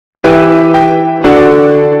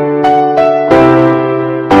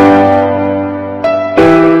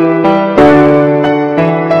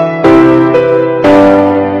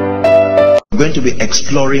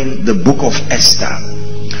exploring the book of Esther.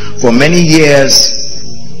 For many years,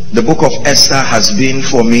 the book of Esther has been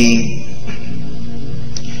for me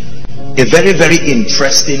a very, very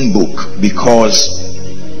interesting book, because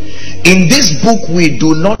in this book we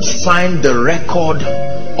do not find the record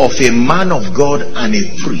of a man of God and a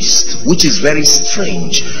priest, which is very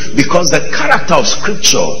strange, because the character of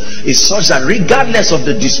scripture is such that regardless of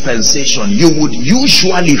the dispensation, you would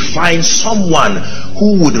usually find someone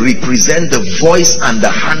who would represent the voice and the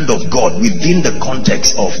hand of God within the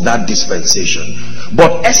context of that dispensation.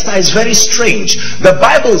 But Esther is very strange. The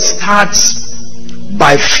Bible starts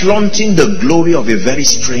by flaunting the glory of a very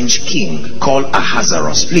strange king called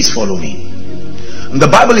Ahasuerus. Please follow me. The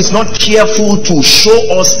Bible is not careful to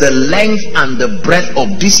show us the length and the breadth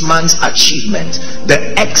of this man's achievement,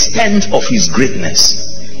 the extent of his greatness.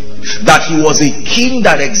 That he was a king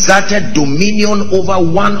that exerted dominion over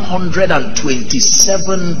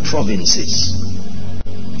 127 provinces.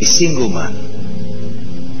 A single man.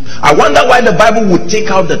 I wonder why the Bible would take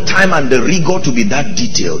out the time and the rigor to be that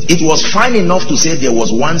detailed. It was fine enough to say there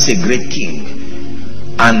was once a great king,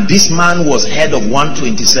 and this man was head of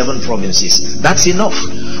 127 provinces. That's enough.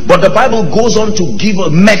 But the Bible goes on to give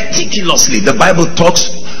meticulously. The Bible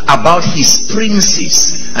talks about his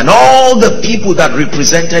princes and all the people that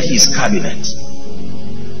represented his cabinet.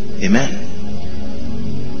 Amen.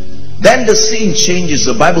 Then the scene changes.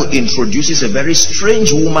 The Bible introduces a very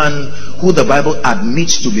strange woman who the Bible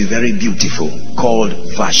admits to be very beautiful, called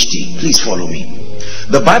Vashti. Please follow me.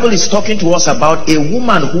 The Bible is talking to us about a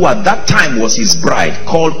woman who at that time was his bride,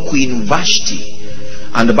 called Queen Vashti.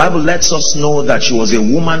 And the Bible lets us know that she was a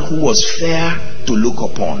woman who was fair to look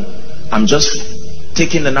upon. I'm just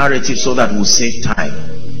taking the narrative so that we'll save time.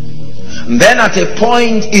 And then at a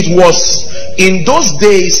point, it was, in those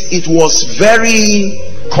days, it was very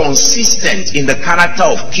consistent in the character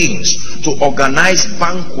of kings to organize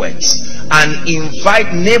banquets and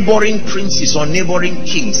invite neighboring princes or neighboring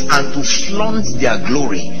kings and to flaunt their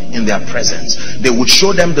glory in their presence. They would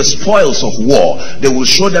show them the spoils of war. They would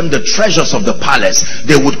show them the treasures of the palace.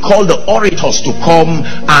 They would call the orators to come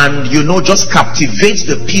and, you know, just captivate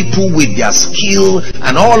the people with their skill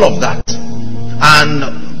and all of that. And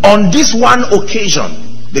on this one occasion,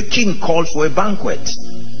 the king called for a banquet.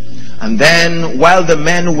 And then, while the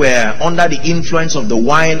men were under the influence of the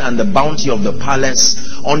wine and the bounty of the palace,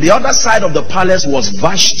 on the other side of the palace was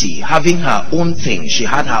Vashti, having her own thing. She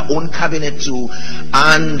had her own cabinet too.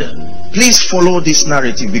 And please follow this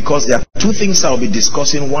narrative, because there are two things I'll be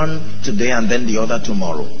discussing, one today and then the other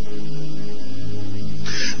tomorrow.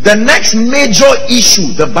 The next major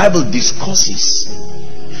issue the Bible discusses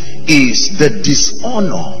is the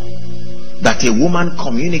dishonor that a woman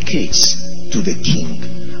communicates to the king,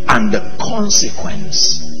 and the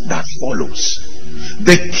consequence that follows.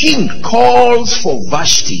 The king calls for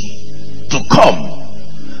Vashti to come,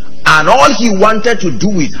 and all he wanted to do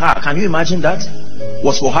with her, can you imagine that,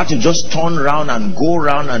 was for her to just turn around and go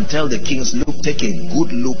around and tell the kings, look, take a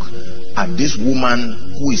good look at this woman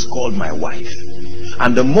who is called my wife.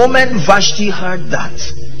 And the moment Vashti heard that,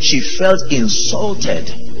 she felt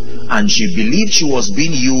insulted, and she believed she was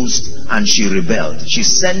being used, and she rebelled. She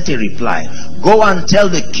sent a reply, go and tell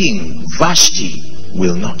the king Vashti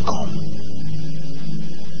will not come.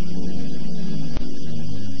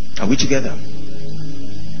 Are we together?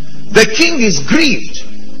 The king is grieved,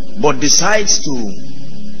 but decides to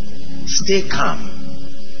stay calm.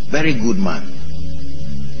 Very good man.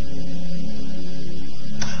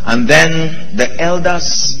 And then the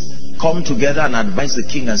elders come together and advise the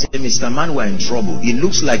king and say, Mr. Man, we're in trouble. It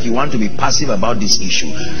looks like you want to be passive about this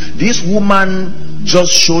issue. This woman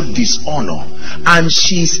just showed dishonor, and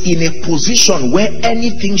she's in a position where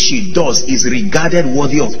anything she does is regarded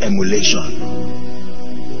worthy of emulation.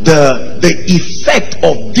 The effect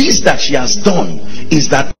of this that she has done is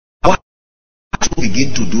that our will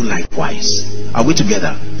begin to do likewise. Are we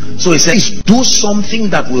together? So he says, do something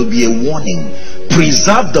that will be a warning.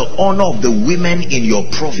 Preserve the honor of the women in your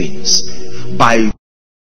province. By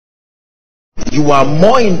you are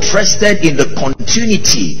more interested in the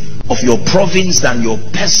continuity of your province than your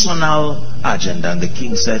personal agenda. And the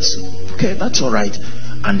king says, okay, that's all right.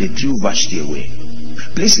 And they threw Vashti away.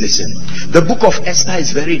 Please listen. The book of Esther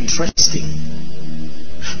is very interesting,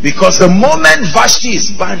 because the moment Vashti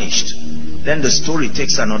is banished, then the story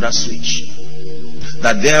takes another switch.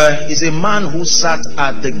 That there is a man who sat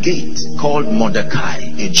at the gate called Mordecai,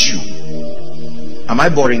 a Jew. Am I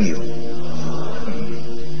boring you?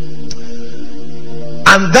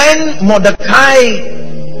 And then Mordecai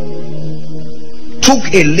took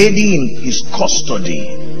a lady in his custody,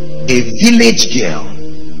 a village girl,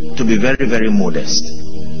 to be very, very modest.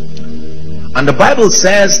 And the Bible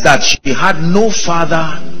says that she had no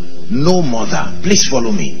father, no mother. Please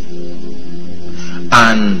follow me.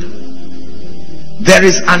 And there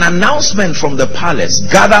is an announcement from the palace.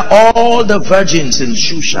 Gather all the virgins in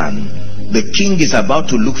Shushan. The king is about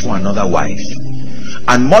to look for another wife.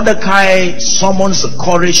 And Mordecai summons the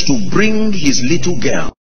courage to bring his little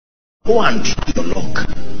girl. Go and keep the lock.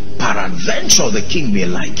 Peradventure the king may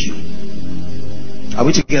like you. Are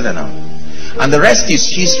we together now? And the rest is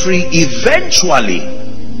history. Eventually,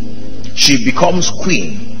 she becomes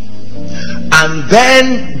queen. And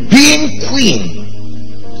then, being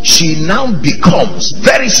queen, she now becomes,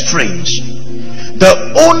 very strange,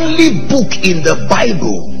 the only book in the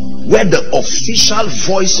Bible where the official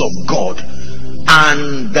voice of God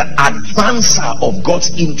and the advancer of God's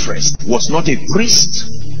interest was not a priest,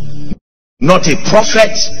 not a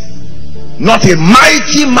prophet, not a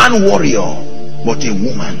mighty man warrior, but a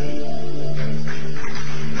woman.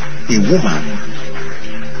 A woman.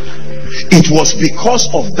 It was because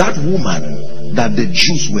of that woman that the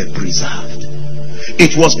Jews were preserved.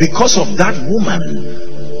 It was because of that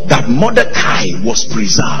woman that Mordecai was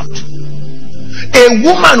preserved. A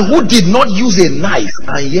woman who did not use a knife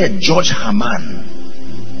and yet judged Haman.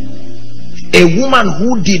 A woman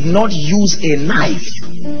who did not use a knife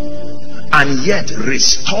and yet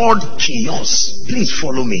restored chaos. Please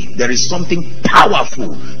follow me. There is something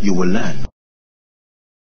powerful you will learn.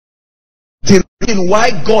 The reason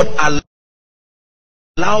why God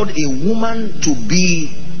allowed a woman to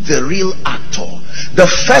be the real actor. The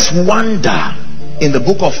first wonder in the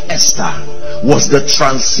book of Esther was the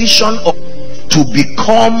transition to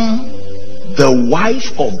become the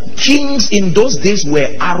wife of kings. In those days were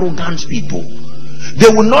arrogant people. They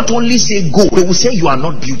would not only say go, they would say you are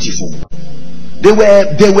not beautiful. They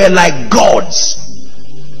were like gods.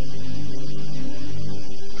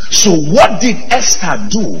 So what did Esther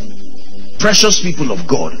do, precious people of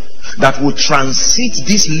God, that would transit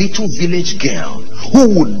this little village girl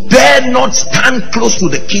who would dare not stand close to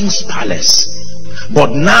the king's palace,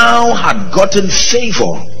 but now had gotten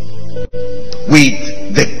favor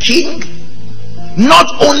with the king, not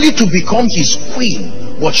only to become his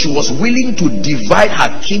queen, but she was willing to divide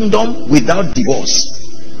her kingdom without divorce.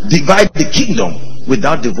 Divide the kingdom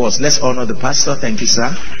without divorce. Let's honor the pastor. Thank you, sir.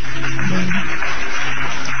 Amen.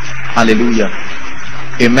 Hallelujah.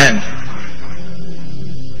 Amen.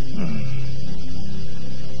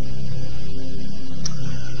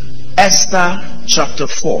 Esther chapter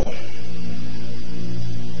 4.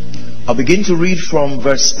 I'll begin to read from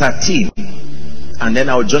verse 13, and then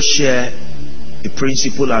I'll just share a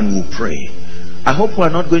principle and we'll pray. I hope we're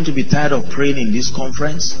not going to be tired of praying in this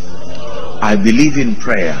conference. I believe in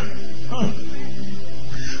prayer.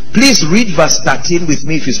 Please read verse 13 with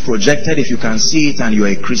me if it's projected, if you can see it and you're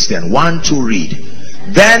a Christian. 1, 2, read.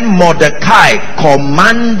 Then Mordecai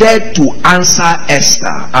commanded to answer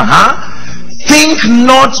Esther. Think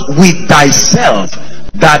not with thyself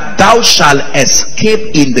that thou shalt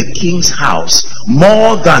escape in the king's house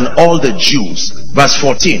more than all the Jews. Verse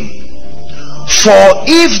 14. For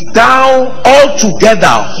if thou altogether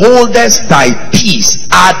holdest thy peace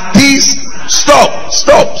at this,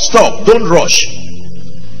 stop, don't rush.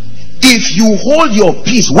 If you hold your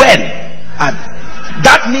peace, when?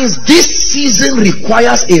 That means this season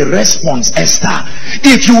requires a response, Esther.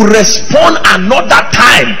 If you respond another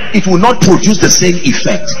time, it will not produce the same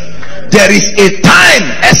effect. There is a time,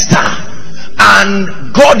 Esther,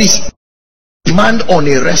 and God is demand on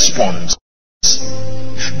a response.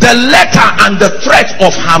 The letter and the threat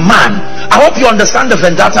of Haman, I hope you understand the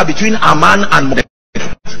vendetta between Haman and Mordecai.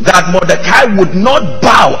 That Mordecai would not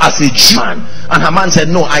bow as a Jew, and Haman said,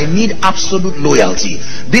 no, I need absolute loyalty.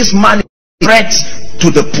 This man is a threat to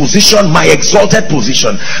the position, my exalted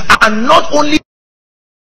position. And not only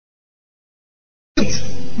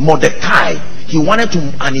Mordecai, he wanted to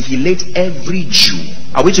annihilate every Jew.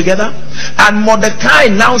 Are we together? And Mordecai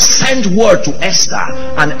now sent word to Esther,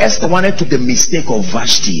 and Esther wanted to do the mistake of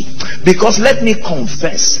Vashti. Because let me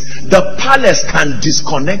confess, the palace can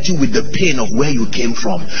disconnect you with the pain of where you came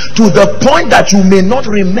from, to the point that you may not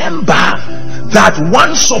remember that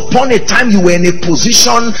once upon a time you were in a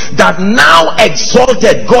position that now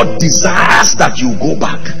exalted. God desires that you go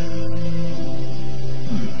back.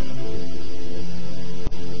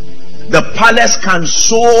 The palace can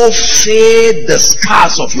so fade the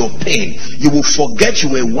scars of your pain, you will forget you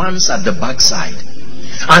were once at the backside.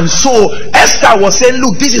 And so Esther was saying,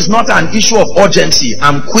 look, this is not an issue of urgency.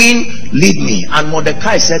 I'm queen, lead me. And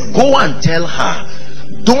Mordecai said, go and tell her,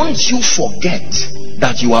 don't you forget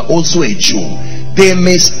that you are also a Jew. They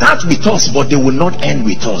may start with us, but they will not end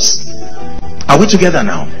with us. Are we together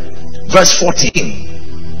now? Verse 14.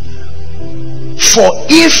 For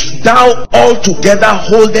if thou altogether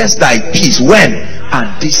holdest thy peace, when?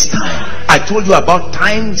 At this time. I told you about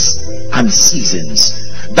times and seasons,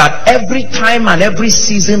 that every time and every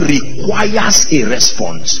season requires a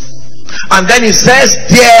response. And then it says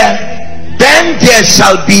then there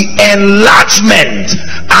shall be enlargement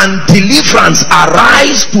and deliverance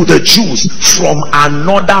arise to the Jews from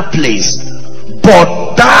another place,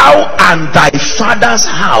 but thou and thy father's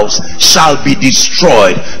house shall be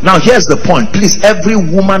destroyed. Now here's the point. Please, every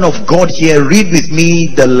woman of God here, read with me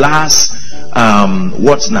the last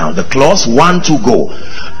what's now the clause 1 to go.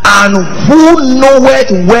 And who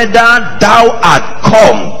knoweth whether thou art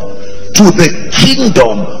come to the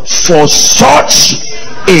kingdom for such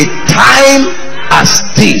a time as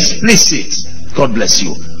this? Please sit. God bless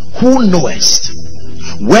you. Who knowest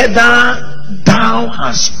whether thou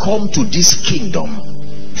hast come to this kingdom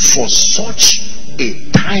for such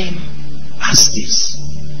a time as this?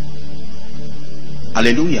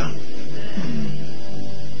 Hallelujah.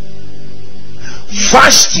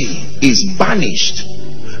 Vashti is banished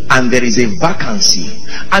and there is a vacancy,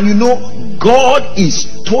 and you know, God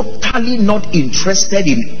is totally not interested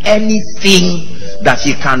in anything that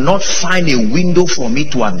he cannot find a window for me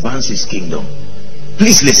to advance his kingdom.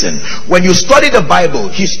 Please listen. When you study the Bible,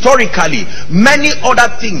 historically, many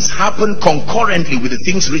other things happen concurrently with the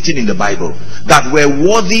things written in the Bible that were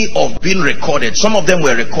worthy of being recorded. Some of them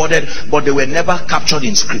were recorded, but they were never captured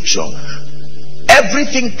in scripture.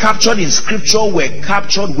 Everything captured in scripture were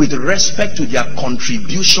captured with respect to their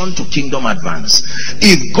contribution to kingdom advance.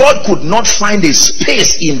 If God could not find a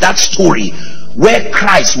space in that story where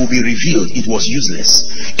Christ will be revealed, it was useless.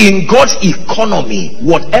 In God's economy,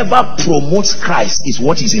 whatever promotes Christ is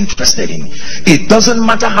what he's interested in. It doesn't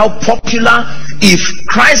matter how popular. If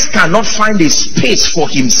Christ cannot find a space for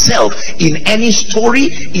himself in any story,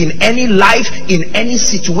 in any life, in any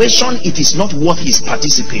situation, it is not worth his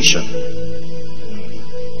participation.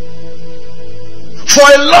 For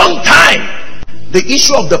a long time, the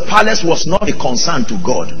issue of the palace was not a concern to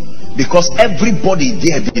God, because everybody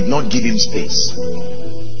there did not give him space.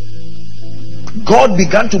 God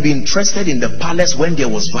began to be interested in the palace when there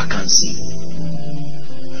was vacancy,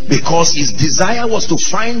 because his desire was to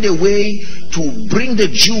find a way to bring the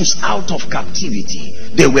Jews out of captivity.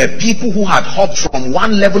 There were people who had hopped from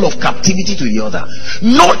one level of captivity to the other.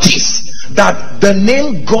 Notice that the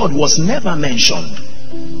name God was never mentioned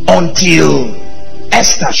until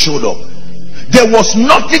Esther showed up. There was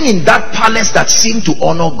nothing in that palace that seemed to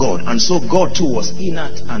honor God, and so God too was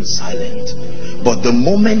inert and silent. But the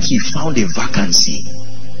moment he found a vacancy,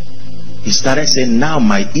 he started saying, now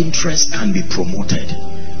my interest can be promoted.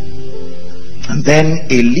 And then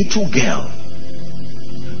a little girl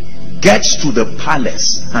gets to the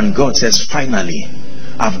palace and God says, finally,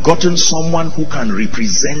 I've gotten someone who can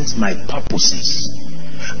represent my purposes.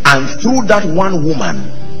 And through that one woman,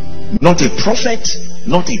 not a prophet,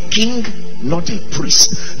 not a king, not a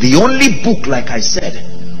priest, the only book, like I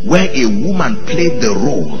said, where a woman played the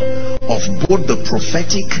role of both the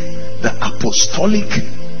prophetic, the apostolic,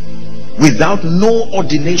 without no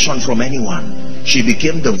ordination from anyone, she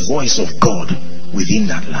became the voice of God within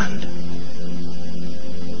that land.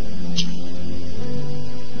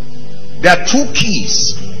 There are two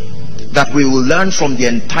keys that we will learn from the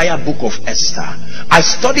entire book of Esther. I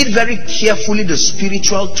studied very carefully the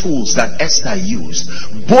spiritual tools that Esther used,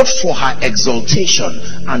 both for her exaltation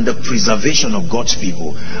and the preservation of God's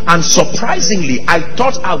people. And surprisingly, I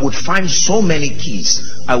thought I would find so many keys.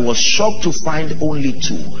 I was shocked to find only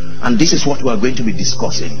two. And this is what we are going to be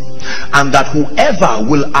discussing. And that whoever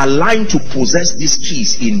will align to possess these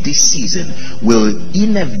keys in this season will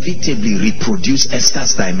inevitably reproduce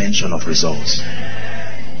Esther's dimension of results.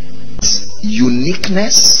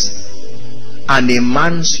 Uniqueness and a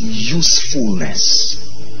man's usefulness.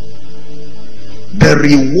 The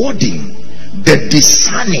rewarding, the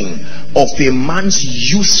discerning of a man's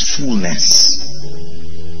usefulness.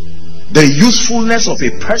 The usefulness of a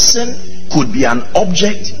person could be an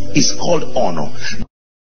object, is called honor.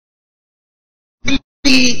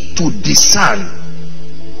 To discern.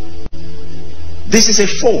 This is a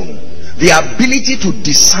phone. The ability to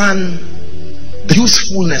discern the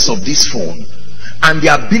usefulness of this phone and the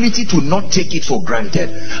ability to not take it for granted.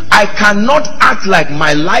 I cannot act like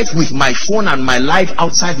my life with my phone and my life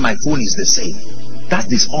outside my phone is the same. That's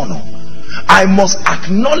dishonor. I must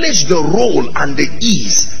acknowledge the role and the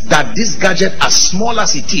ease that this gadget, as small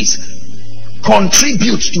as it is,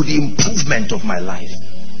 contributes to the improvement of my life.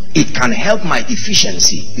 It can help my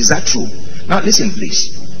efficiency. Is that true? Now listen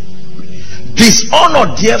please.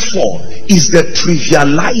 Dishonor therefore is the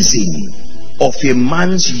trivializing of a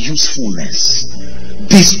man's usefulness.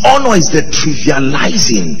 Dishonor is the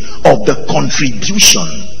trivializing of the contribution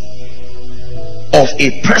of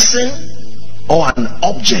a person or an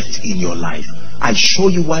object in your life. I show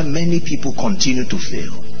you why many people continue to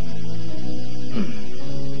fail.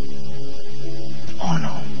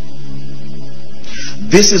 Honor.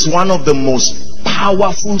 This is one of the most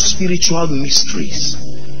powerful spiritual mysteries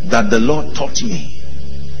that the Lord taught me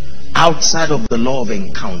outside of the law of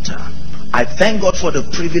encounter. I thank God for the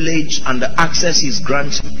privilege and the access He's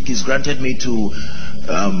granted me to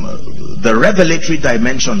the revelatory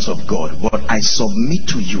dimensions of God. But I submit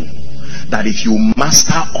to you that if you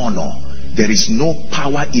master honor, there is no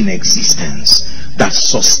power in existence that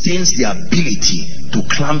sustains the ability to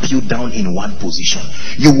clamp you down in one position.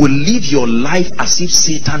 You will live your life as if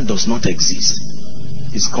Satan does not exist.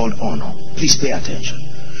 It's called honor. Please pay attention.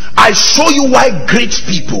 I show you why great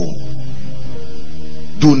people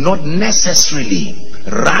do not necessarily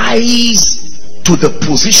rise to the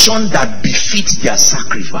position that befits their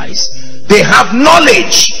sacrifice. They have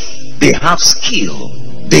knowledge, they have skill,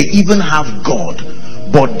 they even have God,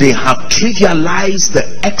 but they have trivialized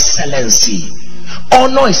the excellency.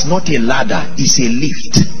 Honor is not a ladder, it's a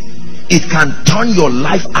lift. It can turn your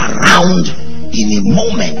life around in a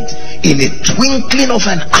moment, in a twinkling of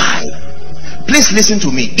an eye. Please listen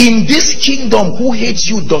to me. In this kingdom, who hates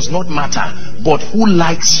you does not matter, but who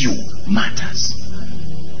likes you matters.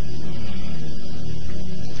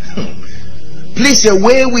 Please,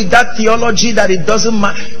 away with that theology that it doesn't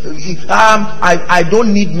matter. I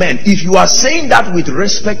don't need men. If you are saying that with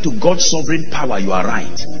respect to God's sovereign power, you are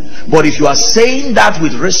right. But if you are saying that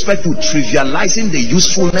with respect to trivializing the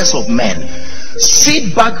usefulness of men,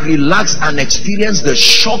 sit back, relax, and experience the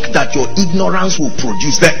shock that your ignorance will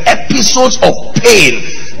produce, the episodes of pain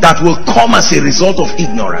that will come as a result of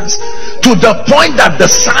ignorance, to the point that the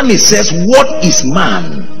psalmist says, what is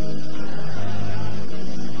man?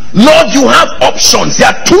 Lord, you have options. There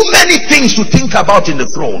are too many things to think about in the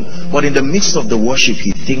throne, but in the midst of the worship,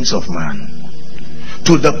 he thinks of man,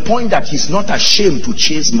 to the point that he's not ashamed to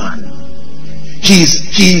chase man. He's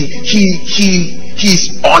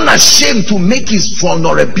unashamed to make his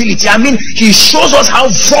vulnerability. I mean, he shows us how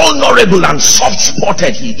vulnerable and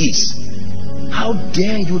soft-spotted he is. How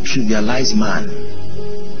dare you trivialize man?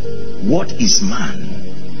 What is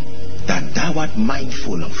man that thou art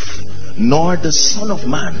mindful of? Nor the Son of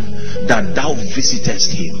Man that thou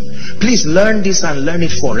visitest him. Please learn this and learn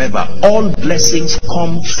it forever. All blessings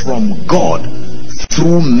come from God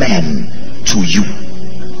through men to you.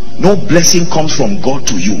 No blessing comes from God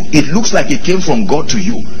to you. It looks like it came from God to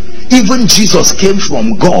you. Even Jesus came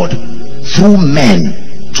from God through men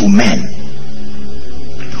to men.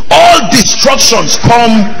 All destructions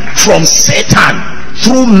come from Satan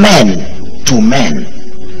through men to men.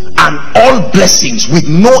 And all blessings, with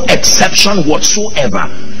no exception whatsoever.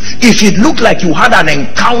 If it looked like you had an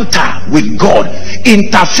encounter with God,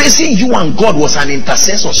 interfacing you and God was an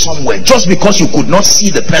intercessor somewhere, just because you could not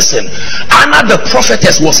see the person. Anna the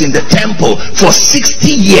prophetess was in the temple for 60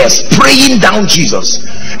 years praying down Jesus.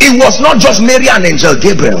 It was not just Mary and angel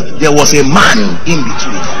Gabriel, there was a man in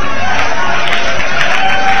between.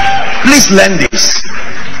 Please learn this.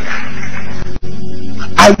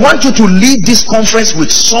 I want you to leave this conference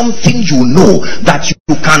with something you know that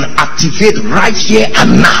you can activate right here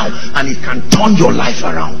and now, and it can turn your life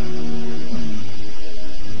around.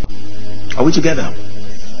 Are we together?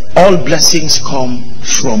 All blessings come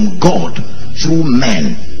from God through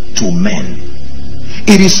men to men.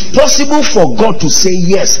 It is possible for God to say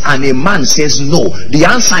yes and a man says no. The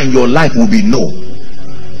answer in your life will be no.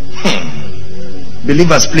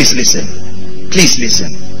 Believers, please listen. Please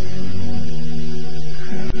listen.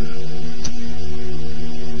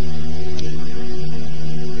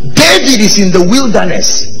 David is in the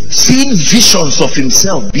wilderness seeing visions of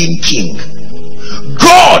himself being king.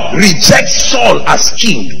 God rejects Saul as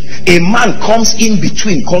king. A man comes in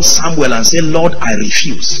between called Samuel and says, Lord, I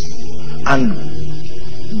refuse.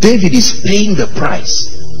 And David is paying the price.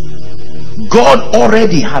 God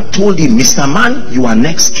already had told him, Mr. Man, you are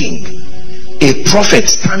next king. A prophet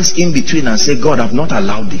stands in between and says, God, I've not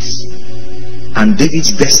allowed this. And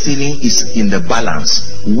David's destiny is in the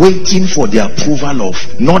balance, waiting for the approval of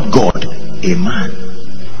not God, a man.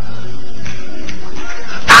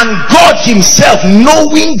 And God himself,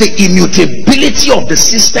 knowing the immutability of the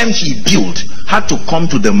system he built, had to come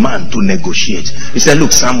to the man to negotiate. He said,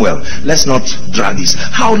 look, Samuel, let's not drag this.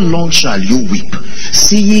 How long shall you weep,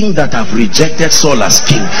 seeing that I've rejected Saul as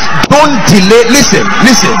king? Don't delay. Listen.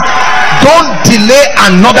 Don't delay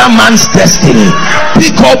another man's destiny.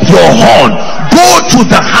 Pick up your horn. Go to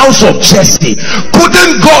the house of Jesse.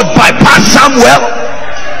 Couldn't God bypass Samuel?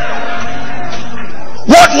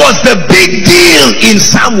 What was the big deal in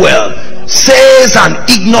Samuel? Says an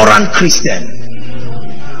ignorant Christian.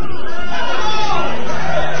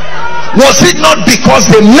 Was it not because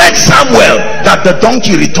they met Samuel that the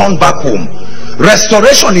donkey returned back home?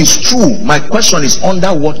 Restoration is true. My question is,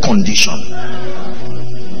 under what condition?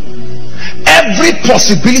 Every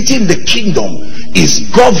possibility in the kingdom is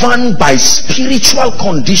governed by spiritual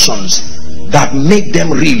conditions that make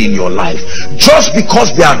them real in your life. Just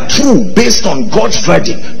because they are true based on God's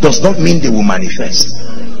verdict does not mean they will manifest.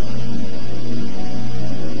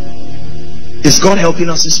 Is God helping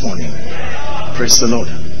us this morning? Praise the Lord.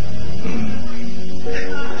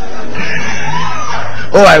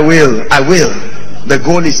 Oh, I will. The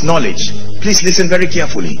goal is knowledge. Please listen very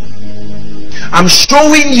carefully. I'm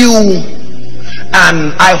showing you,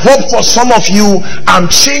 and I hope for some of you, I'm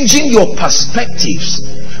changing your perspectives,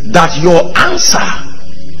 that your answer,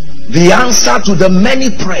 the answer to the many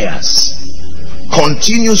prayers,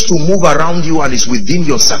 continues to move around you and is within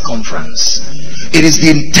your circumference. It is the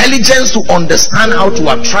intelligence to understand how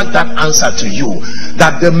to attract that answer to you,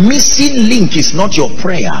 that the missing link is not your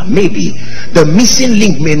prayer. Maybe the missing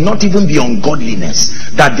link may not even be ungodliness,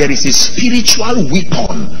 that there is a spiritual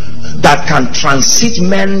weapon that can transit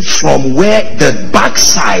men from where the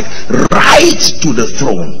backside right to the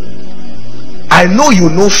throne. I know you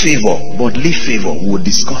know favor, but leave favor. We'll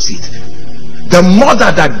discuss it. The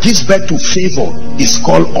mother that gives birth to favor is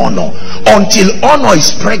called honor. Until honor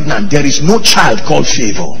is pregnant, there is no child called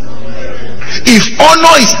favor. If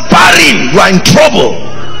honor is barren, you are in trouble.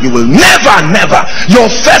 You will never. Your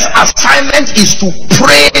first assignment is to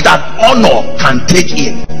pray that honor can take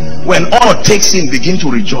in. When honor takes in, begin to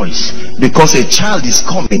rejoice, because a child is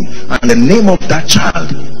coming, and the name of that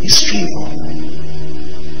child is favor.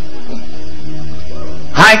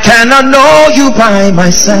 I cannot know you by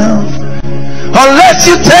myself unless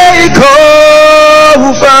you take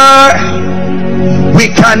over. We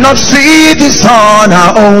cannot see this on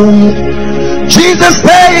our own. Jesus,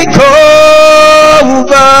 take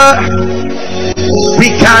over. We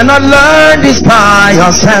cannot learn this by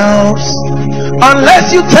ourselves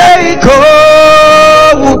unless you take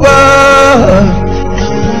over.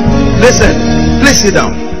 Listen, please sit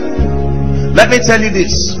down. Let me tell you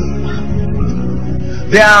this.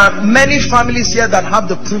 There are many families here that have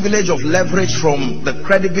the privilege of leverage from the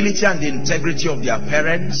credibility and the integrity of their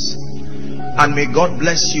parents, and may God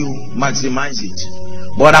bless you, maximize it.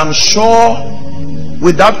 But I'm sure,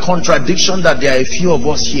 without contradiction, that there are a few of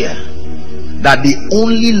us here that the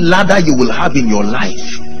only ladder you will have in your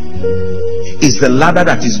life is the ladder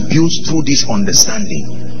that is built through this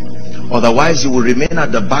understanding. Otherwise, you will remain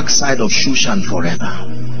at the backside of Shushan forever.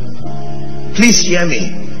 Please hear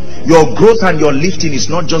me. Your growth and your lifting is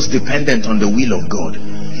not just dependent on the will of God.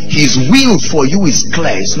 His will for you is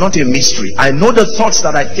clear. It's not a mystery. I know the thoughts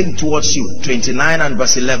that I think towards you. 29 and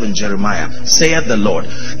verse 11, Jeremiah, saith the Lord,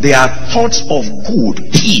 they are thoughts of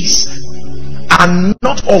good, peace, and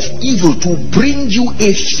not of evil, to bring you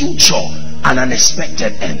a future and an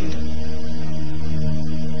expected end.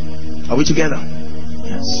 Are we together?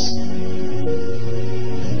 Yes.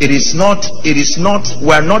 It is not,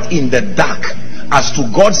 we're not in the dark as to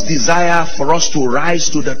God's desire for us to rise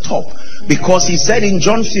to the top, because he said in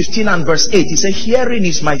John 15 and verse 8, he said, herein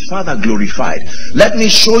is my Father glorified. Let me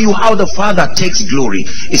show you how the Father takes glory.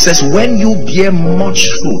 He says, when you bear much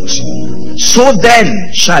fruit, so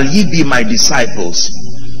then shall ye be my disciples.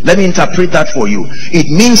 Let me interpret that for you. It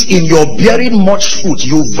means in your bearing much fruit,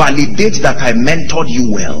 you validate that I mentored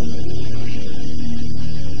you well.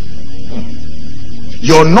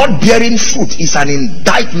 Your not bearing fruit is an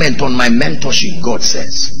indictment on my mentorship, God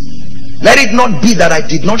says. Let it not be that I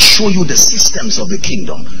did not show you the systems of the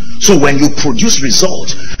kingdom. So when you produce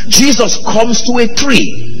result, Jesus comes to a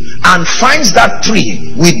tree and finds that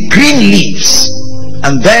tree with green leaves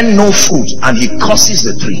and then no fruit, and he curses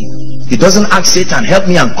the tree. He doesn't ask Satan, help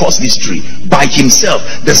me and curse this tree. By himself,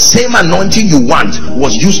 the same anointing you want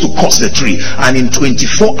was used to curse the tree, and in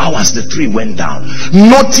 24 hours the tree went down.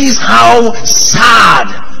 Notice how sad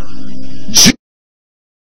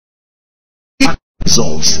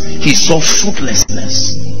results. He saw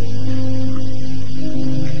fruitlessness.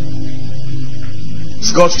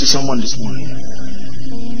 It's God to someone this morning.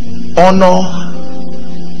 Honor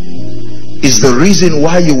is the reason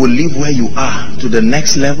why you will live where you are to the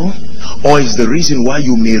next level, or is the reason why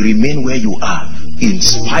you may remain where you are in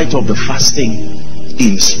spite of the fasting,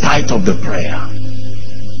 in spite of the prayer.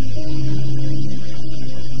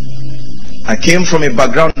 I came from a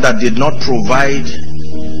background that did not provide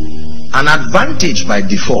an advantage by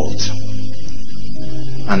default,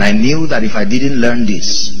 and I knew that if I didn't learn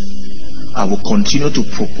this, I will continue to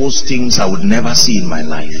propose things I would never see in my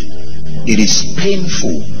life. It is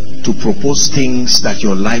painful to propose things that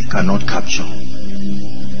your life cannot capture.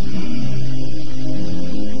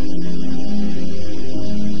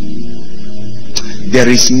 There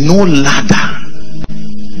is no ladder.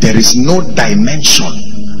 There is no dimension.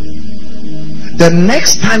 The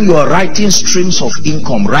next time you are writing streams of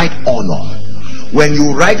income, write honor. When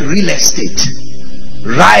you write real estate,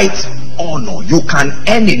 write honor. You can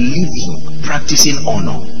earn a living practicing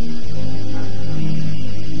honor.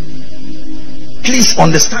 Please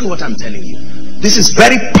understand what I'm telling you. This is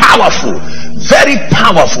very powerful, very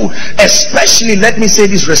powerful. Especially, let me say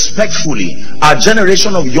this respectfully, our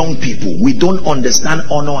generation of young people, we don't understand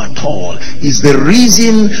honor at all. It's the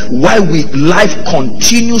reason why life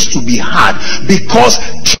continues to be hard, because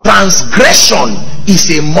transgression is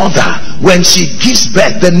a mother. When she gives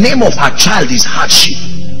birth, the name of her child is hardship.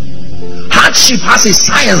 Hardship has a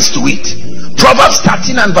science to it. Proverbs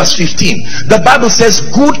 13 and verse 15, the Bible says,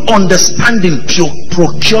 good understanding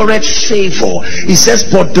procureth favor. It says,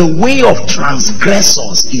 but the way of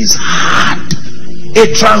transgressors is hard.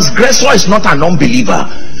 A transgressor is not an unbeliever.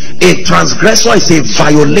 A transgressor is a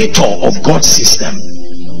violator of God's system.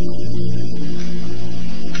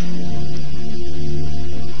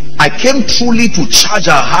 I came truly to charge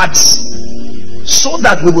our hearts so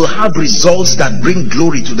that we will have results that bring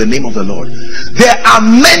glory to the name of the Lord. There are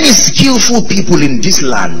many skillful people in this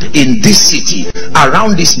land, in this city,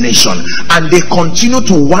 around this nation, and they continue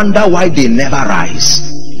to wonder why they never rise.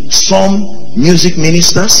 Some music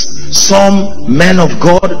ministers, some men of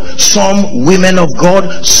God, some women of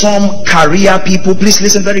God, some career people. Please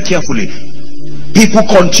listen very carefully. People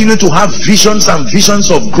continue to have visions and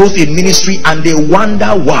visions of growth in ministry, and they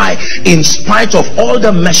wonder why, in spite of all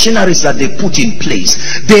the machineries that they put in place,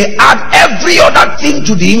 they add every other thing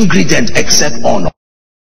to the ingredient except honor.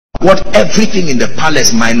 What everything in the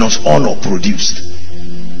palace minus honor produced.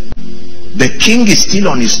 The king is still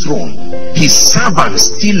on his throne, his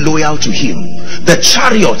servants still loyal to him, the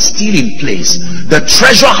chariot still in place, the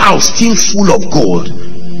treasure house still full of gold,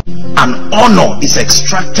 and honor is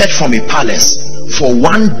extracted from a palace for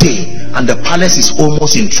one day, and the palace is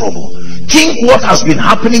almost in trouble. Think what has been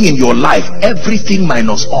happening in your life. Everything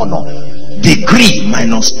minus honor. Degree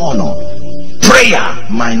minus honor. Prayer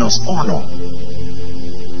minus honor.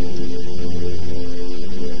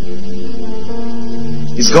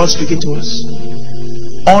 Is God speaking to us?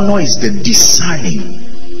 Honor is the discerning,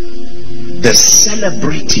 the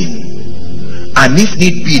celebrating, and if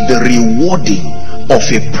need be, the rewarding of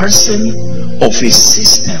a person, of a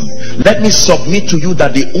system. Let me submit to you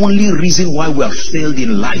that the only reason why we have failed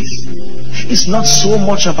in life is not so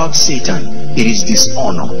much about Satan. It is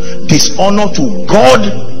dishonor. Dishonor to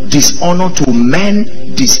God, dishonor to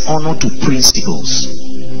men, dishonor to principles.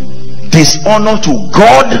 Dishonor to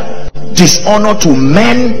God, dishonor to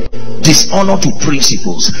men, dishonor to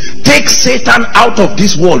principles. Take Satan out of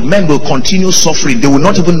this world, men will continue suffering. They will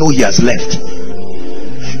not even know he has left.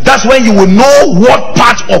 That's when you will know what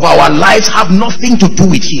part of our lives have nothing to do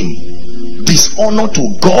with him. Dishonor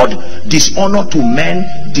to God, dishonor to men,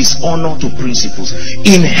 dishonor to principles.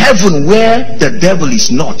 In heaven, where the devil is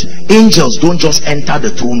not, angels don't just enter the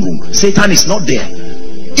throne room. Satan is not there.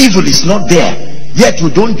 Evil is not there. Yet you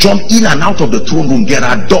don't jump in and out of the throne room. There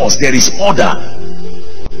are doors. There is order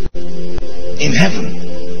in heaven.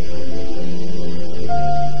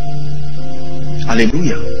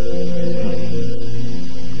 Hallelujah.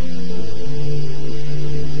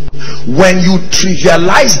 When you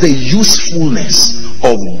trivialize the usefulness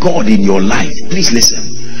of God in your life, please listen.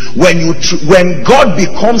 When God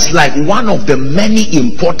becomes like one of the many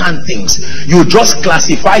important things, you just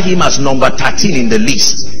classify him as number 13 in the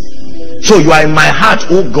list. So you are in my heart,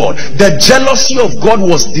 oh God. The jealousy of God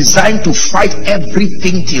was designed to fight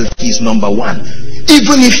everything till he's number 1,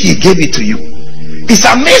 even if he gave it to you. It's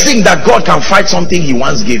amazing that God can fight something he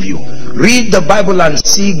once gave you. Read the Bible and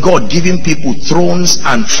see God giving people thrones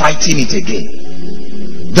and fighting it again.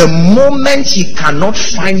 The moment he cannot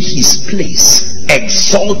find his place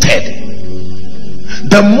exalted,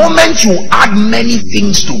 the moment you add many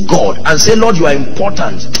things to God and say, Lord, you are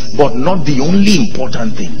important, but not the only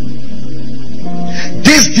important thing.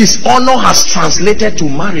 This dishonor has translated to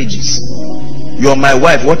marriages. You're my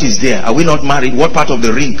wife, what is there? Are we not married? What part of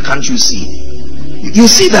the ring can't you see? You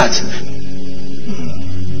see that?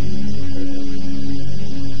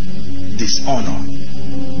 Dishonor.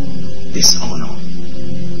 Dishonor.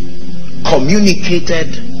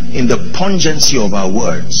 Communicated in the pungency of our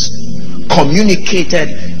words. Communicated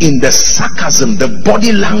in the sarcasm, the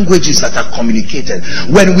body languages that are communicated.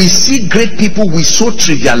 When we see great people, we so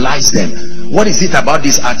trivialize them. what is it about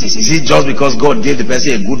this artist? Is it just because God gave the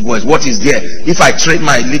person a good voice? What is there? If I trade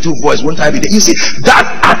my little voice, won't I be there? You see, that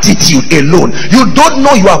attitude alone, you don't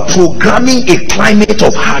know you are programming a climate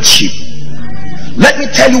of hardship. Let me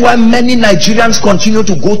tell you why many Nigerians continue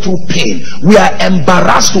to go through pain. We are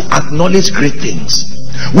embarrassed to acknowledge great things.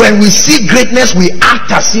 When we see greatness, we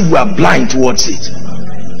act as if we are blind towards it.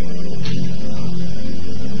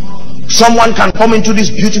 Someone can come into this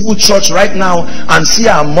beautiful church right now and see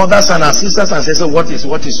our mothers and our sisters and say, so what is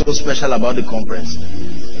so special about the conference?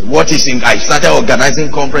 I started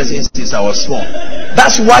organizing conferences since I was small.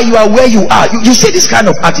 That's why you are where you are. You see this kind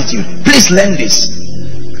of attitude. Please learn this.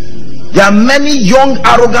 There are many young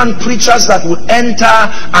arrogant preachers that would enter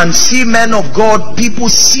and see men of God, people,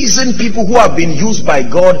 seasoned people who have been used by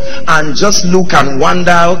God, and just look and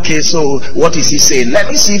wonder, okay, so what is he saying? Let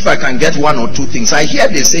me see if I can get one or two things. I hear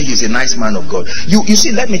they say he's a nice man of God. You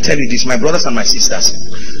see, let me tell you this, my brothers and my sisters.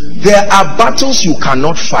 There are battles you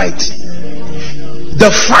cannot fight. The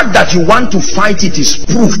fact that you want to fight it is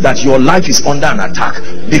proof that your life is under an attack,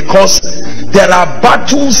 because there are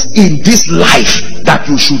battles in this life that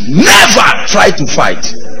you should never try to fight.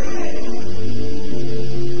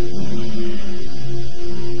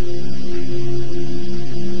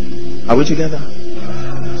 Are we together?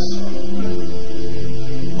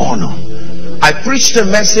 Honor. I preached a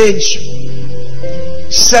message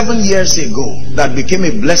 7 years ago that became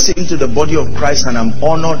a blessing to the body of Christ, and I'm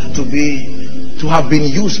honored to have been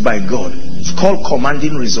used by God. It's called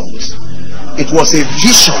Commanding Results. It was a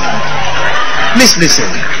vision. Please listen.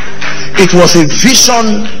 It was a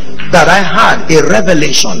vision that I had, a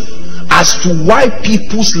revelation as to why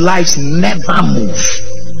people's lives never move.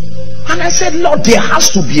 And I said, Lord, there has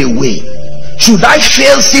to be a way. Should I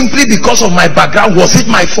fail simply because of my background? Was it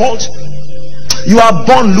my fault? You are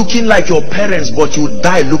born looking like your parents, but you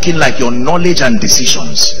die looking like your knowledge and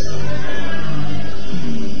decisions.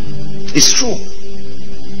 It's true.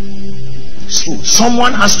 It's true.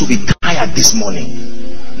 Someone has to be tired this morning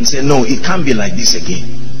and say, no, it can't be like this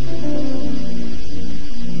again.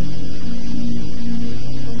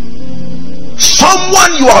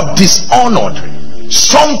 Someone you have dishonored,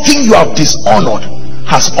 something you have dishonored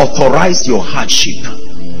has authorized your hardship.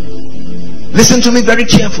 Listen to me very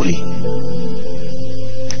carefully.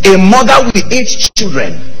 A mother with 8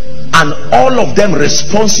 children, and all of them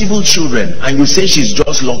responsible children, and you say she's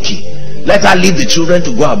just lucky. Let her leave the children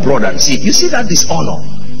to go abroad and see. You see that dishonor?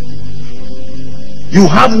 You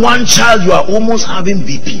have one child, you are almost having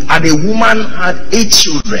BP, and a woman had 8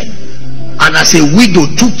 children, and as a widow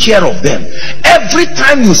took care of them. Every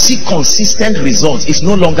time you see consistent results, it's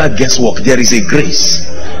no longer guesswork. There is a grace.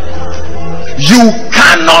 You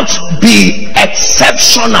cannot be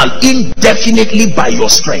exceptional indefinitely by your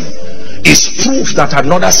strength. It's proof that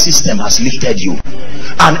another system has lifted you,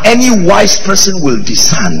 and any wise person will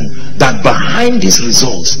discern that behind these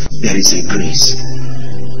results there is a grace.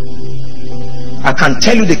 I can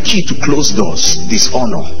tell you the key to close doors: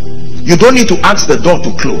 dishonor. You don't need to ask the door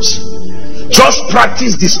to close. Just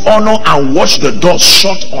practice dishonor and watch the doors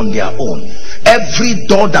shut on their own. Every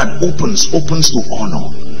door that opens to honor.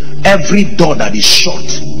 Every door that is shut,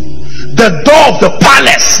 the door of the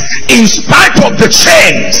palace, in spite of the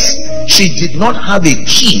chains, she did not have a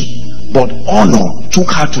key, but honor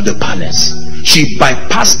took her to the palace. She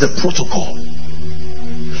bypassed the protocol.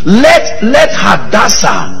 Let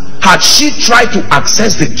Hadassah, had she tried to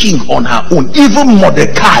access the king on her own, even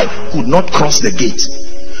Mordecai could not cross the gate.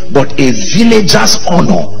 But a villager's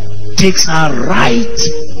honor takes her right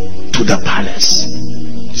to the palace.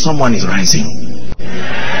 Someone is rising.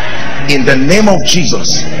 In the name of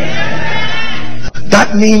Jesus.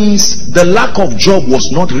 That means the lack of job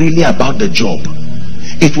was not really about the job.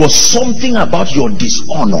 It was something about your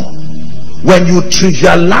dishonor. When you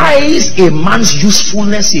trivialize a man's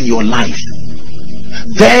usefulness in your life,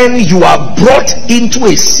 then you are brought into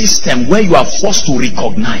a system where you are forced to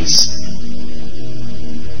recognize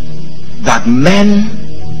that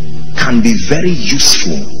men can be very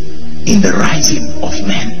useful in the rising of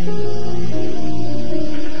men.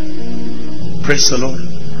 Praise the Lord.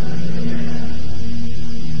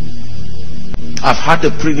 I've had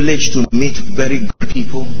the privilege to meet very good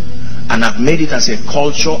people, and I've made it as a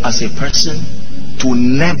culture, as a person, to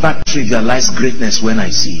never trivialize greatness when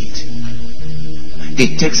I see it.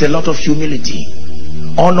 It takes a lot of humility.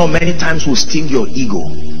 Honor many times will sting your ego,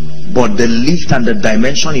 but the lift and the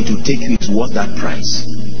dimension it will take you is worth that price.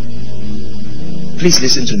 Please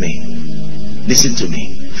listen to me. Listen to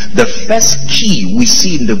me. The first key we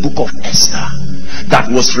see in the book of Esther that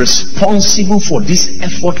was responsible for this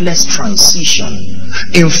effortless transition.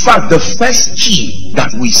 In fact, the first key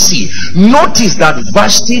that we see, notice that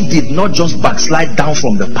Vashti did not just backslide down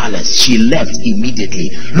from the palace. She left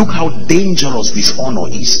immediately. Look how dangerous dishonor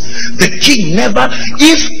is. The king never,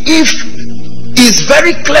 it's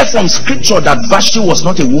very clear from scripture that Vashti was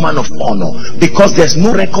not a woman of honor, because there's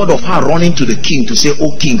no record of her running to the king to say,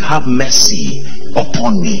 "Oh king, have mercy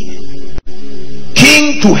upon me."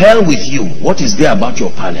 King, to hell with you. What is there about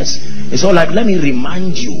your palace? It's all like, let me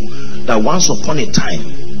remind you that once upon a time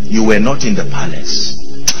you were not in the palace.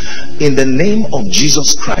 In the name of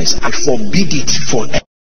Jesus Christ, I forbid it forever.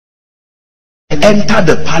 Enter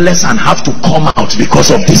the palace and have to come out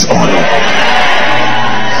because of dishonor.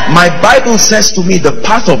 My Bible says to me, the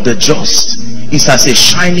path of the just is as a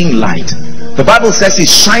shining light. The Bible says it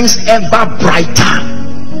shines ever brighter.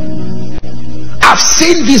 I've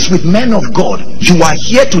seen this with men of God. You are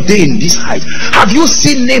here today in this height. Have you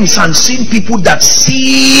seen names and seen people that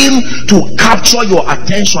seem to capture your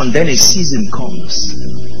attention? Then a season comes,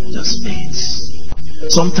 just fades.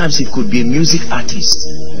 Sometimes it could be a music artist.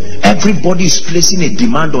 Everybody is placing a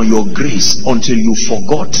demand on your grace until you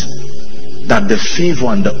forgot that the favor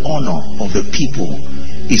and the honor of the people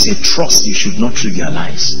is a trust you should not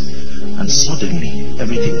trivialize. And suddenly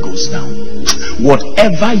everything goes down.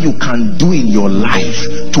 Whatever you can do in your life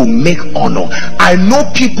to make honor. I know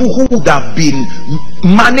people who would have been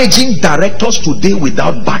managing directors today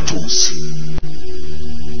without battles.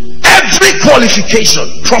 Every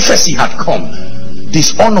qualification, prophecy had come.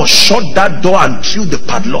 Dishonor shut that door and threw the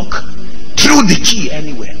padlock, threw the key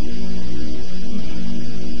anywhere.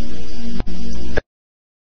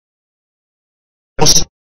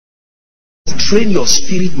 Train your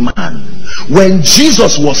spirit man. When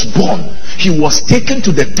Jesus was born, he was taken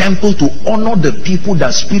to the temple to honor the people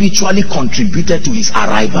that spiritually contributed to his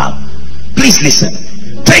arrival. Please listen.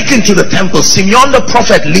 Taken to the temple, Simeon the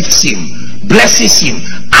prophet lifts him, blesses him.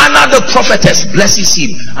 Anna the prophetess blesses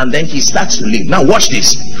him, and then he starts to live. Now watch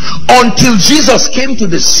this. Until Jesus came to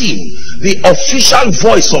the scene, the official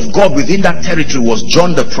voice of God within that territory was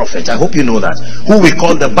John the prophet. I hope you know that, who we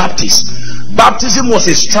call the Baptist. Baptism was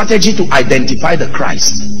a strategy to identify the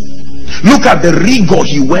Christ. Look at the rigor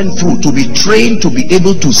he went through to be trained to be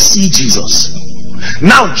able to see Jesus.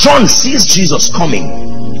 Now John sees Jesus coming,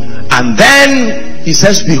 and then he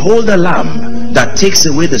says, "Behold the Lamb that takes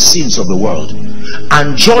away the sins of the world."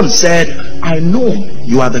 And John said, "I know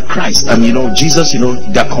you are the Christ." And Jesus,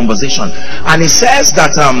 their conversation, and he says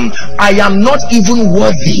that I am not even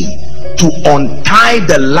worthy to untie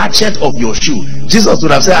the latchet of your shoe. Jesus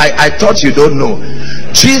would have said, I thought you don't know.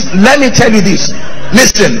 Jesus, let me tell you this.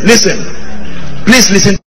 Listen, please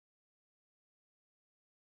listen.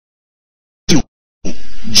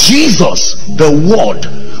 Jesus, the Word,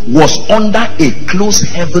 was under a closed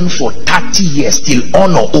heaven for 30 years till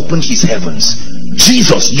honor opened his heavens.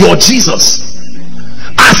 Jesus, your Jesus,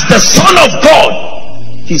 as the Son of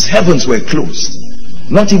God, his heavens were closed.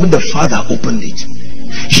 Not even the Father opened it.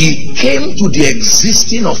 He came to the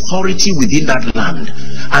existing authority within that land,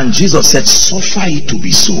 and Jesus said, "Suffer it to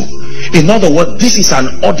be so." In other words, this is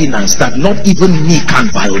an ordinance that not even me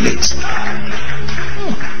can violate.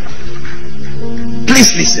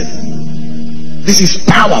 Please listen. This is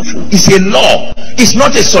powerful. It's a law. It's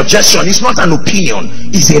not a suggestion. It's not an opinion.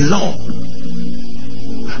 It's a law.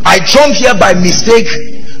 I jump here by mistake.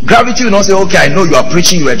 Gravity will not say, "Okay, I know you are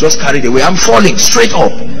preaching, you are just carried away." I'm falling straight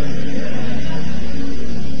up.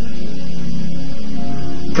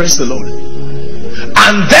 Praise the Lord.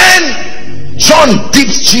 And then John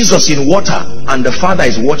dips Jesus in water, and the Father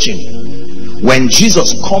is watching. When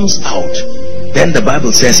Jesus comes out, then the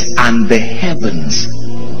Bible says, and the heavens,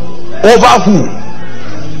 over who?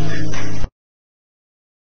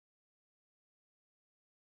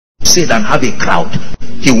 Said and have a crowd,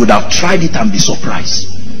 he would have tried it and be surprised.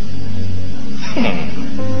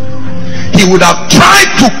 He would have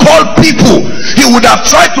tried to call people. He would have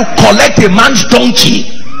tried to collect a man's donkey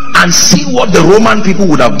and see what the Roman people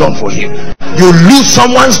would have done for him. You lose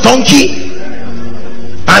someone's donkey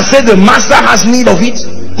and say the master has need of it.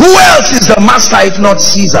 Who else is the master if not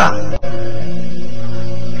Caesar?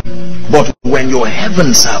 But when your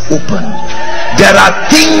heavens are open, there are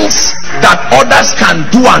things that others can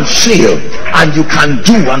do and fail, and you can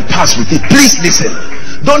do and pass with it. Please listen.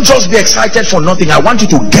 Don't just be excited for nothing. I want you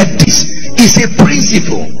to get this. It's a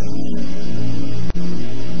principle.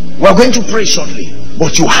 We're going to pray shortly,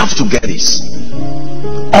 but you have to get this.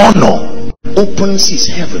 Honor opens his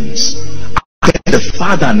heavens. The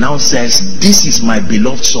Father now says, "This is my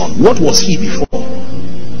beloved Son." What was he before?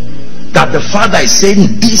 That the Father is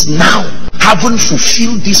saying this now haven't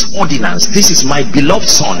fulfilled this ordinance. This is my beloved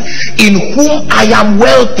son, in whom I am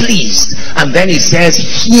well pleased. And then he says,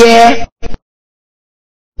 hear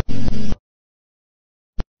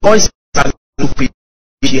voice that will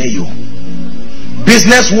hear you.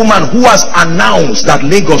 Businesswoman who has announced that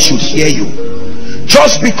Lagos should hear you.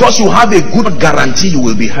 Just because you have a good guarantee you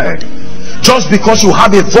will be heard. Just because you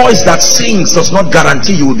have a voice that sings does not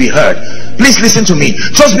guarantee you will be heard. Please listen to me.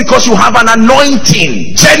 Just because you have an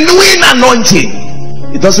anointing, genuine anointing,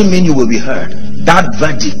 it doesn't mean you will be heard. That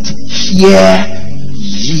verdict, hear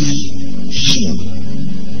ye him.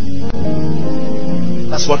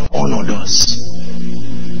 That's what honor does.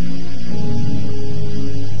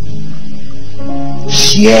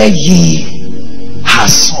 Hear ye her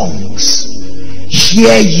songs.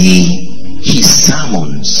 Hear ye his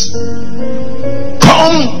sermons.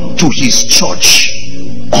 Come to his church.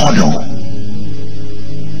 Honor.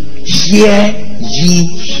 Hear ye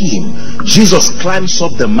him. Jesus climbs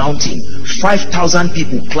up the mountain. 5,000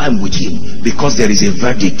 people climb with him because there is a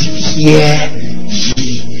verdict. Hear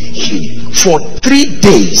ye him. For 3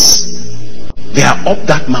 days they are up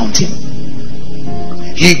that mountain.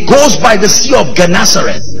 He goes by the Sea of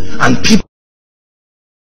Gennesaret and people,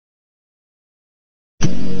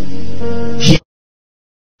 hear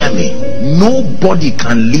me, nobody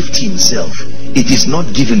can lift himself. It is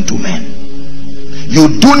not given to men.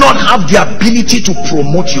 You do not have the ability to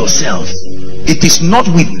promote yourself. It is not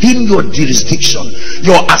within your jurisdiction.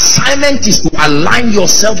 Your assignment is to align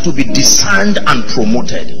yourself to be discerned and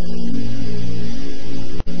promoted.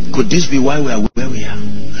 Could this be why we are where we are?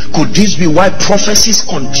 Could this be why prophecies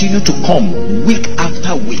continue to come week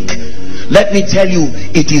after week? Let me tell you,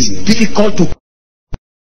 it is difficult to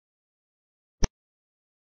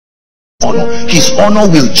honor. His honor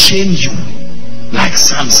will change you like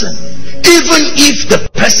Samson. Even if the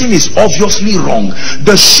person is obviously wrong,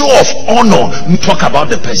 the show of honor, we talk about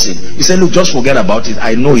the person. You say, look, just forget about it.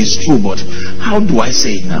 I know it's true, but how do I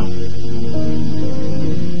say it now?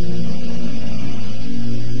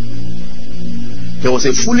 There was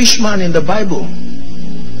a foolish man in the Bible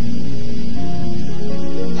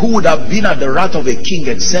who would have been at the wrath of a king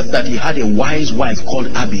except that he had a wise wife called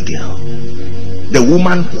Abigail. The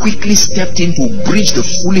woman quickly stepped in to bridge the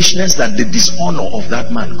foolishness that the dishonor of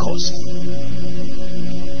that man caused.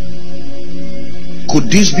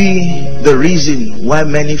 Could this be the reason why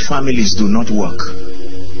many families do not work?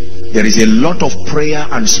 There is a lot of prayer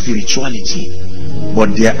and spirituality,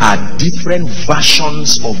 but there are different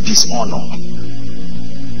versions of dishonor.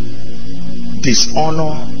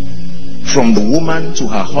 Dishonor from the woman to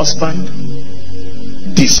her husband,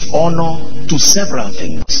 dishonor to several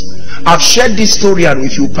things. I've shared this story, and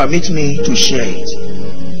if you permit me to share it.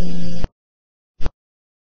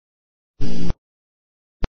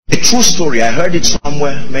 A true story, I heard it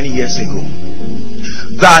somewhere many years ago,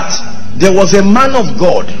 that there was a man of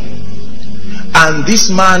God, and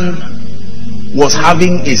this man was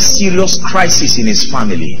having a serious crisis in his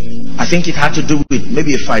family. I think it had to do with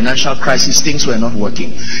maybe a financial crisis. Things were not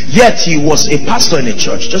working. Yet he was a pastor in a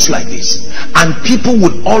church just like this, and people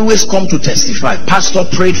would always come to testify. Pastor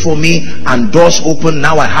prayed for me and doors opened.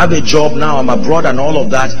 Now I have a job. Now I'm abroad and all of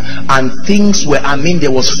that. And things were, there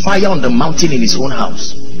was fire on the mountain in his own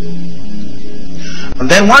house. And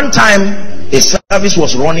then one time a service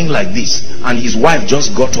was running like this, and his wife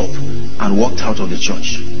just got up and walked out of the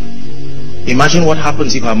church. Imagine what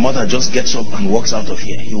happens if her mother just gets up and walks out of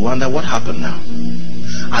here. You wonder what happened now.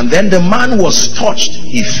 And then the man was touched.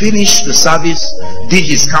 He finished the service, did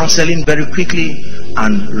his counseling very quickly,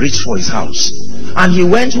 and reached for his house. And he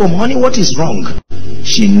went home. Honey, what is wrong?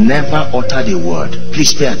 She never uttered a word.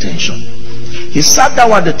 Please pay attention. He sat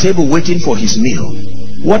down at the table waiting for his meal.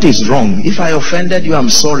 What is wrong? If I offended you, I'm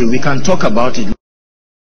sorry. We can talk about it.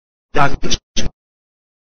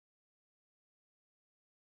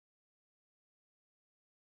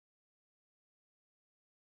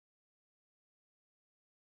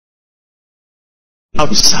 How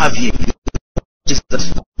to serve him.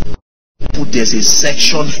 There's a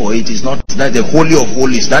section for it. It's not that the holy of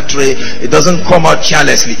holies. That tray, it doesn't come out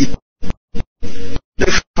carelessly. It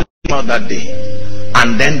came out that day.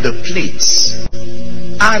 And then the plates.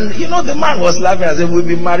 And you know, the man was laughing and said, we've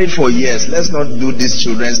been married for years. Let's not do this,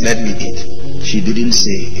 children. Let me eat. She didn't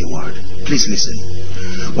say a word. Please listen.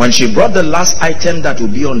 When she brought the last item that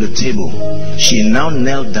would be on the table, she now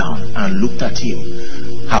knelt down and looked at him,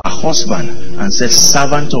 her husband, and said,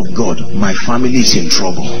 servant of God, my family is in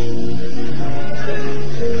trouble.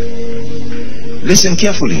 Listen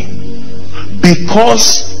carefully.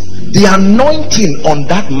 Because the anointing on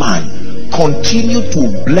that man continued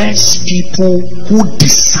to bless people who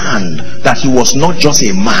discerned that he was not just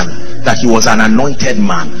a man, that he was an anointed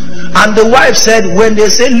man. And the wife said, when they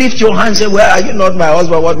say lift your hand, say, well, are you not my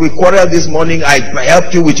husband? What, we quarreled this morning, I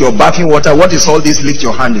helped you with your bathing water, what is all this, lift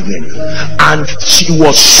your hand again? And she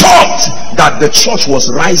was shocked that the church was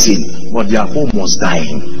rising, but their home was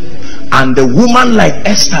dying. And the woman like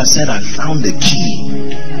Esther said, I found the key.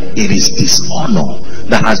 It is dishonor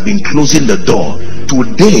that has been closing the door.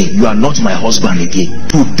 Today you are not my husband again.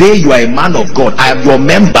 Today you are a man of God. I am your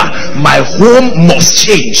member. My home must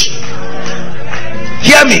change.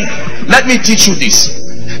 Hear me. Let me teach you this.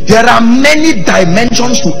 There are many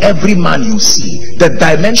dimensions to every man you see. The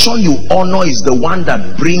dimension you honor is the one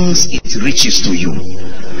that brings its riches to you.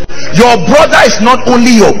 Your brother is not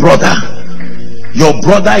only your brother. Your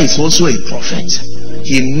brother is also a prophet.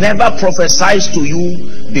 He never prophesies to you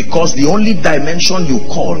because the only dimension you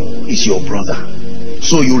call is your brother.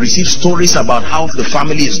 So you receive stories about how the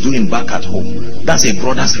family is doing back at home. That's a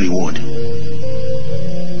brother's reward.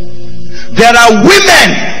 There are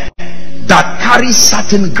women that carry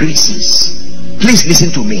certain graces. Please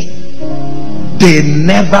listen to me. They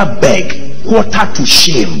never beg. Quarter to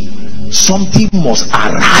shame. Something must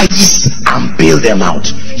arise and bail them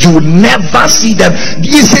out. You will never see them.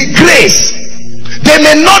 It's a grace. They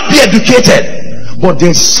may not be educated, but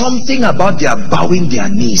there's something about their bowing their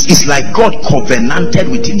knees. It's like God covenanted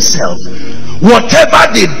with himself. Whatever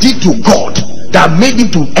they did to God that made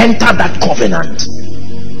him to enter that covenant.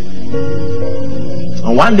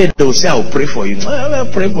 And one day they will say, I'll pray for you. Well,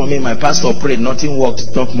 pray for me. My pastor prayed, nothing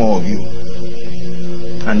worked. Talk more of you.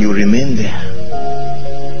 And you remain there.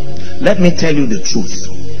 Let me tell you the truth.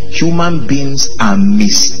 Human beings are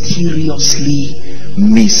mysteriously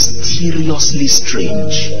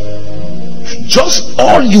strange. Just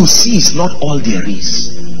all you see is not all there is.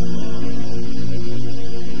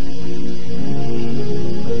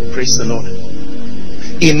 Praise the Lord.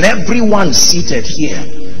 In everyone seated here,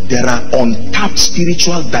 there are untapped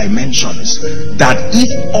spiritual dimensions that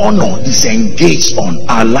if honor is engaged on,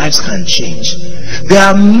 our lives can change. There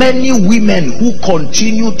are many women who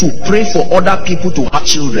continue to pray for other people to have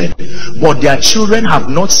children, but their children have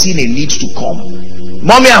not seen a need to come.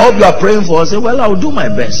 Mommy, I hope you are praying for us. Say, well, I'll do my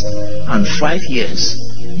best. And 5 years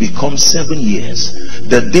becomes 7 years.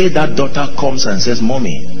 The day that daughter comes and says,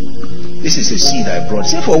 Mommy, this is a seed I brought.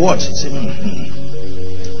 Say, for what? Say,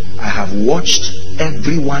 I have watched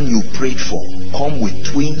everyone you prayed for come with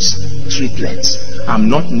twins, triplets. I'm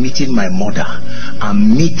not meeting my mother.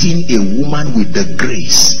 I'm meeting a woman with the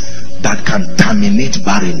grace that can terminate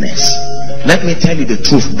barrenness. Let me tell you the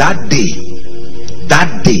truth. That day,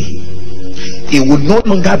 it would no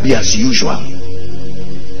longer be as usual.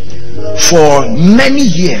 For many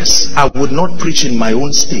years, I would not preach in my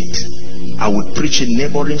own state. I would preach in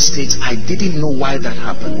neighboring states. I didn't know why that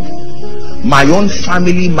happened. My own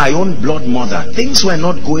family, my own blood mother, things were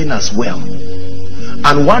not going as well.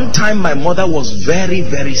 And one time my mother was very,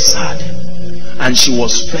 very sad, and she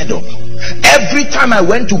was fed up. Every time I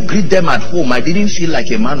went to greet them at home, I didn't feel like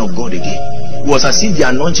a man of God again. It was as if the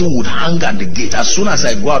anointing would hang at the gate. As soon as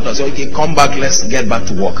I go out, I say, okay, come back, let's get back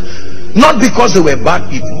to work. Not because they were bad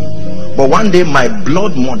people, but one day my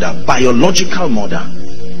blood mother, biological mother,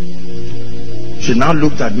 she now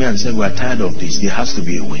looked at me and said, we're tired of this, there has to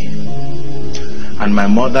be a way. And my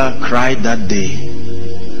mother cried that day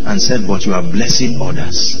and said, but you are blessing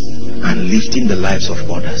others and lifting the lives of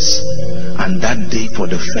others. And that day, for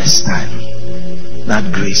the first time,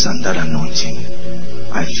 that grace and that anointing,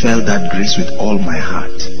 I felt that grace with all my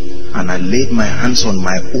heart. And I laid my hands on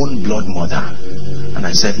my own blood mother and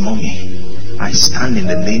I said, Mommy, I stand in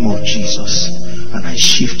the name of Jesus and I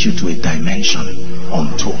shift you to a dimension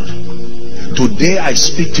untold. Today I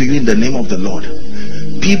speak to you in the name of the Lord.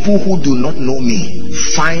 People who do not know me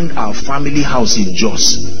find our family house in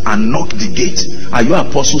Jos and knock the gate. Are you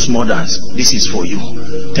apostles' mothers? This is for you.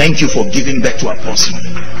 Thank you for giving birth to apostle.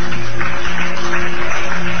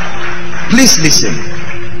 Please listen.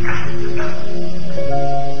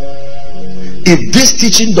 If this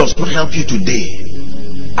teaching does not help you today,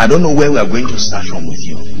 I don't know where we are going to start from with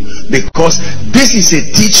you, because this is a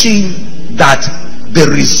teaching that the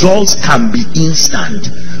results can be instant.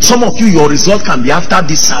 Some of you, your result can be after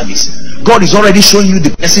this service. God is already showing you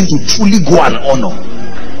the person to truly go and honor.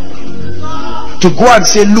 To go and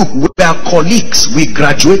say, look, we are colleagues, we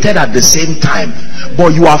graduated at the same time,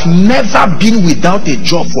 but you have never been without a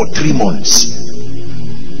job for 3 months.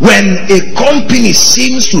 When a company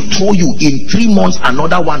seems to throw you, in 3 months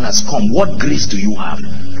another one has come, what grace do you have?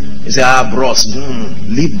 You say, bros,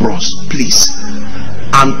 leave bros, please.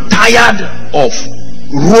 I'm tired of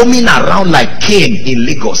roaming around like Cain in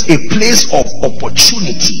Lagos, a place of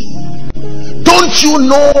opportunity. Don't you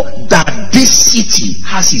know that this city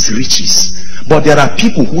has its riches, but there are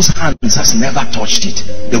people whose hands has never touched it?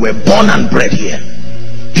 They were born and bred here.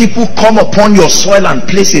 People come upon your soil and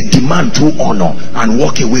place a demand through honor and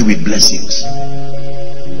walk away with blessings.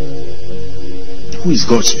 Who is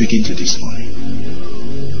God speaking to this morning?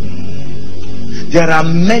 There are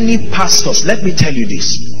many pastors. Let me tell you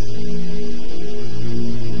this.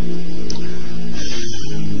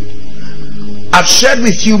 I've shared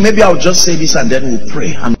with you, maybe I'll just say this and then we'll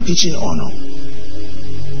pray. I'm teaching honor.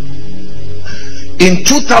 In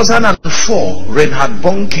 2004, Reinhard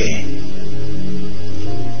Bonnke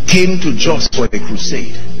came to Jos for a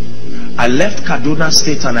crusade. I left Kaduna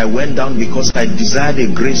State and I went down because I desired a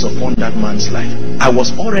grace upon that man's life. I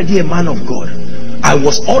was already a man of God. I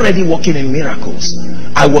was already working in miracles.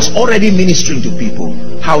 I was already ministering to people.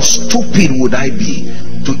 How stupid would I be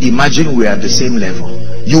to imagine we are at the same level?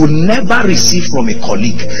 You will never receive from a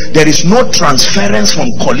colleague. There is no transference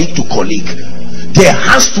from colleague to colleague. There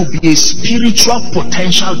has to be a spiritual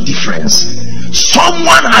potential difference.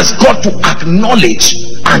 Someone has got to acknowledge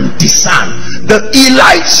and discern.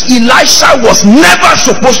 Elisha was never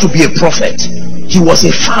supposed to be a prophet. He was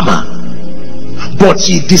a farmer, but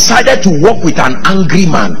he decided to work with an angry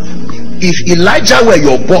man. If Elijah were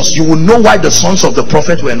your boss, you will know why the sons of the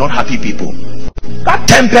prophet were not happy people. That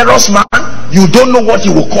temperous man, you don't know what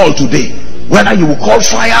you will call today, whether you will call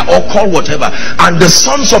fire or call whatever. And the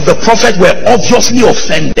sons of the prophet were obviously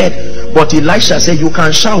offended. But Elisha said, you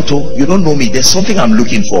can shout, oh, you don't know me, there's something I'm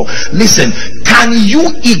looking for. Listen, can you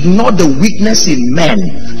ignore the weakness in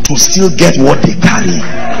men to still get what they carry?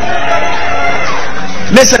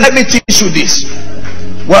 Listen, let me teach you this.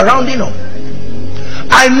 We're rounding up.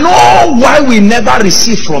 I know why we never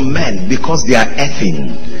receive from men, because they are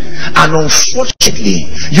earthing. And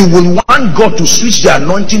unfortunately, you will want God to switch the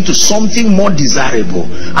anointing to something more desirable,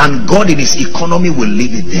 and God in his economy will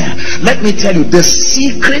leave it there. Let me tell you, the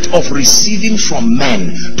secret of receiving from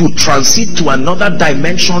men to transit to another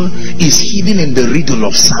dimension is hidden in the riddle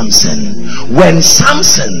of Samson. When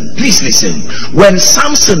Samson, please listen, when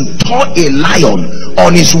Samson tore a lion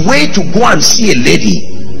on his way to go and see a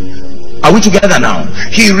lady, are we together now?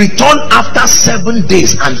 He returned after 7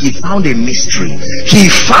 days and he found a mystery. He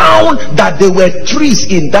found that there were trees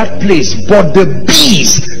in that place, but the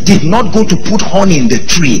bees did not go to put honey in the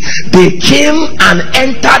tree. They came and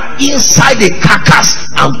entered inside a carcass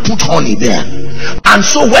and put honey there. And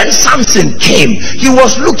so when Samson came, he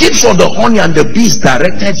was looking for the honey, and the bees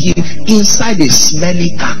directed him inside a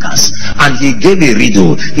smelly carcass. And he gave a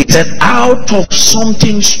riddle. He said, out of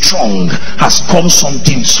something strong has come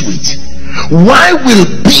something sweet. Why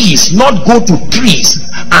will bees not go to trees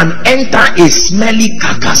and enter a smelly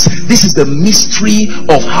carcass? This is the mystery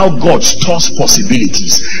of how God stores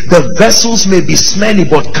possibilities. The vessels may be smelly,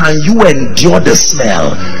 but can you endure the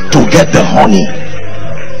smell to get the honey?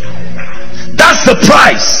 That's the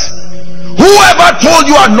price. Whoever told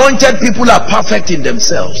you anointed people are perfect in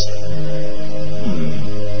themselves?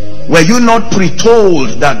 Were you not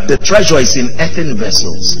pre-told that the treasure is in earthen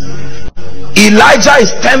vessels? Elijah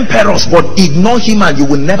is temperous, but ignore him and you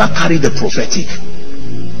will never carry the prophetic.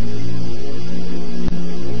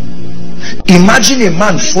 Imagine a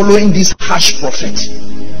man following this harsh prophet,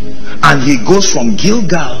 and he goes from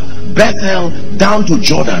Gilgal, Bethel, down to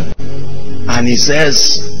Jordan, and he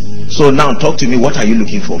says, so now talk to me, what are you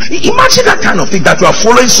looking for? Imagine that kind of thing, that you are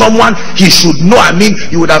following someone he should know. I mean,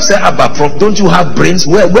 you would have said, Abba, Prof, don't you have brains?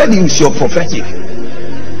 Where is your prophetic?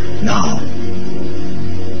 Now,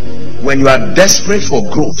 when you are desperate for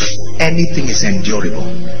growth, anything is endurable.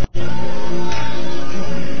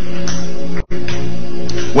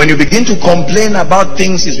 When you begin to complain about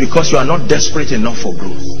things, it's because you are not desperate enough for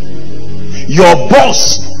growth. Your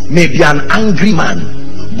boss may be an angry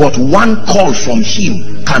man, but one call from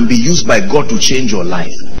him can be used by God to change your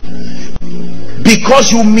life.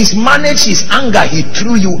 Because you mismanaged his anger, he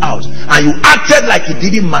threw you out and you acted like it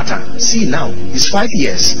didn't matter. See now, it's 5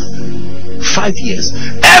 years. 5 years.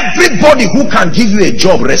 Everybody who can give you a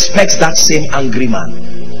job respects that same angry man.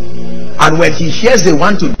 And when he hears they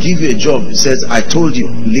want to give you a job, he says, I told you,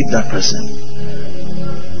 leave that person.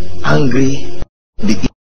 Angry.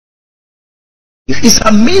 It's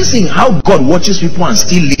amazing how God watches people and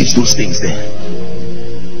still leaves those things there.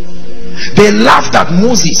 They laughed at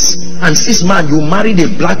Moses and says, man, you married a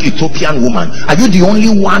black Ethiopian woman. Are you the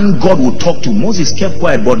only one God would talk to? Moses kept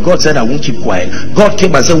quiet, but God said, I won't keep quiet. God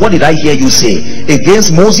came and said, what did I hear you say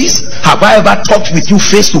against Moses? Have I ever talked with you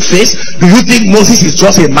face to face? Do you think Moses is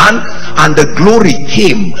just a man? And the glory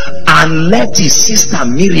came, and left his sister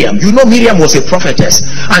Miriam. You know Miriam was a prophetess,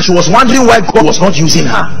 and she was wondering why God was not using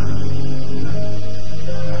her.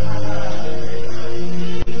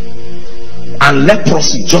 And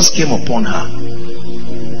leprosy just came upon her.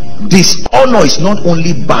 Dishonor is not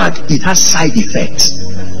only bad, it has side effects.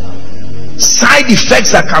 Side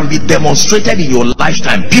effects that can be demonstrated in your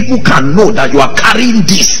lifetime. People can know that you are carrying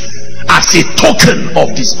this as a token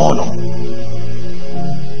of dishonor.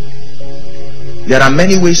 There are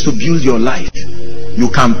many ways to build your life. You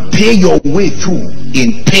can pay your way through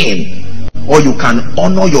in pain, or you can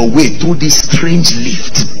honor your way through this strange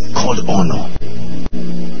lift called honor.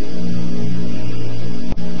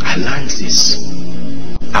 I learned this.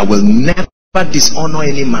 I will never dishonor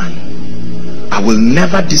any man. I will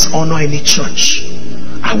never dishonor any church.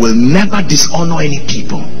 I will never dishonor any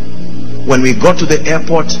people. When we got to the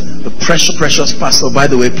airport, the precious pastor, by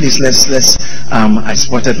the way, please let's I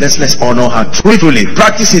spotted, let's honor her truly.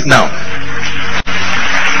 Practice it now.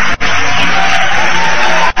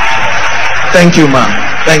 Thank you, ma'am.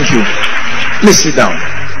 Thank you. Please sit down.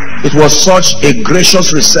 It was such a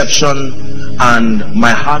gracious reception, and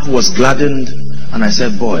my heart was gladdened, and I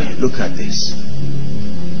said, boy, look at this.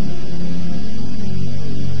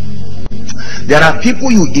 There are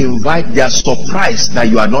people you invite, they are surprised that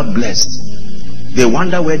you are not blessed. They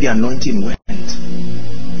wonder where the anointing went.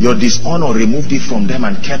 Your dishonor removed it from them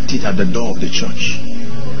and kept it at the door of the church.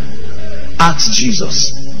 Ask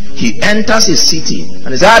Jesus. He enters a city and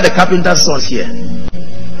he says, the carpenter's son's here.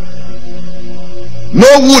 No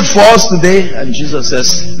wood for us today. And Jesus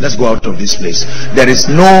says, let's go out of this place. There is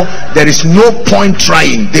no point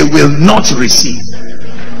trying. They will not receive.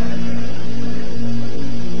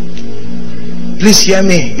 Please hear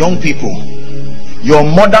me, young people. Your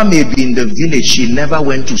mother may be in the village, she never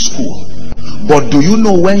went to school. But do you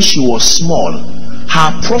know, when she was small,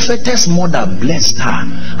 her prophetess mother blessed her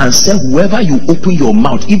and said, whoever you open your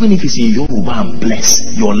mouth, even if it's in Yoruba, and bless,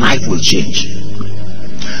 your life will change.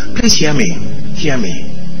 Please hear me. Hear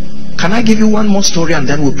me. Can I give you one more story and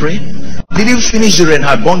then we'll pray? Didn't finish the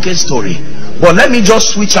Reinhard Bonnke story, but let me just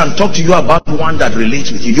switch and talk to you about one that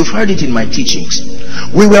relates with you. You've heard it in my teachings.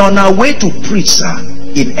 We were on our way to preach, sir,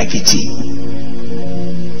 in Ekiti.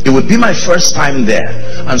 It would be my first time there,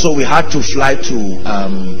 and so we had to fly to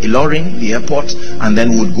Ilorin, the airport, and then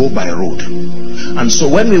we would go by road. And so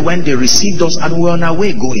when we went, they received us and we were on our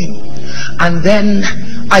way going. And then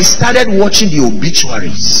I started watching the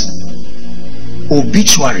obituaries,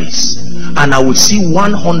 and I would see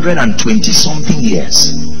 120 something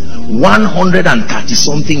years, 130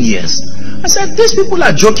 something years. I said, these people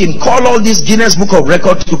are joking. Call all this Guinness Book of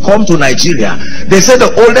Records to come to Nigeria. They said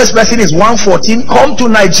the oldest person is 114. Come to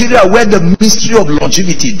Nigeria where the mystery of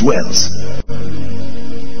longevity dwells.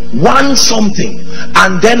 One something.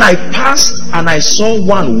 And then I passed and I saw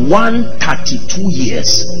 132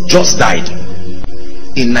 years just died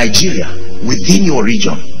in Nigeria, within your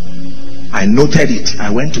region. I noted it. I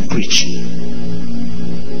went to preach.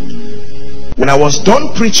 When I was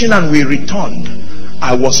done preaching and we returned,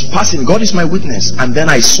 I was passing, God is my witness, and then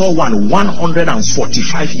I saw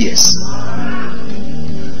 145 years.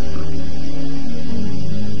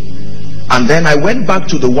 And then I went back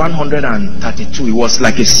to the 132. It was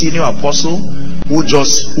like a senior apostle who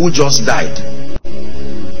just died.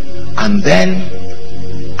 And then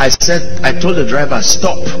I told the driver,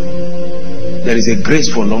 stop. There is a grace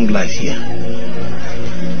for long life here.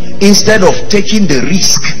 Instead of taking the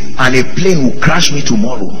risk and a plane will crash me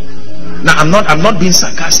tomorrow. Now I'm not being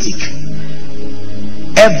sarcastic.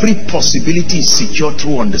 Every possibility is secure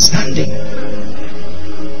through understanding.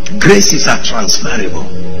 Graces are transferable.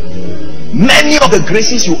 Many of the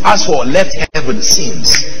graces you ask for left heaven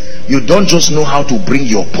since. You don't just know how to bring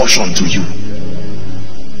your portion to you.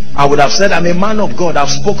 I would have said, I'm a man of God,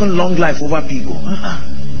 I've spoken long life over people.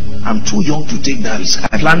 I'm too young to take that risk.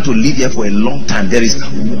 I plan to live here for a long time. There is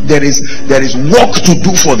work to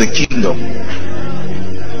do for the kingdom.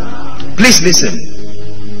 Please listen.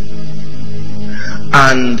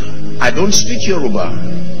 And I don't speak Yoruba,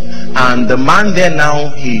 and the man there now,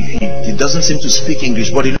 he doesn't seem to speak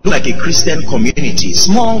English, but it looked like a Christian community,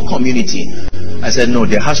 small community. I said, no,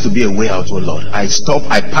 there has to be a way out, oh Lord. I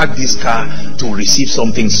parked this car to receive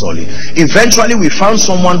something solid. Eventually we found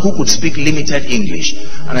someone who could speak limited English,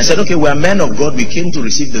 and I said, okay, we are men of God, we came to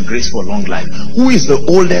receive the grace for long life. Who is the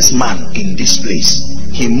oldest man in this place?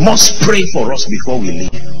 He must pray for us before we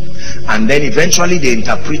leave. And then eventually they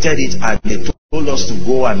interpreted it, and they told us to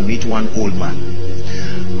go and meet one old man.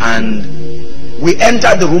 And we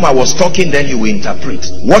entered the room. I was talking, then he will interpret.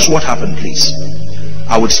 Watch what happened, please.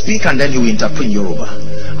 I would speak and then he will interpret Yoruba.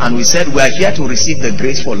 And we said, we are here to receive the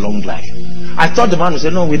grace for long life. I thought the man would say,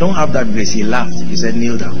 no, we don't have that grace. He laughed. He said,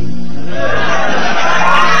 kneel down.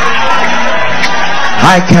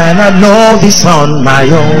 I cannot know this on my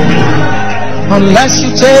own unless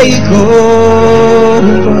you take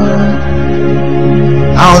over.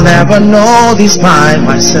 I'll never know this by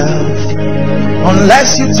myself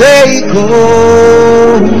unless you take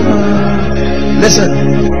over. Listen,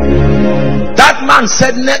 that man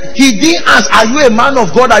said, he didn't ask, are you a man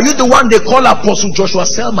of God? Are you the one they call Apostle Joshua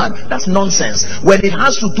Selman? That's nonsense. When it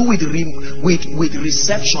has to do with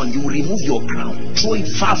reception, you remove your crown, throw it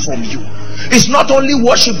far from you. It's not only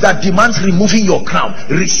worship that demands removing your crown,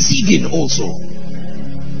 receiving also.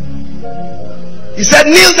 He said,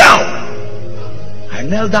 kneel down. I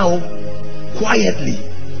knelt down quietly,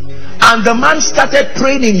 and the man started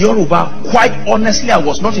praying in Yoruba. Quite honestly, I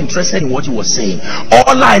was not interested in what he was saying.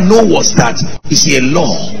 All I know was that it's a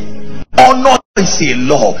law. Honor is a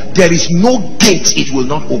law. There is no gate it will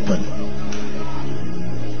not open.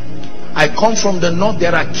 I come from the north.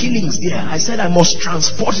 There are killings there. I said I must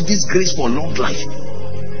transport this grace for long life.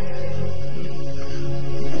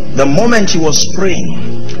 The moment he was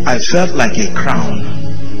praying, I felt like a crown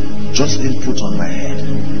just been put on my head.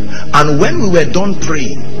 And when we were done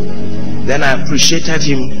praying, then I appreciated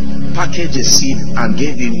him, packaged a seed and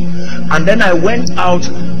gave him. And then I went out,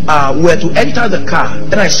 we were to enter the car.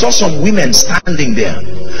 Then I saw some women standing there,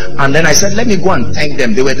 and then I said, let me go and thank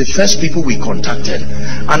them. They were the first people we contacted.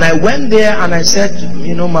 And I went there and I said,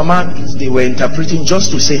 you know, Mama, they were interpreting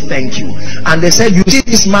just to say thank you. And they said, you see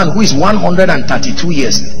this man who is 132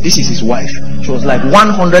 years, this is his wife. She was like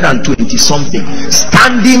 120 something,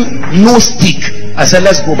 standing, no stick. I said,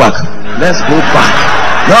 let's go back. Let's go back.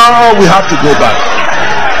 No, we have to go back.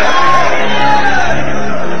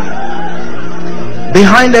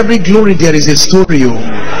 Behind every glory there is a story.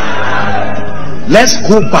 Let's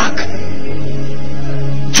go back.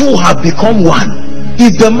 Two have become one.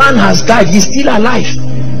 If the man has died, he's still alive.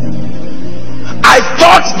 I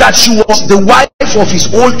thought that she was the wife of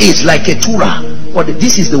his old age, like a Keturah, but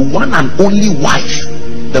this is the one and only wife.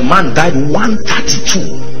 The man died 132.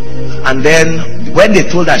 And then when they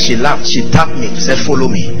told her, she laughed. She tapped me, said, follow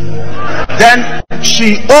me. Then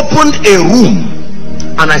she opened a room,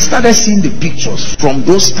 and I started seeing the pictures from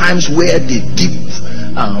those times where they dipped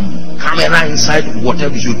camera inside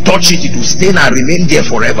whatever. You touch it, it will stain and remain there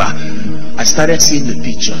forever. I started seeing the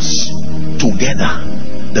pictures together.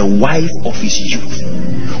 The wife of his youth.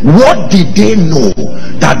 What did they know?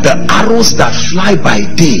 That the arrows that fly by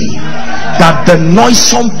day, that the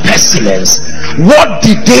noisome pestilence, what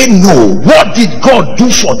did they know? What did God do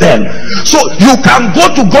for them? So you can go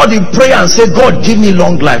to God in prayer and say, God, give me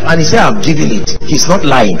long life, and he said, I've given it. He's not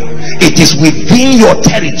lying. It is within your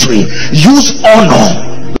territory. Use honor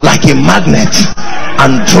like a magnet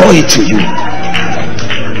and draw it to you.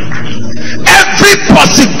 Every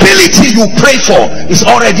possibility you pray for is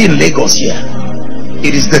already in Lagos here.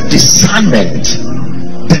 It is the discernment.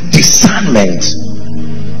 The discernment.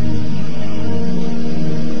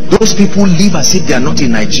 Those people live as if they are not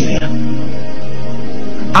in Nigeria.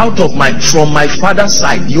 From my father's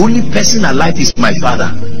side, the only person alive is my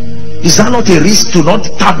father. Is that not a risk to not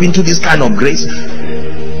tap into this kind of grace?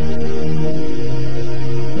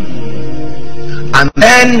 And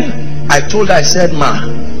then I told her, I said, Ma,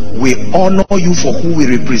 we honor you for who we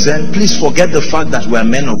represent. Please forget the fact that we are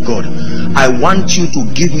men of God. I want you to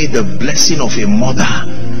give me the blessing of a mother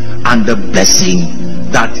and the blessing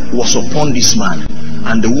that was upon this man.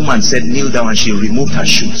 And the woman said, kneel down, and she removed her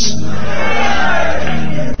shoes.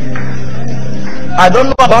 I don't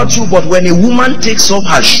know about you, but when a woman takes off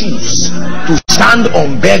her shoes to stand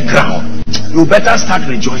on bare ground, you better start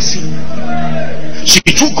rejoicing. She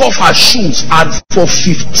took off her shoes, and for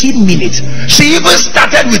 15 minutes she even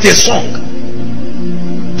started with a song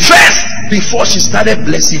first before she started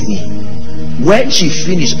blessing me. When she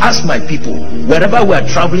finished, ask my people, wherever we are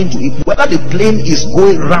traveling to, whether the plane is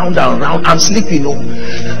going round and round, I'm sleeping.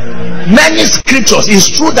 Many scriptures, it's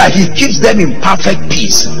true that he keeps them in perfect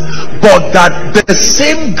peace, but that the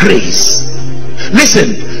same grace,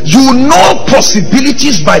 listen, you know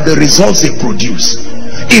possibilities by the results they produce.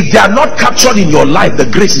 If they are not captured in your life, the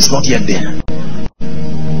grace is not yet there.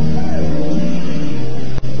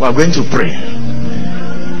 We are going to pray.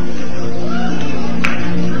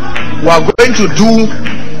 We are going to do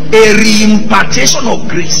a reimpartation of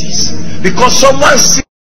graces, because someone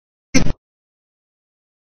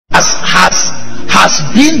has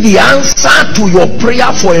been the answer to your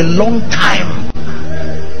prayer for a long time.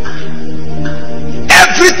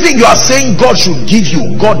 Everything you are saying God should give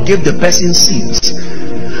you, God gave the person sins.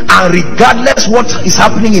 And regardless what is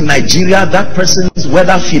happening in Nigeria, that person's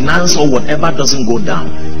whether finance or whatever doesn't go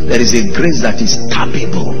down, there is a grace that is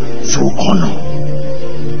tappable through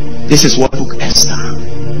honor. This is what took Esther.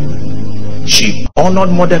 She honored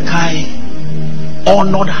Mordecai,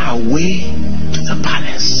 honored her way to the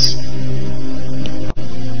palace.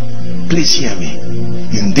 Please hear me.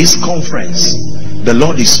 In this conference, the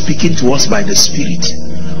Lord is speaking to us by the Spirit.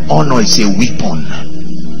 Honor is a weapon.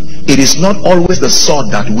 It is not always the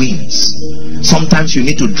sword that wins. Sometimes you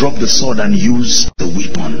need to drop the sword and use the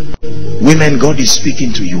weapon. Women, God is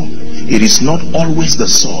speaking to you. It is not always the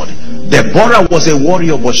sword. Deborah was a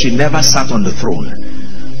warrior, but she never sat on the throne.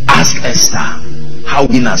 Ask Esther how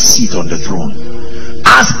to win a seat on the throne.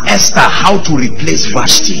 Ask Esther how to replace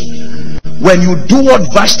Vashti. When you do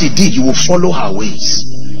what Vashti did, you will follow her ways.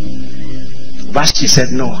 Vashti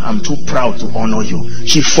said, no, I'm too proud to honor you.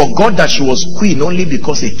 She forgot that she was queen only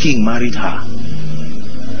because a king married her.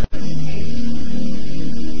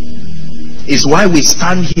 It's why we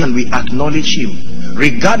stand here and we acknowledge him,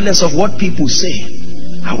 regardless of what people say.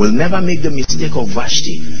 I will never make the mistake of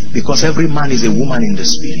Vashti, because every man is a woman in the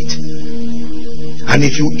spirit. And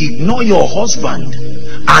if you ignore your husband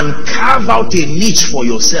and carve out a niche for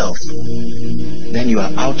yourself, then you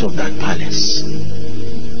are out of that palace.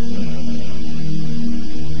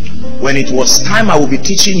 When it was time, I will be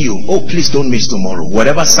teaching you. Oh, please don't miss tomorrow.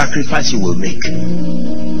 Whatever sacrifice you will make,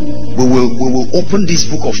 we will open this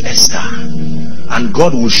book of Esther, and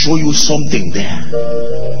God will show you something there.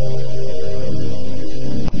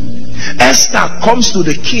 Esther comes to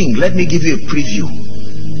the king. Let me give you a preview.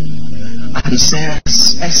 And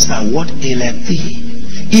says, Esther, what aileth thee?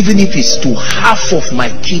 Even if it's to half of my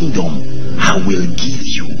kingdom, I will give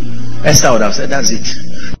you. Esther would have said, that's it.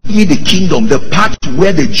 Give me the kingdom, the part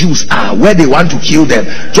where the Jews are, where they want to kill them.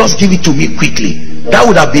 Just give it to me quickly. That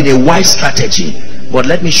would have been a wise strategy. But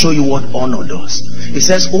let me show you what honor does. It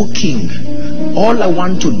says, O king, all I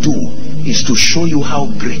want to do is to show you how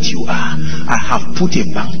great you are. I have put a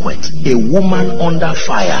banquet, a woman under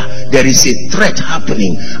fire. There is a threat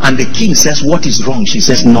happening. And the king says, what is wrong? She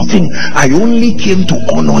says, nothing. I only came to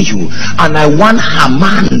honor you, and I want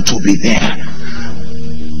Haman to be there.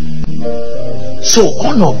 So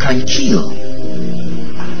honor can kill.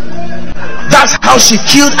 That's how she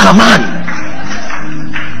killed Haman.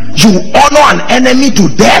 You honor an enemy to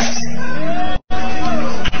death.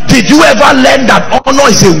 Did you ever learn that honor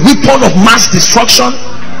is a weapon of mass destruction?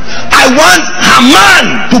 I want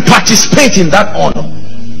Haman to participate in that honor.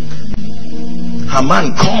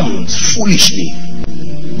 Haman comes foolishly,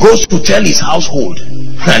 goes to tell his household,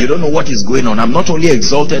 you don't know what is going on. I'm not only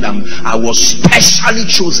exalted, I was specially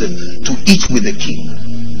chosen to eat with the king.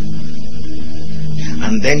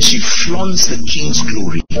 And then she flaunts the king's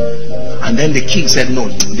glory. And then the king said, no,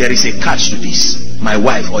 there is a catch to this. My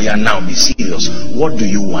wife, oh yeah, now be serious. What do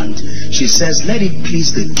you want? She says, let it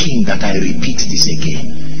please the king that I repeat this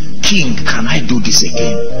again. King, can I do this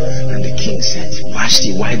again? And the king said,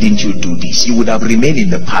 Vashti, why didn't you do this? You would have remained in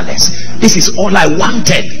the palace. This is all I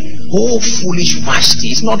wanted. Oh, foolish Vashti.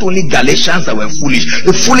 It's not only Galatians that were foolish.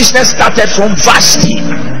 The foolishness started from Vashti.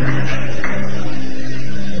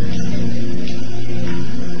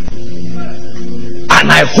 And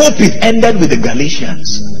I hope it ended with the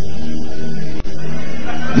Galatians.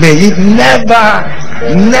 May it never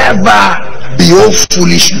be oh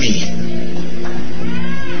foolish me.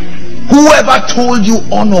 Whoever told you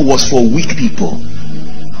honor was for weak people?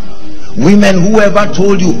 Women, whoever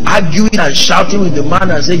told you arguing and shouting with the man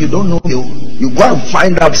and say you don't know me, you go and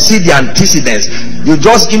find out, see the antecedents. You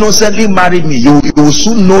just innocently married me. You will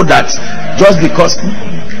soon know that just because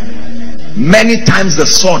many times the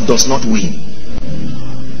sword does not win.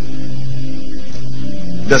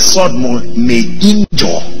 The sword may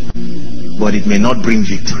injure, but it may not bring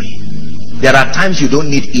victory. There are times you don't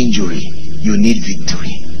need injury, you need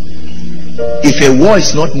victory. If a war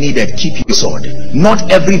is not needed, keep your sword. Not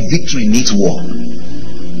every victory needs war.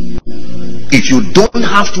 If you don't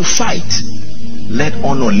have to fight, let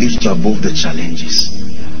honor lift you above the challenges.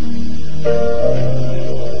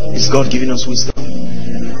 Is God giving us wisdom?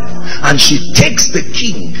 And she takes the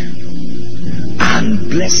king and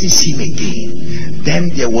blesses him again. Then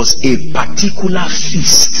there was a particular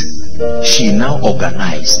feast she now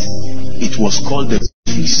organized. It was called the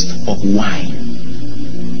Feast of Wine.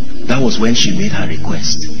 That was when she made her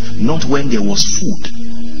request, not when there was food.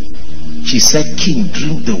 She said, King,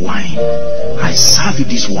 drink the wine. I serve you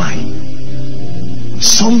this wine.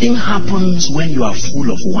 Something happens when you are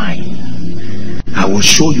full of wine. I will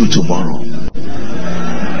show you tomorrow.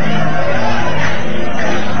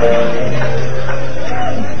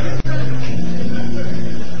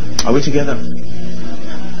 Are we together?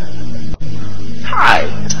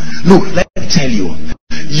 Look, let me tell you,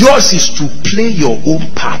 yours is to play your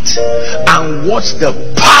own part and watch the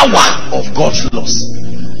power of God's laws.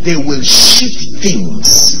 They will shift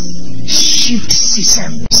things, shift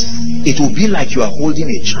systems. It will be like you are holding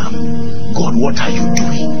a charm. God, what are you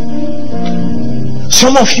doing?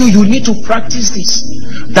 Some of you, you need to practice this,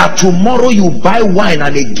 that tomorrow you buy wine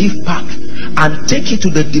and a gift pack and take it to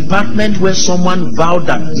the department where someone vowed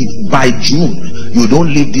that if by June you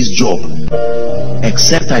don't leave this job,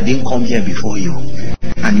 except I didn't come here before you,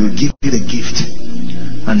 and you give me the gift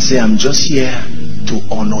and say, I'm just here to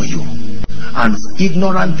honor you. And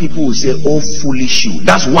ignorant people will say, oh foolish you.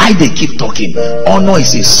 That's why they keep talking. Honor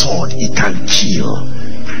is a sword, it can kill.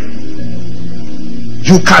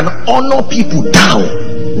 You can honor people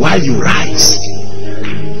down while you rise.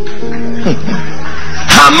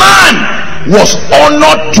 Haman was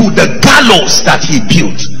honored to the gallows that he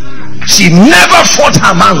built. She never fought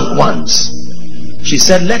Haman once. She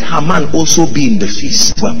said, let Haman also be in the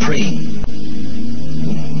feast. We're praying.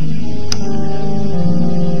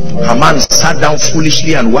 Haman sat down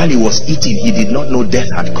foolishly, and while he was eating, he did not know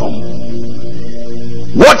death had come.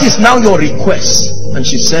 What is now your request? And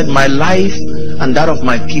she said, my life and that of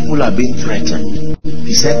my people are being threatened.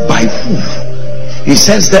 He said, by who? He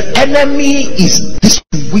says, the enemy is this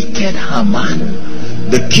wicked Haman.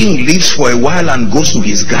 The king lives for a while and goes to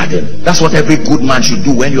his garden. That's what every good man should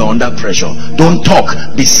do when you are under pressure. Don't talk,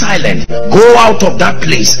 be silent, go out of that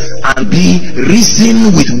place and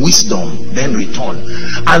reason with wisdom, then return.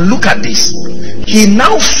 And look at this. He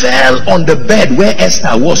now fell on the bed where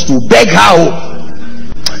Esther was to beg her.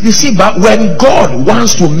 You see, but when God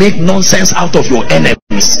wants to make nonsense out of your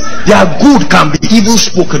enemies, their good can be evil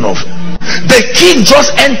spoken of. The king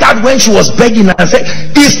just entered when she was begging and said,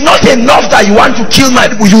 it's not enough that you want to kill my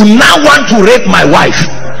people, you now want to rape my wife.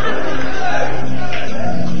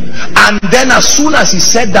 And then as soon as he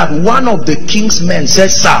said that, one of the king's men said,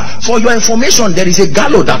 sir, for your information, there is a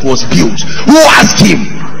gallows that was built. Who asked him?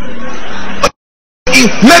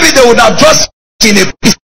 Maybe they would have just in a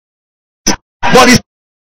piece, but he said,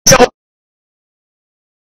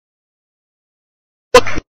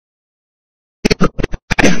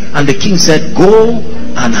 and the king said, go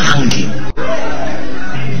and hang him.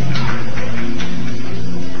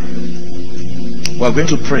 We're going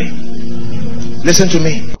to pray. Listen to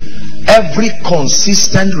me. Every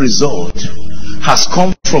consistent result has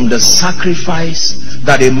come from the sacrifice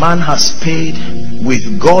that a man has paid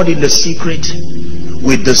with God in the secret,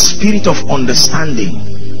 with the spirit of understanding.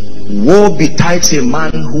 Woe betides a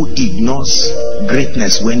man who ignores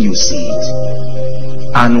greatness when you see it.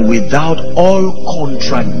 And without all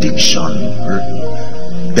contradiction,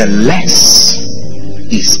 the less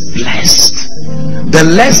is blessed. The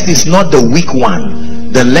less is not the weak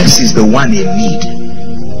one, the less is the one in need.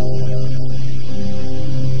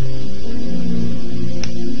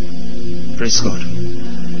 Praise God.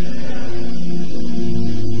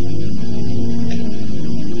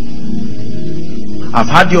 I've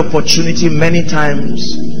had the opportunity many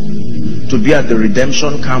times to be at the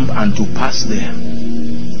redemption camp and to pass there.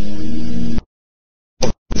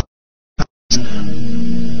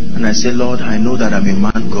 And I say, Lord, I know that I'm a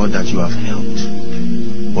man, God, that you have helped.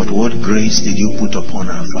 But what grace did you put upon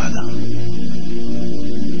our Father?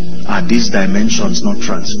 Are these dimensions not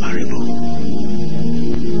transferable?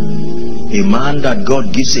 A man that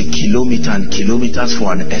God gives a kilometer and kilometers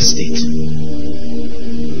for an estate,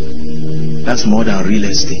 that's more than real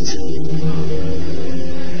estate.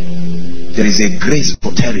 There is a grace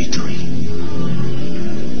for territory.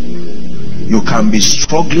 You can be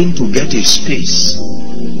struggling to get a space.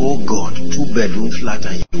 Oh God, 2-bedroom flat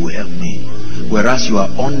and you will help me. Whereas you are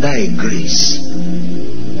under a grace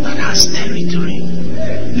that has territory.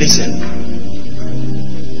 Listen,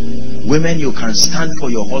 women, you can stand for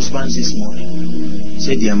your husbands this morning.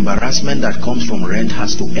 Say, the embarrassment that comes from rent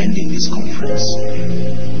has to end in this conference.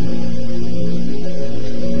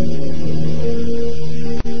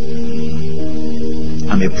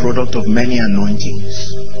 I'm a product of many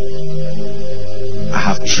anointings. I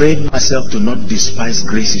have trained myself to not despise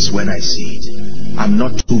graces when I see it. I'm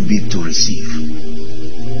not too big to receive.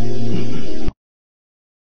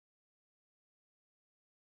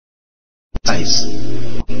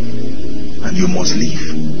 And you must leave.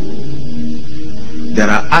 There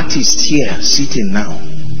are artists here sitting now.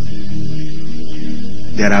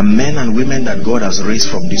 There are men and women that God has raised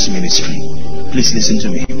from this ministry. Please listen to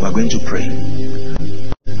me. We are going to pray.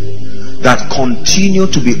 That continue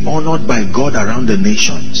to be honored by God around the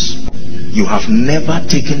nations. You have never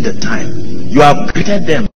taken the time. You have greeted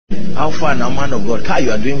them. How far now, man of God? Kai,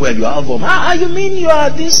 you are doing well. Your album. You mean you are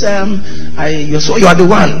this? You are the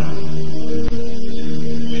one.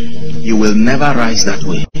 You will never rise that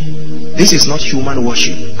way. This is not human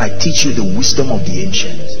worship. I teach you the wisdom of the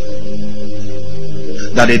ancients.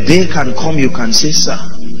 That a day can come you can say, sir,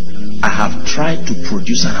 I have tried to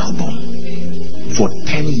produce an album for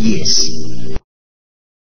 10 years.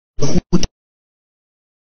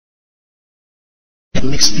 It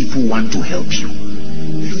makes people want to help you.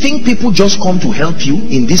 Think people just come to help you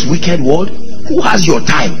in this wicked world? Who has your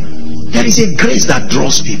time? There is a grace that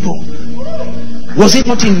draws people. Was it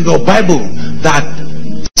not in your Bible that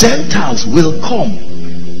Gentiles will come,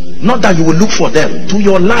 not that you will look for them, to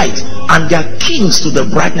your light, and their kings to the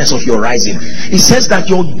brightness of your rising? It says that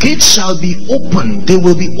your gates shall be open. They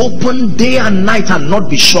will be open day and night and not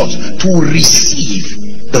be shut, to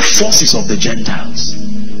receive the forces of the Gentiles.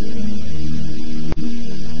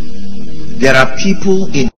 There are people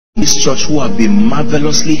in this church who have been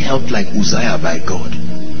marvelously helped like Uzziah by God.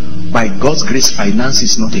 By God's grace, finance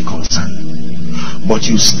is not a concern. But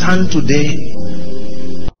you stand today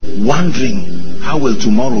wondering, how will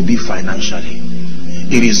tomorrow be financially?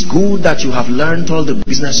 It is good that you have learned all the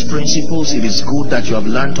business principles. It is good that you have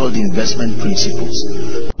learned all the investment principles.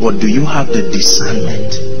 But do you have the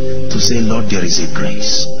discernment to say, Lord, there is a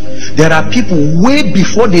grace? There are people way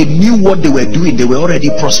before they knew what they were doing, they were already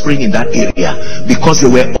prospering in that area because they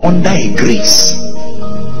were under a grace.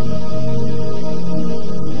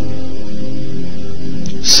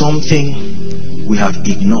 Something we have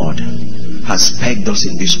ignored has pegged us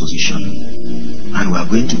in this position, and we are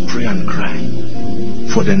going to pray and cry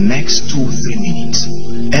for the next 2-3 minutes.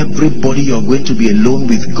 Everybody, you're going to be alone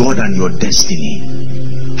with God and your destiny,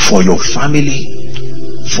 for your family,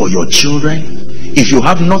 for your children. If you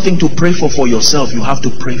have nothing to pray for yourself, you have to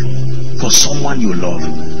pray for someone you love.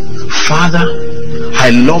 Father, I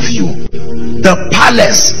love you. The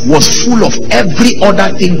palace was full of every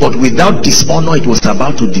other thing, but without dishonor it was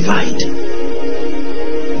about to divide.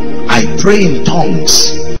 I pray in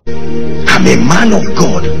tongues. I'm a man of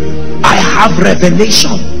God. I have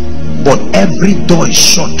revelation, but every door is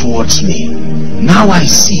shut towards me. Now I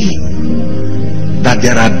see that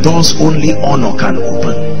there are doors only honor can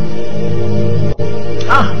open.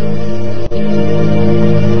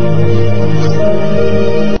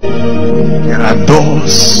 There are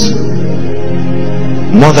doors.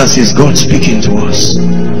 Mothers, is God speaking to us?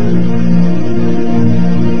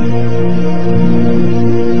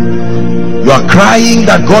 You are crying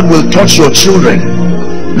that God will touch your children.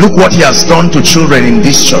 Look what he has done to children in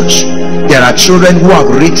this church. There are children who have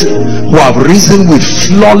risen with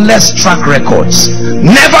flawless track records,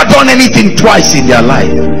 never done anything twice in their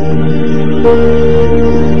life.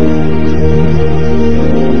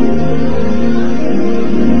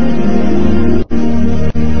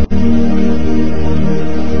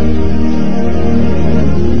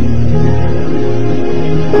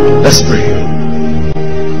 Let's pray.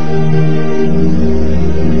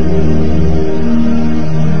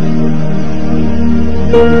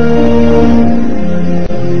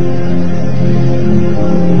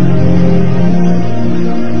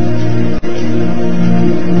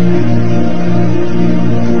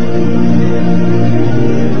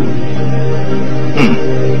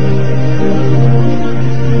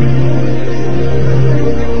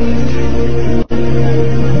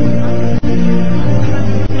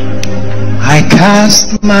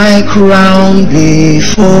 Cast my crown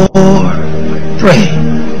before, pray,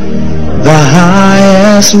 the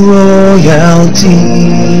highest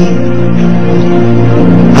royalty.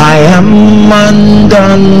 I am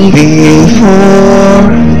undone before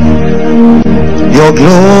your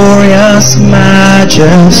glorious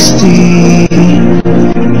majesty.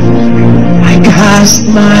 I cast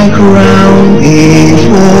my crown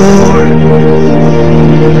before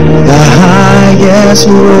the highest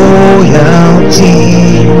royalty.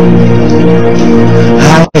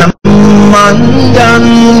 I am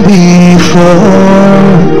undone before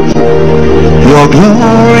your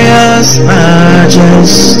glorious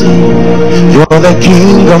majesty. You're the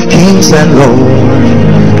King of kings and Lord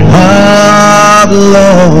of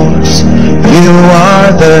lords. You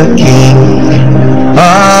are the King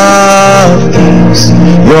of kings.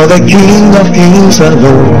 You're the King of kings and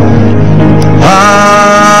Lord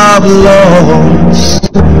of lords,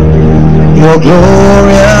 your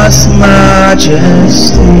glorious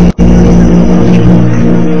majesty.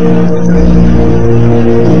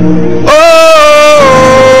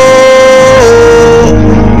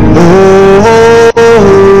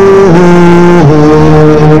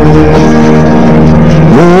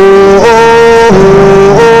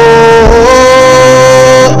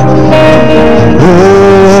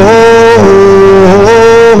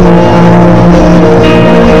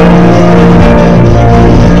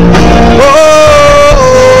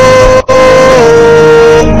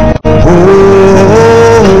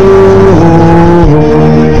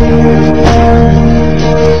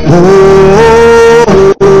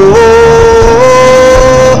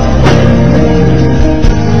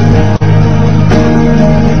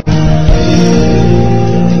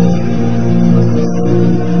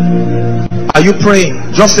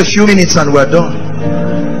 praying? Just a few minutes and we're done.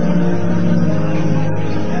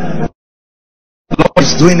 Lord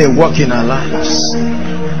is doing a work in our lives.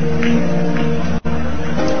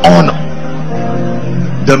 Honor.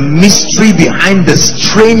 The mystery behind the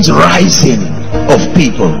strange rising of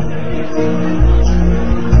people.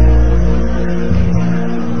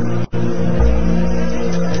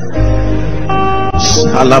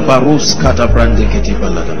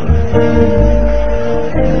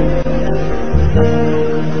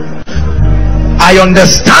 I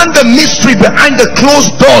understand the mystery behind the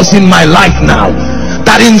closed doors in my life now.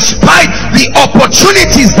 That in spite the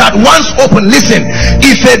opportunities that once opened, listen,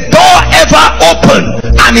 if a door ever opened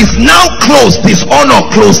and is now closed, dishonor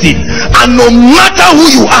closed it. And no matter who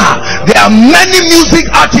you are, there are many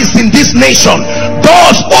music artists in this nation,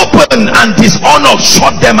 doors open and dishonor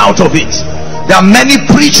shut them out of it. There are many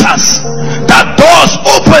preachers that doors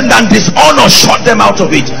opened and dishonor shut them out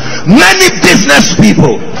of it. Many business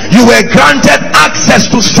people, you were granted access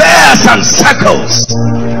to fairs and circles.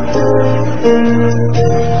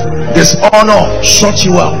 Dishonor shut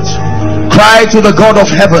you out. Cry to the God of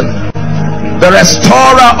heaven, the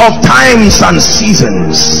restorer of times and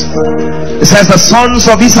seasons. It says the sons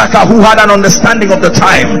of Issachar, who had an understanding of the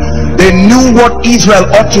time, they knew what Israel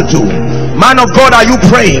ought to do. Man of God, are you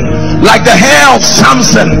praying? Like the hair of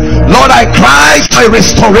Samson, Lord, I cry for a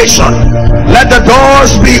restoration. Let the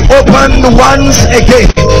doors be opened once again.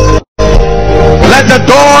 Let the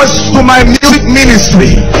doors to my music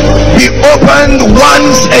ministry be opened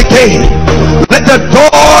once again. Let the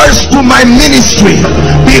doors to my ministry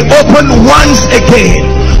be opened once again.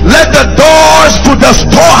 Let the doors to the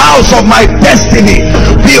storehouse of my destiny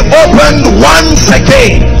be opened once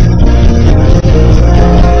again.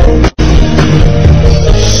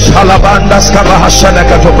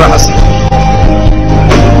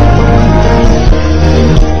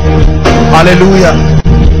 Hallelujah.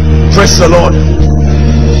 Praise the Lord.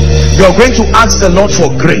 You're going to ask the Lord for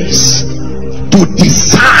grace to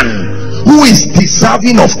discern who is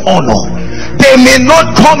deserving of honor. They may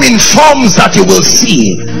not come in forms that you will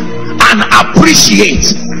see and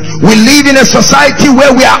appreciate. We live in a society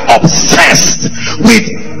where we are obsessed with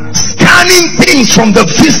scanning things from the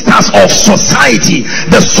vistas of society,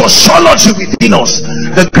 the sociology within us.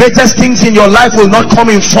 The greatest things in your life will not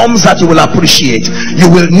come in forms that you will appreciate.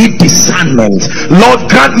 You will need discernment. Lord,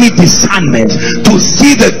 grant me discernment to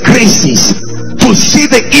see the graces, to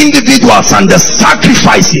see the individuals and the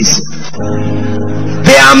sacrifices.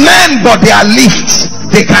 They are men, but they are lifts.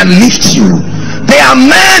 They can lift you. They are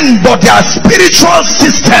men, but they are spiritual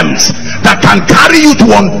systems that can carry you to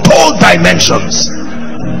untold dimensions.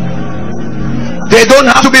 They don't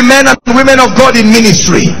have to be men and women of God in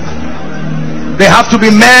ministry. They have to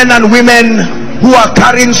be men and women who are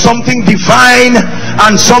carrying something divine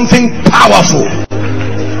and something powerful.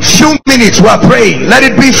 Few minutes we are praying. Let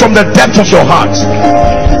it be from the depth of your heart.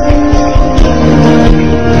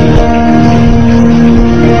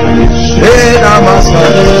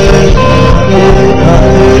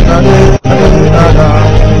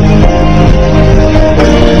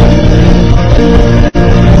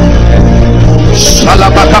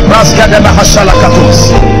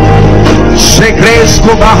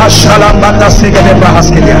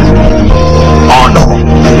 Honor,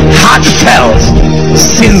 heartfelt,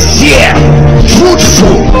 sincere,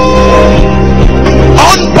 truthful,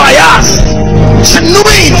 unbiased,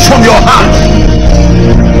 genuine from your heart.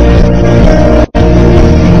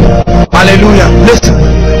 Hallelujah. Listen,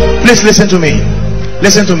 please listen to me.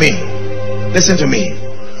 Listen to me. Listen to me.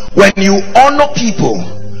 When you honor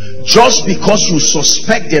people just because you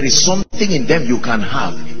suspect there is something in them you can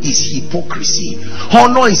have, is hypocrisy.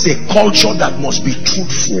 Honor is a culture that must be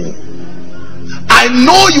truthful. I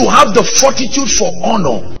know you have the fortitude for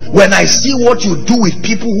honor when I see what you do with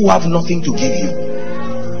people who have nothing to give you.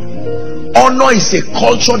 Honor is a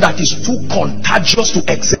culture that is too contagious to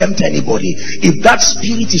exempt anybody. If that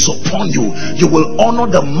spirit is upon you, you will honor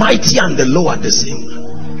the mighty and the low at the same time.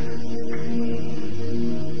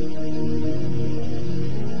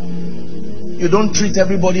 You don't treat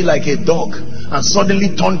everybody like a dog and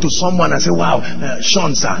suddenly turn to someone and say, wow,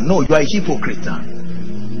 Sean sir. No, you are a hypocrite.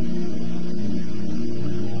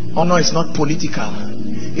 Honor is not political.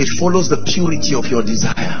 It follows the purity of your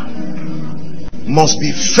desire. Must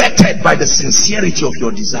be vetted by the sincerity of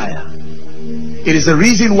your desire. It is the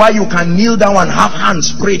reason why you can kneel down and have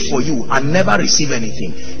hands prayed for you and never receive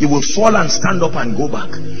anything. You will fall and stand up and go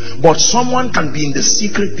back. But someone can be in the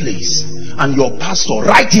secret place and your pastor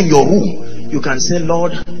right in your room, you can say,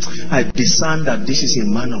 Lord, I discern that this is a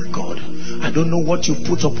man of God. I don't know what you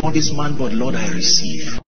put upon this man, but Lord, I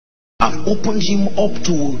receive. I've opened him up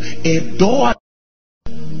to a door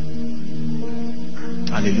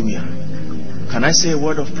Hallelujah. Can I say a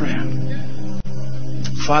word of prayer?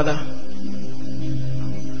 Father,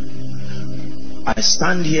 I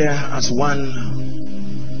stand here as one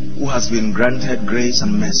who has been granted grace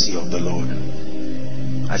and mercy of the Lord.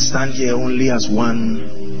 I stand here only as one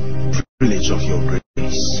privilege of your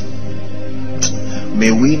grace.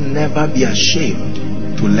 May we never be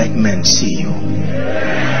ashamed to let men see you.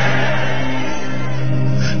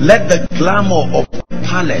 Let the glamour of the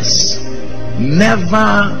palace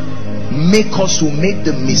never make us to make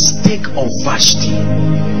the mistake of Vashti.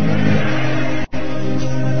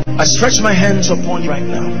 I stretch my hands upon you right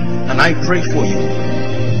now and I pray for you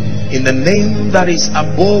in the name that is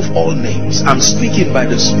above all names. I'm speaking by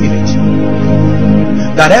the Spirit,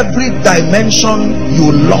 that every dimension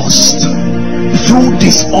you lost through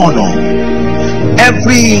dishonor,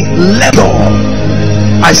 every level,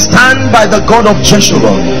 I stand by the God of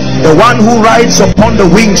Jeshurun, the one who rides upon the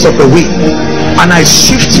wings of the wind, and I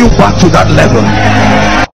shift you back to that level.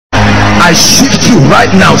 I shift you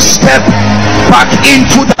right now. Step back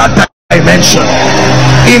into that dimension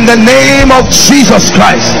in the name of Jesus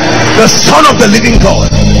Christ, the Son of the living God.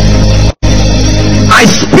 I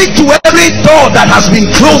speak to every door that has been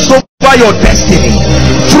closed over your destiny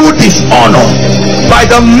through dishonor. By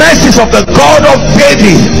the mercies of the God of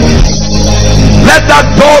David, let that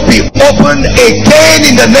door be opened again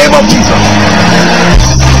in the name of Jesus.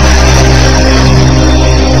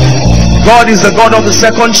 God is the God of the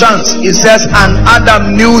second chance. It says, and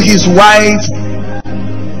Adam knew his wife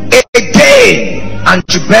again, and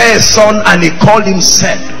she bare a son, and he called him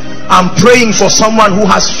Seth. I'm praying for someone who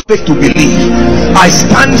has faith to believe. I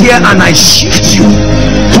stand here and I shift you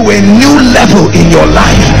to a new level in your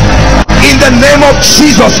life. In the name of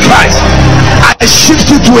Jesus Christ, I shift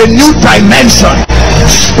you to a new dimension,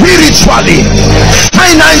 spiritually,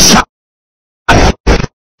 financially.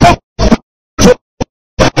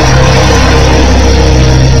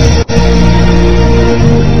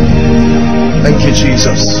 Thank you,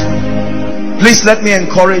 Jesus. Please let me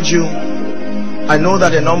encourage you. I know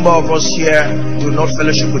that a number of us here do not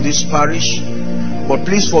fellowship with this parish, but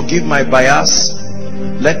please forgive my bias.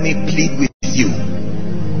 Let me plead with you.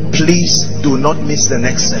 Please do not miss the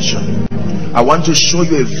next session. I want to show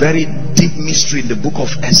you a very deep mystery in the book of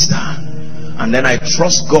Esther, and then I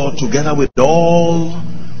trust God, together with all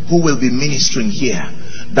who will be ministering here,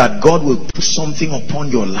 that God will put something upon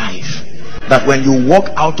your life, that when you walk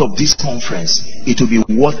out of this conference, it will be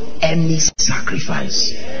worth any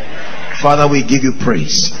sacrifice. Father, we give you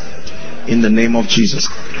praise in the name of Jesus.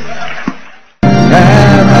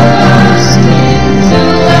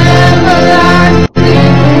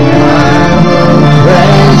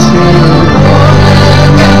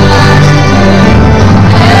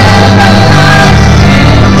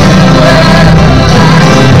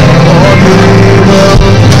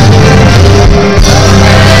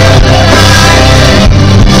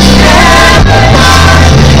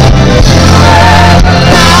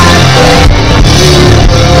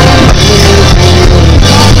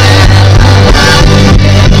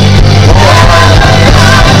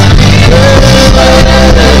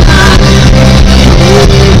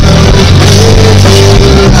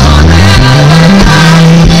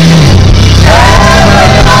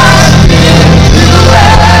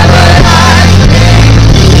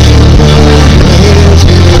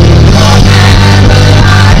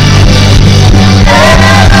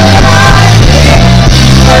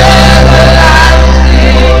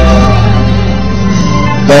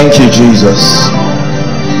 Thank you, Jesus.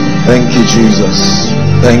 Thank you, Jesus.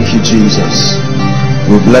 Thank you, Jesus.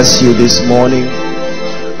 We bless you this morning,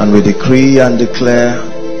 and we decree and declare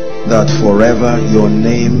that forever your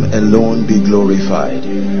name alone be glorified.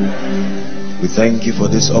 We thank you for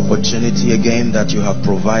this opportunity again that you have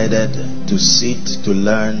provided to sit, to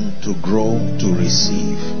learn, to grow, to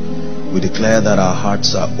receive. We declare that our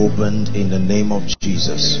hearts are opened in the name of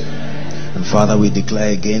Jesus. And Father, we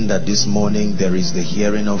declare again that this morning there is the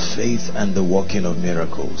hearing of faith and the working of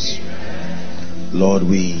miracles. Lord,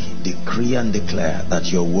 we decree and declare that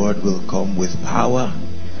your word will come with power,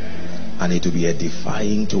 and it will be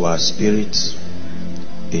edifying to our spirits.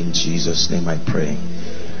 In Jesus' name I pray.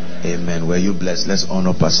 Amen. Were you blessed? Let's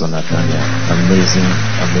honor Pastor Nathaniel. Amazing,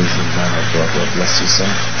 amazing man of God. God bless you, sir.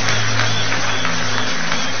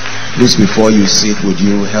 Please, before you sit, would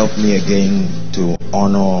you help me again to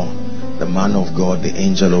honor the man of God, the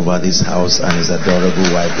angel over this house, and his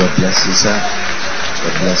adorable wife. God bless you, sir.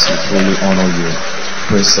 God bless you. Truly honor you.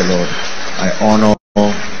 Praise the Lord. I honor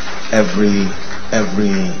every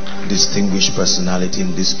distinguished personality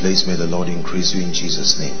in this place. May the Lord increase you in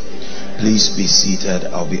Jesus' name. Please be seated.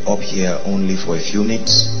 I'll be up here only for a few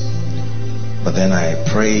minutes. But then I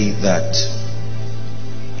pray that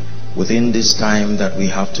within this time that we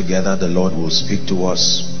have together, the Lord will speak to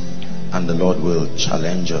us and the Lord will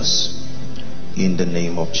challenge us in the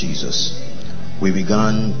name of Jesus. We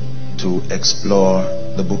began to explore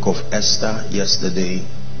the book of Esther yesterday,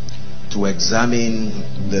 to examine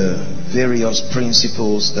the various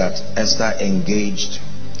principles that Esther engaged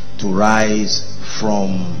to rise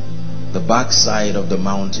from the backside of the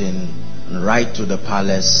mountain right to the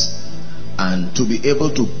palace, and to be able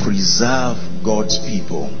to preserve God's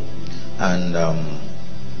people. And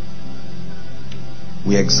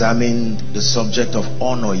we examined the subject of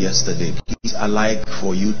honor yesterday. Please, I'd like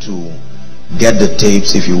for you to get the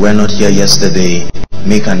tapes. If you were not here yesterday,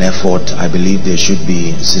 make an effort. I believe there should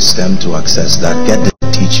be a system to access that. Get the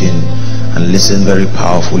teaching and listen very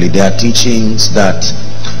powerfully. There are teachings that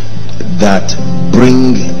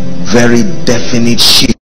bring very definite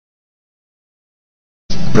shift.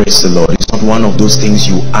 Praise the Lord. It's not one of those things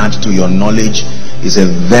you add to your knowledge. It's a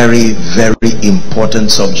very, very important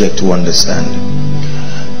subject to understand.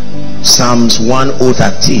 Psalms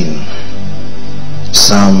 113,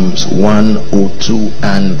 Psalms 102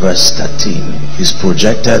 and verse 13 is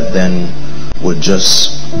projected. Then we'll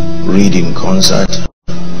just read in concert.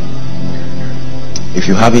 If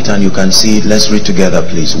you have it and you can see it, let's read together,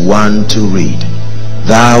 please. 1, 2, read.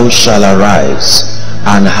 Thou shalt arise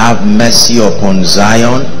and have mercy upon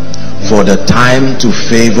Zion, for the time to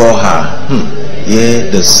favor her. Yea,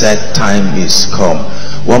 the set time is come.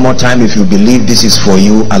 One more time, if you believe this is for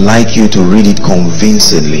you, I'd like you to read it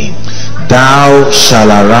convincingly. Thou shalt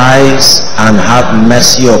arise and have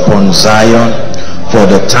mercy upon Zion, for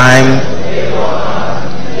the time.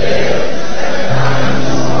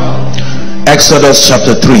 Exodus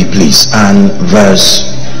chapter 3, please, and verse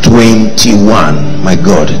 21. My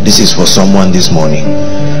God, this is for someone this morning.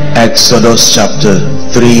 Exodus chapter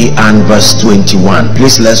 3 and verse 21.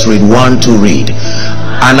 Please, let's read. 1, 2, read.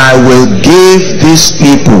 And I will give these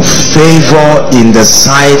people favor in the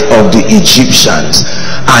sight of the Egyptians,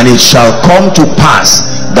 and it shall come to pass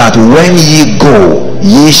that when ye go,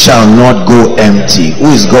 ye shall not go empty.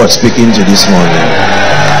 Who is God speaking to this morning?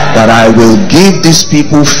 That I will give these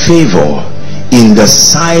people favor in the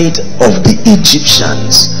sight of the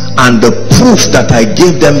Egyptians, and the proof that I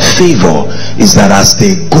gave them favor is that as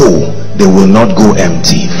they go, they will not go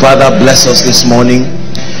empty. Father, bless us this morning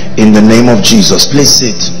in the name of Jesus. Please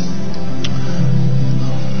sit.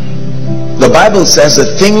 The Bible says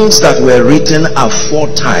the things that were written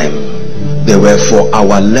aforetime, they were for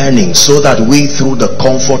our learning, so that we through the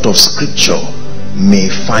comfort of Scripture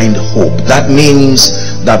may find hope. That means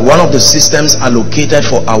that one of the systems allocated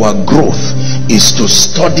for our growth is to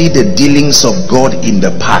study the dealings of God in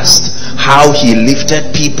the past, how he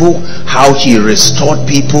lifted people, how he restored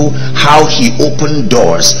people, how he opened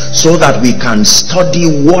doors, so that we can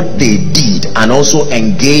study what they did and also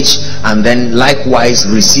engage, and then likewise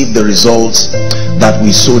receive the results that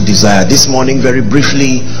we so desire. This morning, very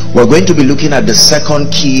briefly, we're going to be looking at the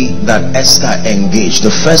second key that Esther engaged.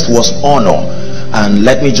 The first was honor. And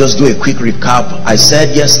let me just do a quick recap. I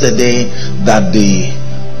said yesterday that the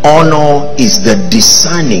honor is the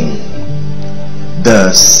discerning,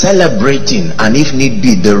 the celebrating, and if need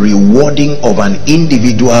be, the rewarding of an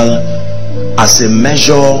individual as a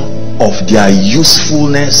measure of their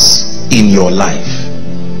usefulness in your life.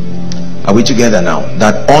 Are we together now?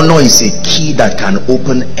 That honor is a key that can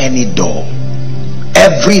open any door.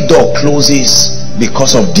 Every door closes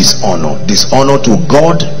because of dishonor. Dishonor to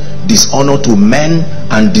God, dishonor to men,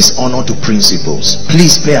 and dishonor to principles.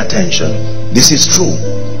 Please pay attention. This is true.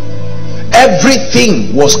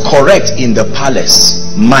 Everything was correct in the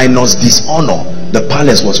palace minus dishonor. The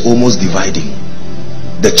palace was almost dividing.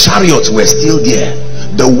 The chariots were still there.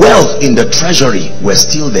 The wealth in the treasury were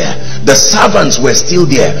still there. The servants were still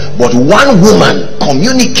there. But one woman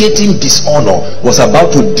communicating dishonor was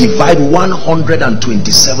about to divide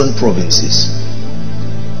 127 provinces.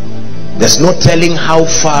 There's no telling how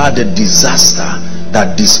far the disaster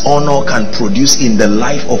that dishonor can produce in the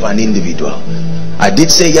life of an individual. I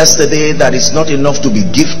did say yesterday that it's not enough to be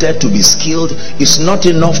gifted, to be skilled. It's not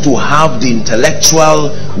enough to have the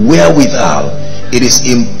intellectual wherewithal. It is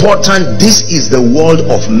important. This is the world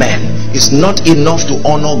of men. It's not enough to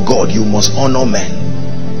honor God. You must honor men.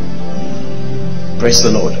 Praise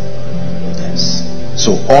the Lord. Yes.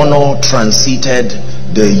 So honor transited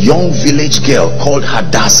the young village girl called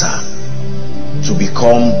Hadassah to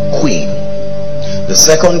become queen. The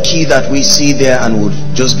second key that we see there, and we'll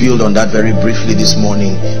just build on that very briefly this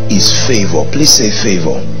morning, is favor. Please say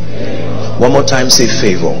favor. One more time, say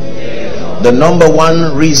favor. The number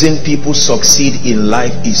one reason people succeed in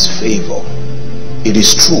life is favor. It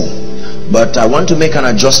is true. But I want to make an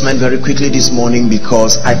adjustment very quickly this morning,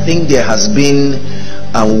 because I think there has been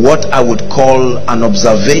what I would call an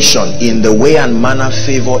observation in the way and manner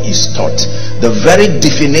favor is taught. The very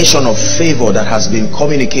definition of favor that has been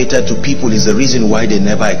communicated to people is the reason why they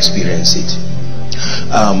never experience it.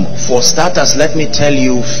 For starters, let me tell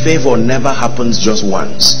you, favor never happens just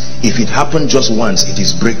once. If it happened just once, it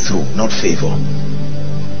is breakthrough, not favor.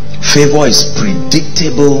 Favor is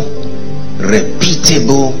predictable,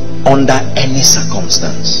 repeatable, under any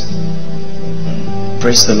circumstance.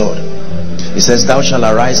 Praise the Lord. It says, thou shalt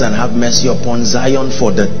arise and have mercy upon Zion,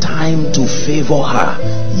 for the time to favor her,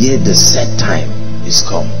 yea, the set time is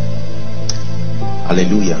come.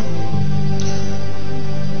 Hallelujah.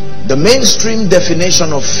 The mainstream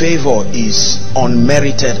definition of favor is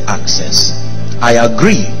unmerited access. I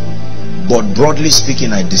agree, but broadly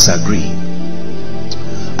speaking, I disagree.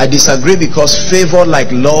 I disagree because favor,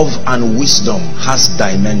 like love and wisdom, has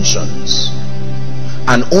dimensions,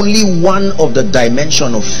 and only one of the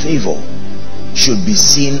dimension of favor should be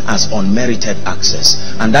seen as unmerited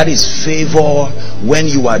access, and that is favor when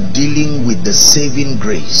you are dealing with the saving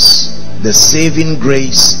grace,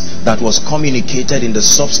 that was communicated in the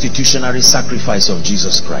substitutionary sacrifice of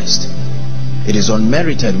Jesus Christ. It is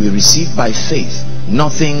unmerited. We receive by faith.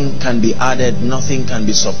 Nothing can be added, nothing can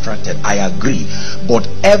be subtracted. I agree. But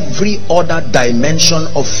every other dimension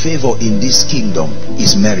of favor in this kingdom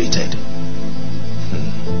is merited.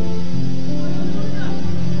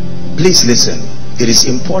 Please listen. It is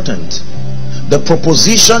important. The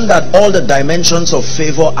proposition that all the dimensions of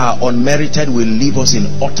favor are unmerited will leave us in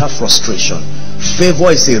utter frustration.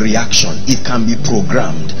 Favor is a reaction. It can be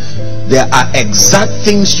programmed. There are exact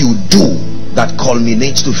things you do that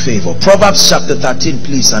culminates to favor. Proverbs chapter 13,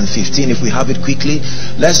 please, and 15, if we have it quickly.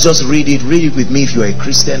 Let's just read it with me if you're a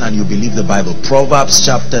Christian and you believe the Bible. Proverbs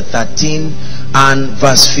chapter 13 and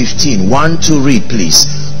verse 15. 1 to read, please.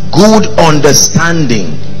 Good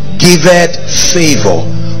understanding giveth favor,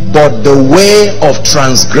 but the way of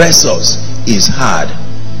transgressors is hard.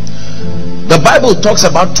 The Bible talks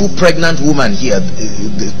about two pregnant women here,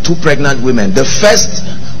 two pregnant women. The first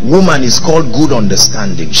woman is called good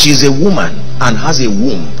understanding. She's a woman and has a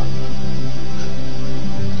womb.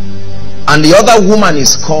 And the other woman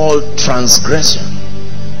is called transgression,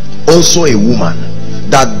 also a woman.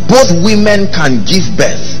 That both women can give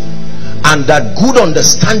birth, and that good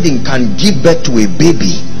understanding can give birth to a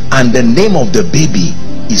baby, and the name of the baby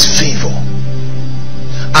is favor.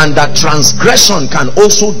 And that transgression can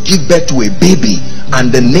also give birth to a baby,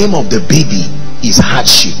 and the name of the baby is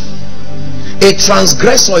hardship. A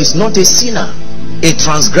transgressor is not a sinner. A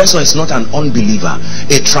transgressor is not an unbeliever.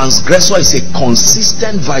 A transgressor is a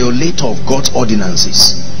consistent violator of God's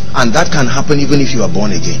ordinances, and that can happen even if you are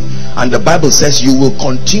born again. And the Bible says you will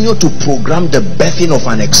continue to program the birthing of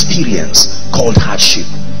an experience called hardship.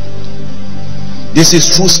 This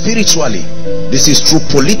is true spiritually, this is true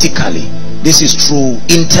politically, this is true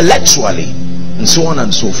intellectually, and so on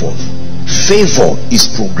and so forth. Favor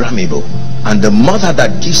is programmable, and the mother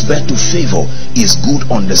that gives birth to favor is good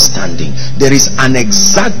understanding. There is an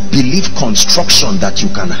exact belief construction that you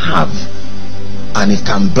can have, and it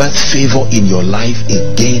can birth favor in your life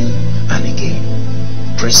again and again.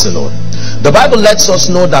 Praise the Lord. The Bible lets us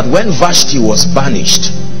know that when Vashti was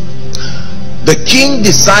banished, the king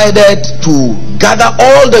decided to gather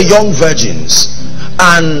all the young virgins,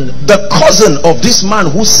 and the cousin of this man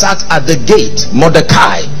who sat at the gate,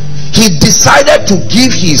 Mordecai, he decided to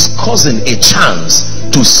give his cousin a chance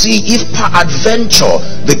to see if peradventure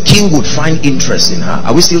the king would find interest in her.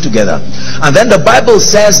 Are we still together? And then the Bible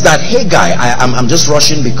says that Haggai, I'm just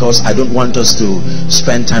rushing because I don't want us to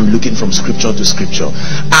spend time looking from scripture to scripture,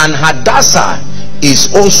 and Hadassah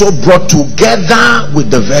is also brought together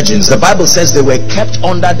with the virgins. The Bible says they were kept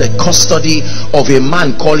under the custody of a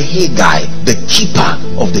man called Haggai, the keeper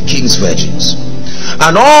of the king's virgins.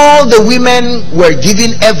 And all the women were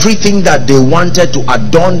given everything that they wanted to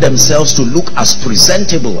adorn themselves to look as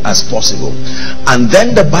presentable as possible. And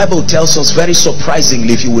then the Bible tells us, very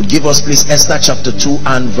surprisingly, if you would give us please Esther chapter 2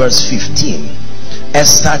 and verse 15.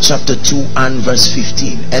 Esther chapter 2 and verse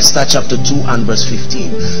 15. Esther chapter 2 and verse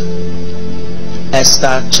 15.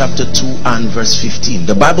 Esther chapter 2 and verse 15.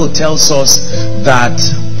 The Bible tells us that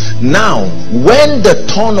now when the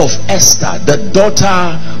turn of Esther, the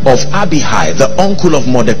daughter of Abihail, the uncle of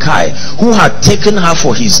Mordecai, who had taken her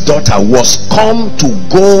for his daughter, was come to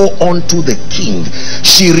go unto the king,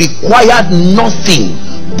 she required nothing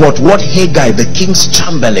but what Haggai, the king's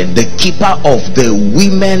chamberlain, the keeper of the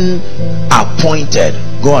women, appointed.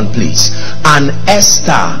 Go on please. And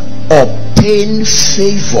Esther obtained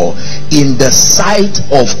favor in the sight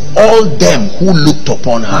of all them who looked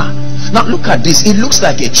upon her. Now look at this. It looks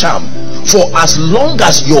like a charm. For as long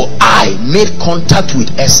as your eye made contact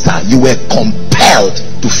with Esther, you were compelled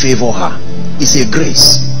to favor her. It's a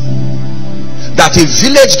grace. That a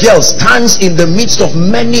village girl stands in the midst of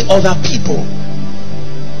many other people,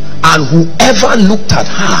 and whoever looked at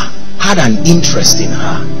her had an interest in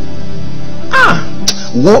her.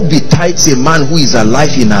 Woe betides a man who is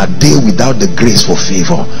alive in our day without the grace for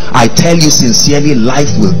favor. I tell you sincerely,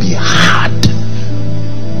 life will be hard.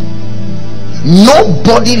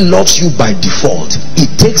 Nobody loves you by default.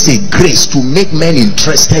 It takes a grace to make men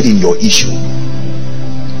interested in your issue.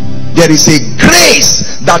 There is a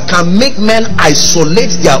grace that can make men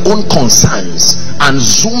isolate their own concerns and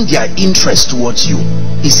zoom their interest towards you.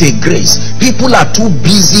 It's a grace. People are too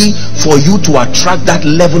busy for you to attract that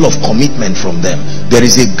level of commitment from them. There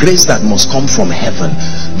is a grace that must come from heaven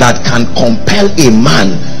that can compel a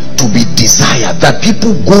man to be desired, that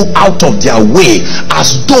people go out of their way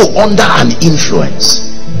as though under an influence.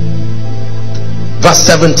 Verse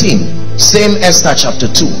 17, same Esther chapter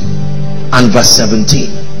 2 and verse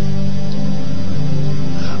 17.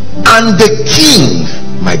 And the king,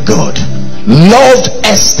 my God, loved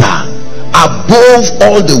Esther above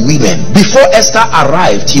all the women. Before Esther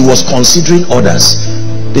arrived, he was considering others.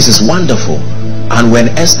 This is wonderful. And when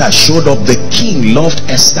Esther showed up, the king loved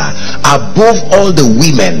Esther above all the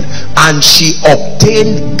women, and she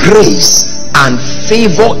obtained grace and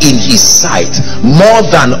favor in his sight more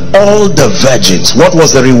than all the virgins. What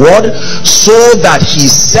was the reward? So that he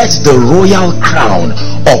set the royal crown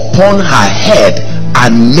upon her head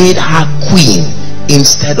and made her queen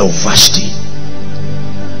instead of Vashti.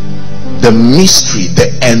 The mystery, the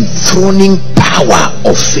enthroning power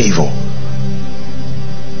of favor.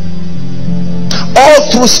 All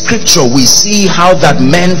through scripture we see how that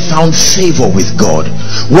men found favor with God.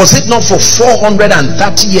 Was it not for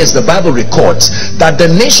 430 years, the Bible records, that the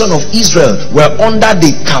nation of Israel were under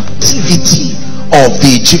the captivity of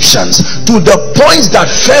the Egyptians, to the point that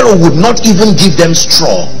Pharaoh would not even give them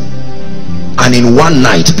straw? And in one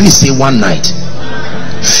night, please say one night,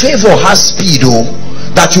 favor has speed,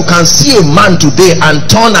 that you can see a man today and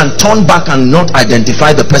turn back and not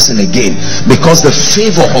identify the person again, because the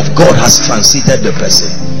favor of God has transited the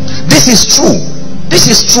person. This is true.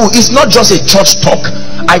 This is true. It's not just a church talk.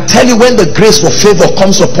 I tell you, when the grace for favor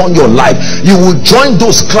comes upon your life, you will join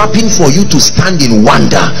those clapping for you to stand in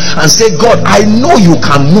wonder and say, God, I know you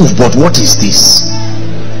can move, but what is this?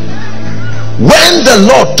 When the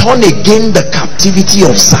Lord turned again the captivity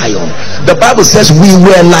of Zion, the Bible says we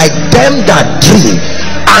were like them that dream,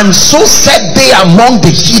 and so said they among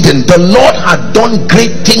the heathen, the Lord had done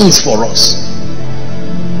great things for us.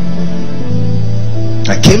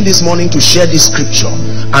 I came this morning to share this scripture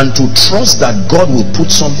and to trust that God will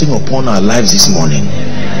put something upon our lives this morning,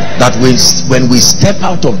 that when we step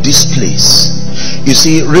out of this place. You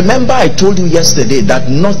see, remember I told you yesterday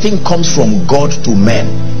that nothing comes from God to men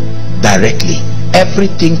directly.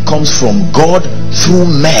 Everything comes from God through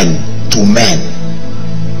men to men,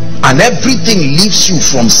 and everything leaves you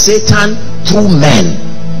from Satan through men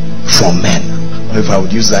from men. If I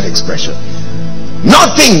would use that expression,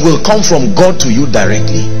 nothing will come from God to you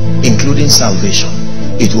directly, including salvation.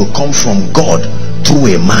 It will come from God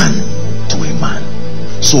through a man to a man.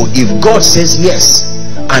 So if God says yes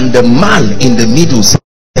and the man in the middle says,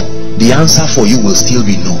 the answer for you will still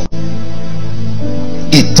be no.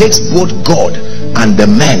 It takes both God and the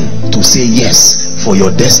men to say yes for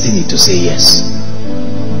your destiny to say yes.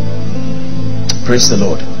 Praise the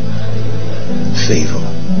Lord. Favor.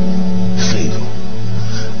 Favor.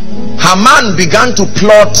 Haman began to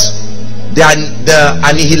plot the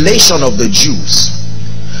annihilation of the Jews,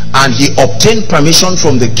 and he obtained permission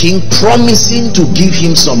from the king, promising to give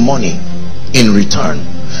him some money in return.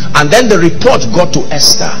 And then the report got to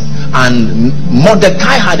Esther, and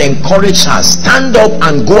Mordecai had encouraged her, stand up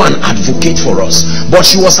and go and advocate for us. But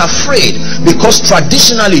she was afraid, because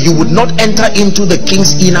traditionally you would not enter into the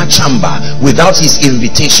king's inner chamber without his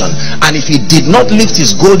invitation, and if he did not lift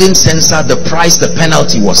his golden censer, the price, the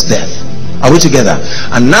penalty was death. Are we together?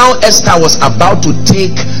 And now Esther was about to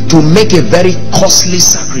make a very costly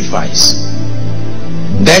sacrifice.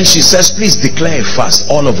 Then she says, please declare a fast,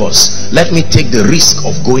 all of us. Let me take the risk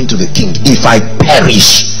of going to the king. If I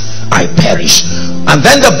perish, I perish. And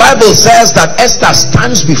then the Bible says that Esther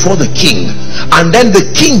stands before the king, and then the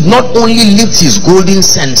king not only lifts his golden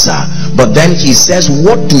censer, but then he says,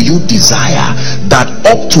 what do you desire? That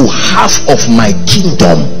up to half of my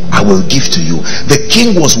kingdom I will give to you. The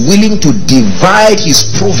king was willing to divide his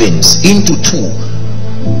province into two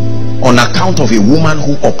on account of a woman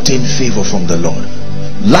who obtained favor from the Lord.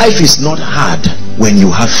 Life is not hard when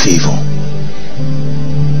you have favor.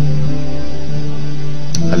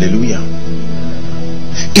 Hallelujah.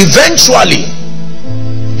 Eventually,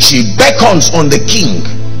 she beckons on the king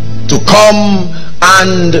to come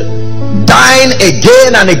and dine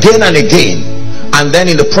again and again and again. And then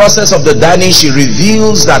in the process of the dining, she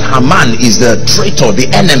reveals that Haman is the traitor, the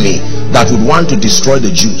enemy that would want to destroy the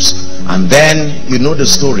Jews. And then you know the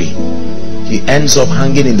story. He ends up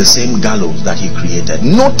hanging in the same gallows that he created.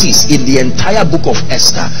 Notice, in the entire book of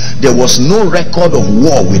Esther, there was no record of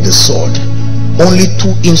war with the sword. Only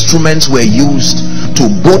two instruments were used to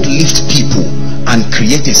both lift people and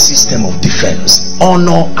create a system of defense: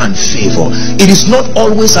 honor and favor. It is not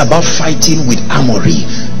always about fighting with armory.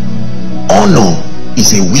 Honor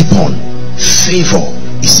is a weapon, favor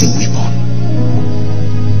is a weapon.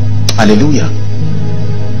 Hallelujah.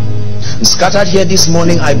 Scattered here this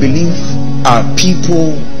morning, I believe, are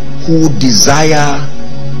people who desire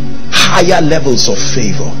higher levels of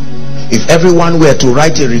favor. If everyone were to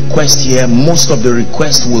write a request here, most of the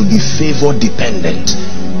requests will be favor dependent.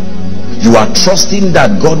 You are trusting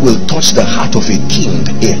that God will touch the heart of a king,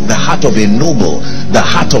 the heart of a noble, the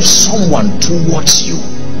heart of someone towards you.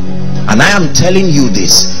 And I am telling you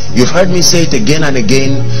this, you've heard me say it again and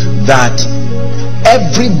again, that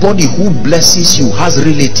everybody who blesses you has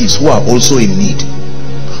relatives who are also in need.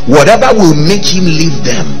 Whatever will make him leave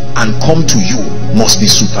them and come to you must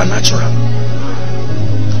be supernatural.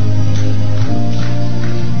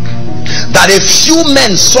 That a few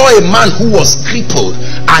men saw a man who was crippled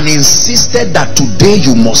and insisted that today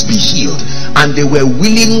you must be healed, and they were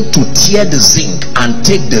willing to tear the zinc and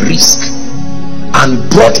take the risk, and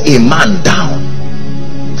brought a man down.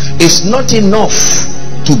 It's not enough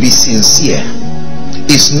to be sincere.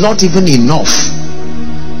 It's not even enough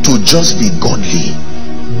to just be godly.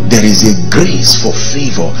 There is a grace for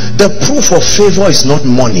favor. The proof of favor is not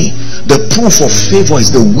money. The proof of favor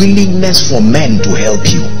is the willingness for men to help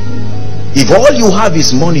you. If all you have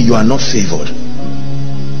is money, you are not favored.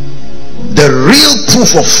 The real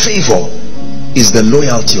proof of favor is the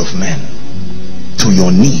loyalty of men to your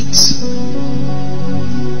needs.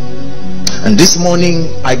 And this morning,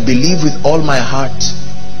 I believe with all my heart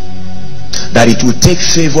that it will take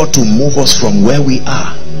favor to move us from where we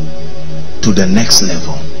are to the next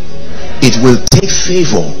level. It will take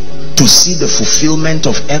favor to see the fulfillment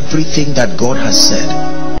of everything that God has said.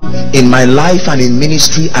 In my life and in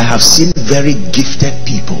ministry, I have seen very gifted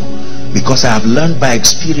people, because I have learned by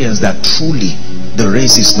experience that truly the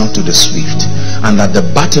race is not to the swift, and that the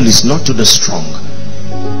battle is not to the strong.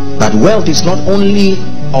 That wealth is not only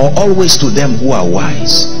or always to them who are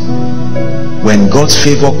wise. When God's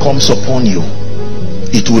favor comes upon you,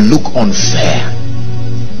 it will look unfair,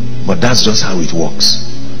 but that's just how it works.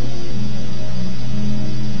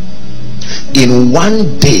 In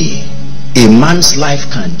one day, a man's life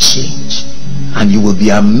can change, and you will be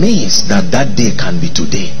amazed that that day can be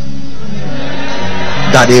today.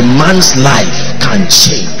 That a man's life can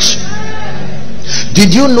change.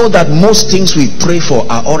 Did you know that most things we pray for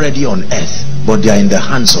are already on earth, but they are in the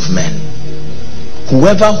hands of men?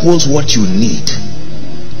 Whoever holds what you need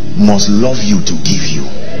must love you to give you.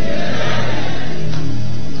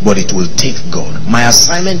 But it will take God. My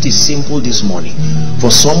assignment is simple this morning. For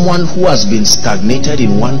someone who has been stagnated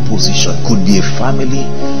in one position, could be a family,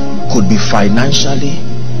 could be financially,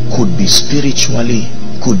 could be spiritually,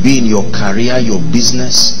 could be in your career, your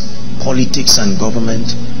business, politics and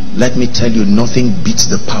government, let me tell you, nothing beats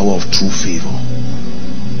the power of true favor.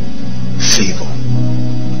 Favor.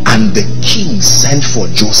 And the king sent for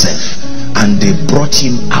Joseph, and they brought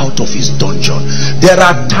him out of his dungeon. There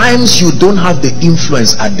are times you don't have the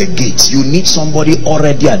influence at the gates. You need somebody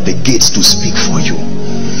already at the gates to speak for you.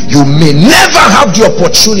 You may never have the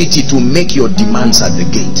opportunity to make your demands at the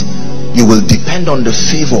gate. You will depend on the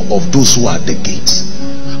favor of those who are at the gates.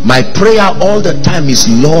 My prayer all the time is,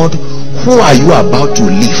 Lord, who are you about to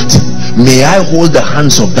lift? May I hold the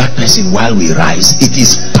hands of that person while we rise. It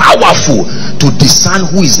is powerful to discern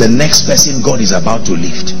who is the next person God is about to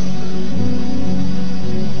lift.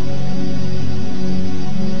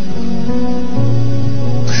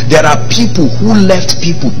 There are people who left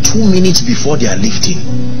people 2 minutes before they are lifting,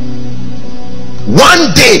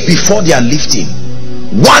 1 day before they are lifting,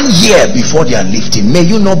 1 year before they are lifting. May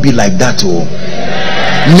you not be like that. Oh,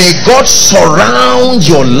 may God surround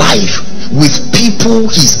your life with people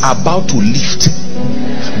he's about to lift,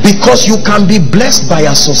 because you can be blessed by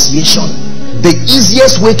association. The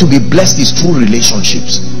easiest way to be blessed is through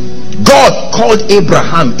relationships. God called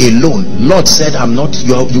Abraham alone. Lot said, I'm not,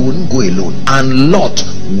 you wouldn't go alone. And Lot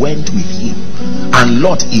went with him, and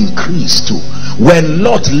Lot increased too. When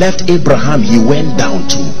Lot left Abraham, he went down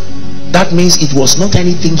too. That means it was not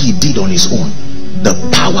anything he did on his own. The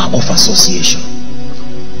power of association.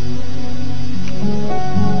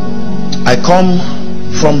 I come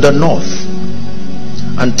from the north,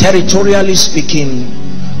 and territorially speaking,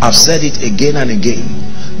 I've said it again and again,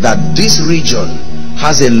 that this region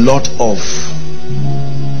has a lot of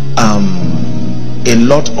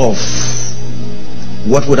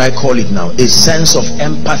what would I call it now, a sense of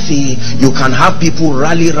empathy. You can have people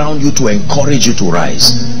rally around you to encourage you to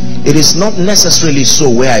rise. It is not necessarily so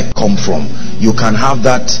where I come from. You can have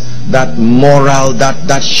that moral,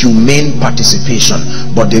 that humane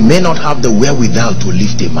participation, but they may not have the wherewithal to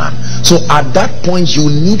lift a man. So at that point you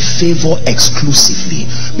need favor exclusively,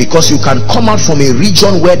 because you can come out from a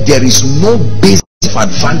region where there is no base of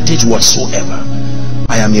advantage whatsoever.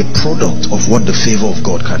 I am a product of what the favor of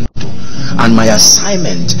God can do, and my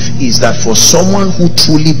assignment is that for someone who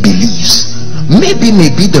truly believes,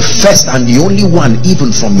 maybe the first and the only one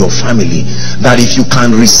even from your family, that if you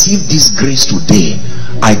can receive this grace today,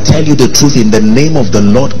 I tell you the truth, in the name of the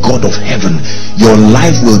Lord God of heaven, your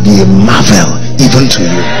life will be a marvel even to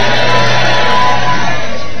you.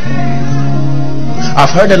 I've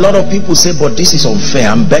heard a lot of people say, but this is unfair,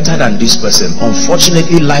 I'm better than this person.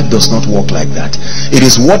 Unfortunately, life does not work like that. It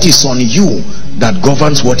is what is on you that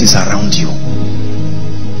governs what is around you.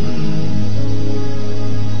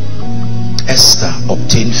 Esther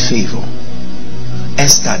obtained favor.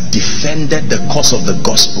 Esther defended the cause of the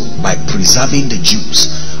gospel by preserving the Jews.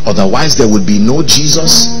 Otherwise there would be no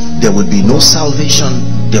Jesus, there would be no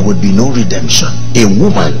salvation, there would be no redemption. A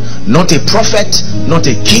woman, not a prophet, not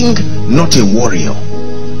a king, not a warrior.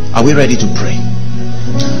 Are we ready to pray?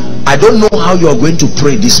 I don't know how you are going to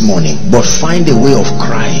pray this morning, but find a way of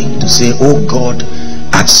crying to say, oh God,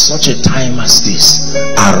 at such a time as this,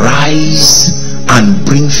 arise and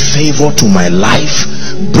bring favor to my life,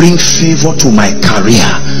 bring favor to my career,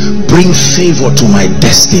 bring favor to my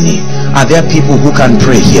destiny. Are there people who can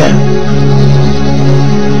pray here?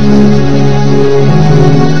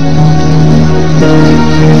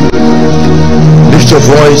 Lift your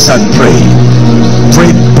voice and pray.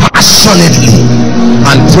 Pray passionately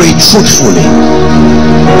and pray truthfully.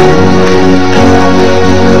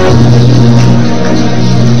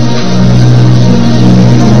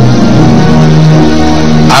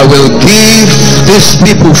 I will give these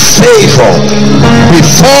people favor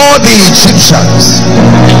before the Egyptians,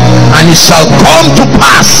 and it shall come to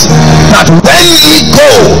pass that when ye go,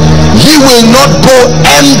 ye will not go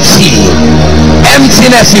empty.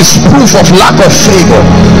 Emptiness is proof of lack of favor.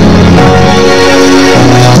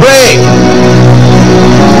 Pray.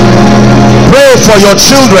 Pray for your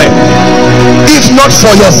children, if not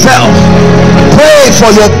for yourself. Pray for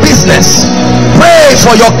your business. Pray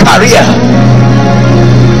for your career.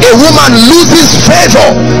 A woman loses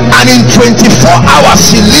favor, and in 24 hours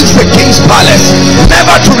she leaves the king's palace,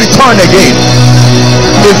 never to return again.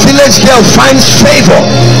 A village girl finds favor,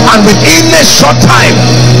 and within a short time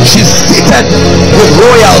she's seated with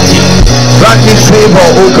royalty. Grant me favor,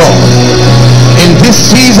 O God. In this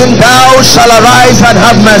season thou shalt arise and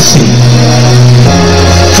have mercy,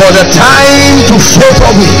 for the time to favor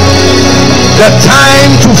me, the time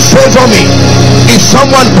to favor me. Is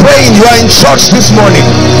someone praying? You are in church this morning.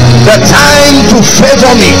 The time to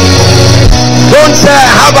favor me. Don't say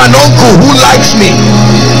I have an uncle who likes me.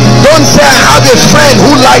 Don't say I have a friend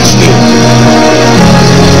who likes me.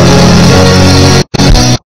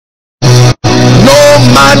 No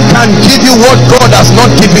man can give you what God has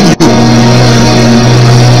not given you.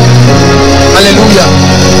 Hallelujah.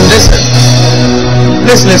 Listen.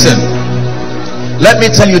 Let me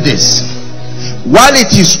tell you this. While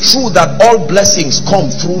it is true that all blessings come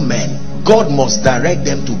through men, God must direct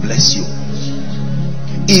them to bless you.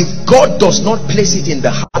 If God does not place it in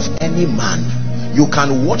the heart of any man, you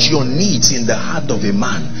can watch your needs in the heart of a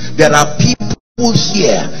man. There are people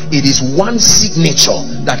here, it is one signature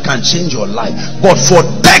that can change your life, but for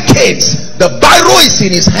decades the biro is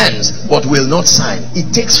in his hands but will not sign.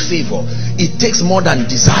 It takes favor. It takes more than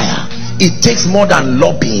desire. It takes more than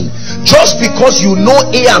lobbying. Just because you know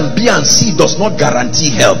A and B and C does not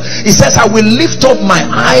guarantee help. It says, I will lift up my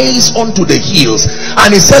eyes unto the hills,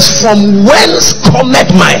 and it says, from whence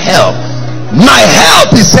cometh my help? My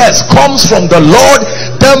help, it says, comes from the Lord,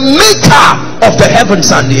 the maker of the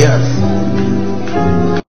heavens and the earth.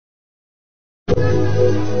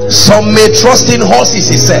 Some may trust in horses,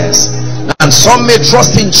 he says, and some may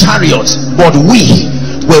trust in chariots, but we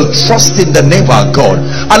will trust in the name of our God.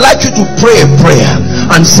 I'd like you to pray a prayer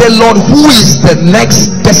and say, Lord, who is the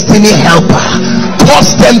next destiny helper?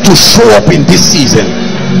 Cause them to show up in this season,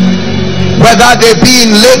 whether they be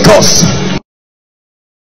in Lagos,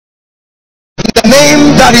 in the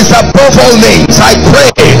name that is above all names. I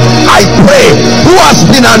pray who has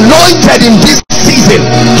been anointed in this season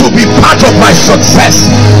anointing to be part of my success,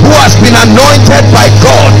 who has been anointed by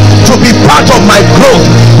God to be part of my growth,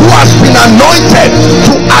 who has been anointed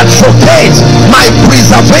to advocate my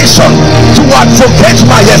preservation, to advocate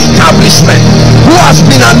my establishment, who has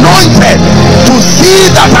been anointed to see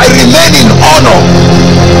that I remain in honor.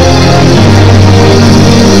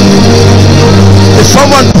 Is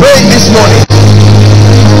someone praying this morning?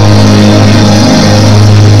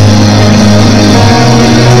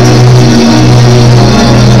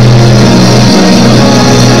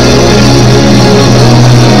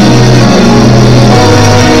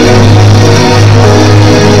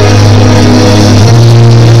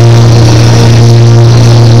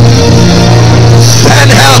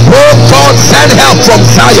 Send help from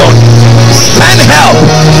Zion. Send help,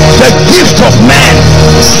 the gift of man.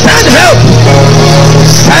 Send help.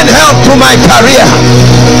 Send help to my career.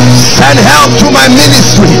 Send help to my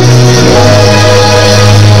ministry.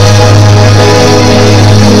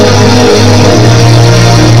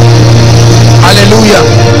 Hallelujah.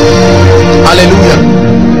 Hallelujah.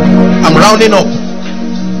 I'm rounding up.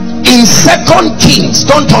 In 2 Kings,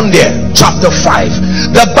 don't turn there, chapter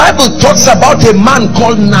 5, the Bible talks about a man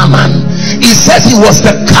called Naaman. He says he was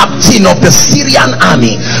the captain of the Syrian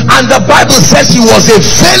army, and the Bible says he was a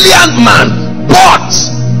valiant man, but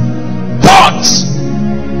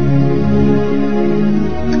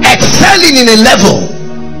excelling in a level,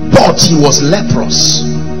 but he was leprous.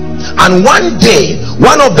 And one day,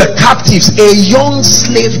 one of the captives, a young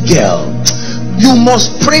slave girl, you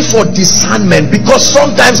must pray for discernment, because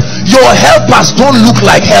sometimes your helpers don't look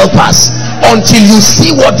like helpers until you see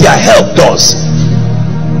what their help does.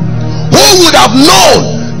 Who would have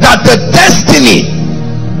known that the destiny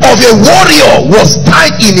of a warrior was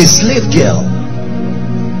tied in a slave girl?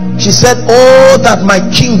 She said, oh, that my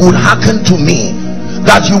king would hearken to me,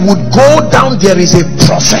 that you would go down, there is a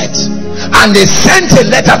prophet. And they sent a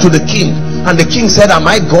letter to the king, and the king said, am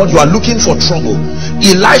I God? You are looking for trouble.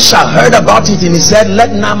 Elisha heard about it, and he said, let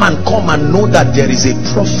Naaman come and know that there is a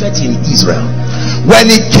prophet in Israel. When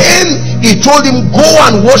he came, he told him, go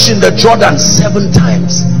and wash in the Jordan 7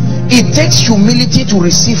 times. It takes humility to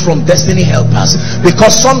receive from destiny helpers,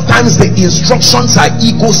 because sometimes the instructions are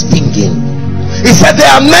ego stinging. He said, there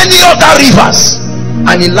are many other rivers,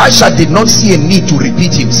 and Elisha did not see a need to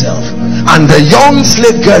repeat himself. And the young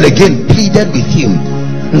slave girl again pleaded with him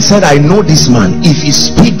and said, I know this man, if he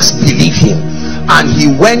speaks, believe him. And he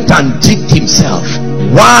went and dipped himself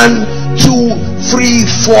 1, 2, 3,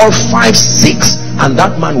 4, 5, 6, and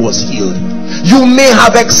that man was healed. You may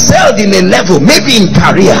have excelled in a level, maybe in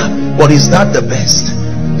career, but is that the best?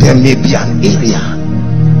 There may be an area,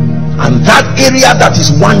 and that area that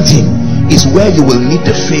is wanting is where you will need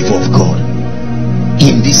the favor of God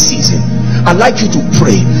in this season. I'd like you to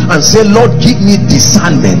pray and say, Lord, give me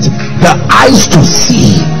discernment, the eyes to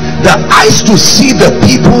see the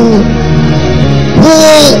people who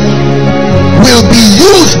will be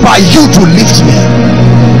used by you to lift me.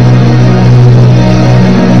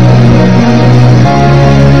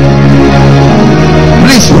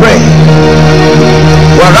 Please pray.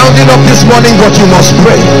 We're rounding up this morning, but you must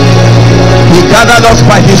pray. He gathered us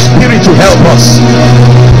by his spirit to help us.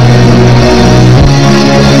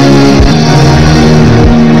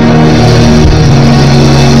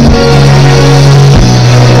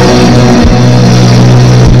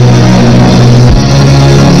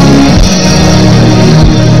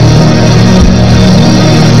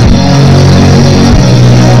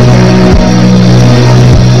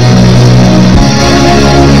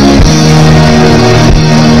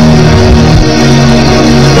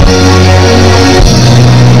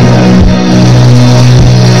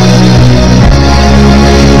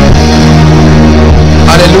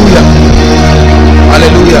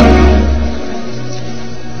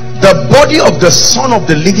 Of the Son of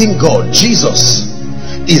the living God, Jesus,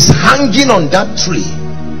 is hanging on that tree.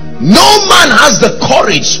 No man has the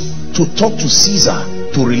courage to talk to Caesar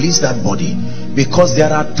to release that body, because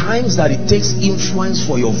there are times that it takes influence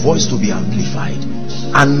for your voice to be amplified.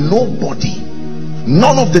 And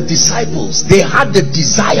none of the disciples, they had the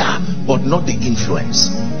desire but not the influence.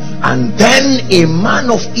 And then a man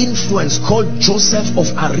of influence called Joseph of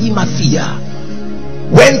Arimathea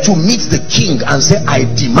went to meet the king and said, I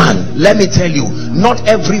demand. Let me tell you, not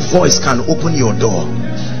every voice can open your door.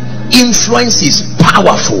 Influence is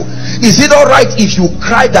powerful. Is it all right if you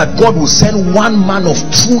cry that God will send one man of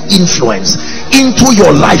true influence into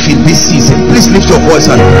your life in this season? Please lift your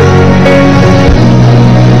voice and pray.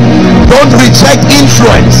 Don't reject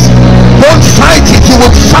influence. Don't fight it. You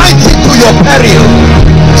will fight it to your peril.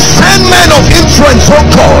 Send men of influence, oh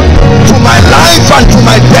God, to my life and to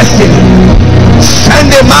my destiny. Send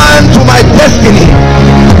a man to my destiny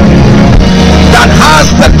that has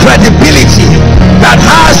the credibility, that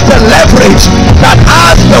has the leverage, that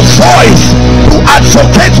has the voice to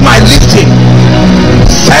advocate my lifting.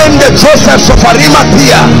 Send the Josephs of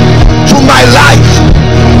Arimathea to my life.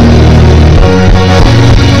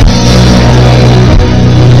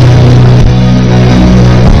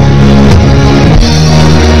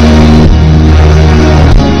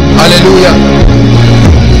 Hallelujah.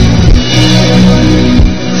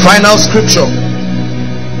 Final scripture.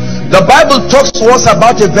 The Bible talks to us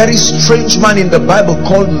about a very strange man in the Bible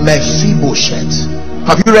called Mephibosheth.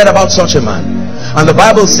 Have you read about such a man? And the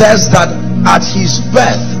Bible says that at his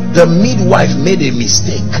birth, the midwife made a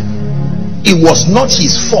mistake. It was not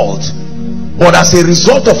his fault, but as a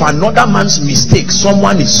result of another man's mistake,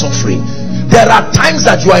 someone is suffering. There are times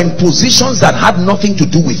that you are in positions that had nothing to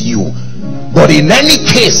do with you, but in any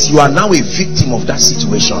case, you are now a victim of that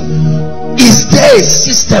situation. Is there a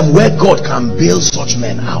system where God can bail such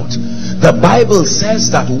men out? The Bible says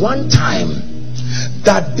that one time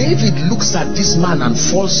that David looks at this man and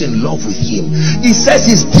falls in love with him. He says,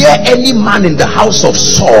 is there any man in the house of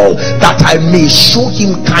Saul that I may show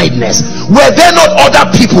him kindness? Were there not other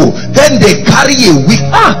people? Then they carry a weak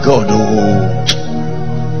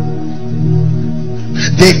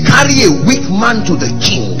they carry a weak man to the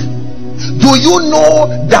king. Do you know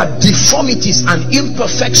that deformities and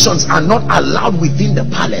imperfections are not allowed within the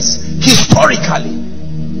palace historically?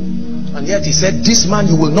 And yet he said, this man,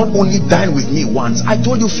 you will not only dine with me once. I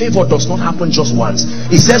told you favor does not happen just once.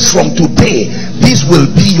 He says, from today, this will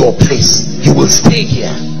be your place. You will stay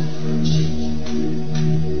here.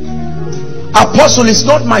 Apostle, it's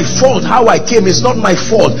not my fault how I came. It's not my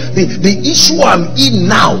fault. The issue I'm in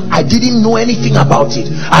now, I didn't know anything about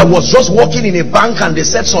it. I was just working in a bank and they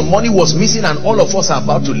said some money was missing and all of us are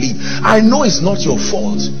about to leave. I know it's not your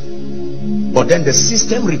fault, but then the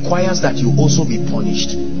system requires that you also be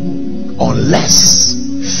punished unless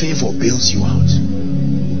favor bails you out.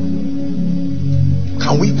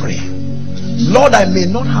 Can we pray? Lord, I may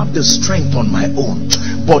not have the strength on my own,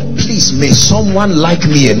 but please may someone like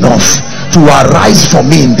me enough to arise for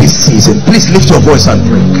me in this season. Please lift your voice and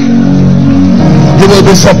pray. You will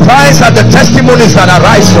be surprised at the testimonies that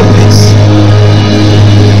arise from this.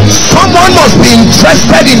 Someone must be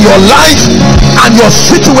interested in your life and your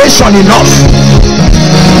situation enough.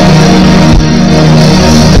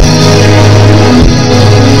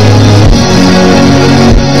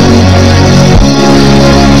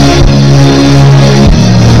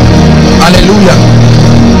 Hallelujah.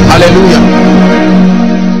 Hallelujah.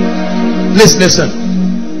 Please listen.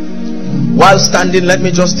 While standing, let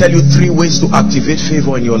me just tell you 3 ways to activate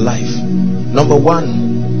favor in your life. Number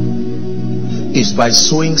 1 is by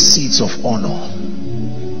sowing seeds of honor.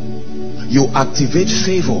 You activate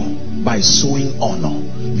favor by sowing honor.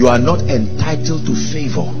 You are not entitled to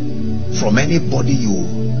favor from anybody you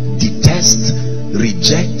detest,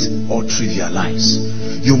 reject, or trivialize.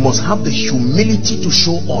 You must have the humility to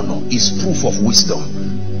show honor. Is proof of wisdom.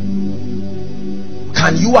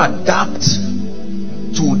 Can you adapt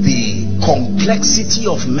to the complexity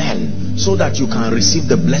of men so that you can receive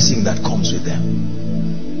the blessing that comes with them?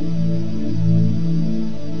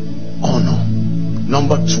 Honor.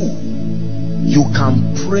 Number 2, you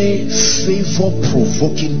can pray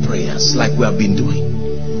favor-provoking prayers like we have been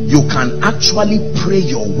doing. You can actually pray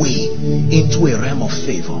your way into a realm of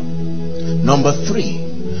favor. Number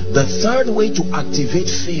 3, the third way to activate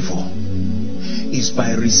favor is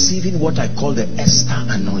by receiving what I call the Esther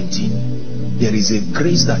anointing. There is a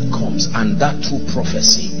grace that comes, and that through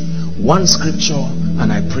prophecy. One scripture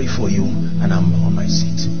and I pray for you, and I'm on my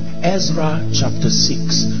seat. Ezra chapter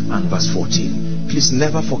 6 and verse 14. Please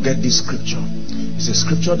never forget this scripture. It's a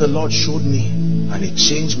scripture the Lord showed me and it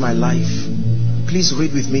changed my life. Please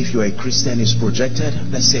read with me if you are a Christian. It's projected.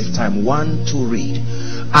 Let's save time. 1, 2, read.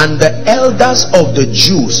 And the elders of the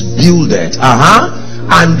Jews builded,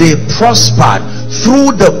 and they prospered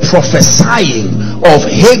through the prophesying of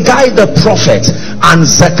Haggai the prophet and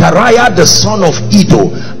Zechariah the son of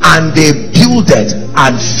Iddo, and they builded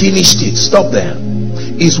and finished it. Stop there.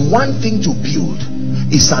 It's one thing to build,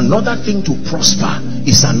 it's another thing to prosper,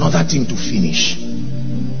 it's another thing to finish.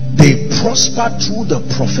 They prospered through the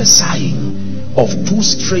prophesying of 2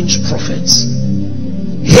 strange prophets,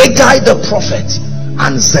 Haggai the prophet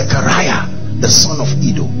and Zechariah the son of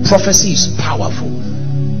Iddo. Prophecy is powerful.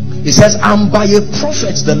 It says, and by a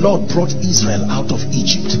prophet the Lord brought Israel out of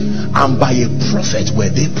Egypt, and by a prophet were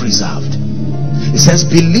they preserved. It says,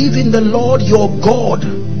 believe in the Lord your God,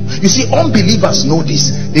 You see, unbelievers know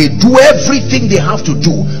this. They do everything they have to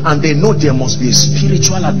do, and they know there must be a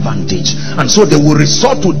spiritual advantage, and so they will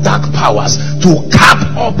resort to dark powers to cap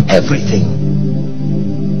up everything.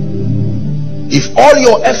 If all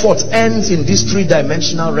your effort ends in this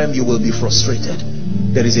three-dimensional realm, you will be frustrated.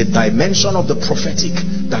 There is a dimension of the prophetic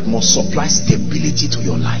that must supply stability to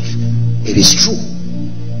your life. It is true.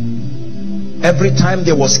 Every time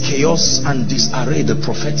there was chaos and disarray, the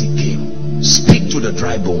prophetic came. Speak to the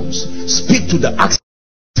dry bones. Speak to the axe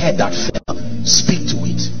head that fell. Speak to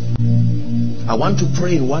it. I want to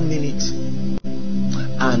pray in 1 minute.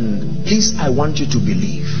 And please, I want you to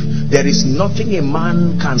believe there is nothing a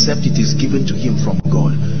man can except it is given to him from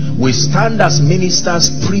God. We stand as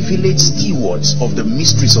ministers, privileged stewards of the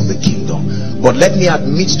mysteries of the kingdom. But let me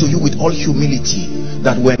admit to you with all humility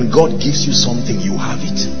that when God gives you something, you have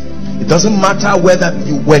it. It doesn't matter whether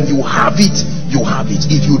when you have it, you have it.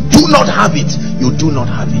 If you do not have it, you do not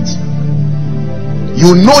have it.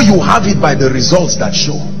 You know you have it by the results that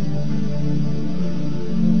show.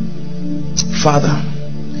 Father,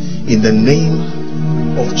 in the name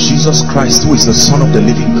of Jesus Christ, who is the Son of the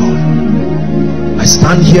living God, I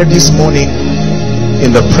stand here this morning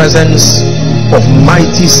in the presence of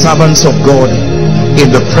mighty servants of God,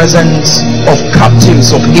 in the presence of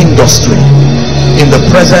captains of industry, in the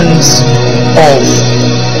presence of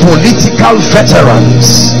political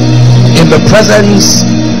veterans, in the presence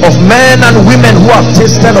of men and women who have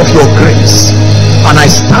tasted of your grace. And I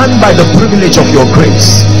stand by the privilege of your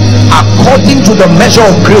grace. According to the measure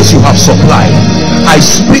of grace you have supplied, I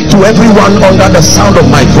speak to everyone under the sound of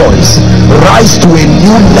my voice. Rise to a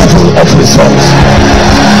new level of results.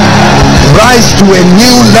 Rise to a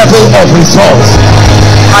new level of results.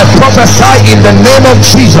 I prophesy in the name of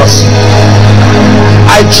Jesus.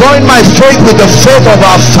 I join my faith with the faith of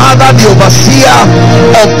our Father, the overseer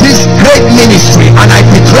of this great ministry, and I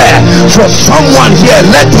declare for someone here,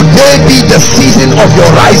 let today be the season of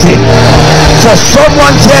your rising. For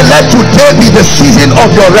someone here, let today be the season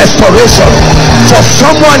of your restoration. For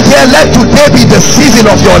someone here, let today be the season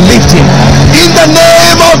of your lifting. In the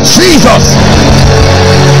name of Jesus,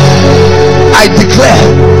 I declare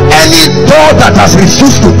any door that has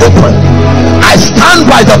refused to open, I stand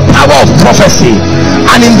by the power of prophecy,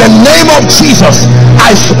 and in the name of Jesus,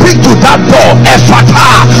 I speak to that door.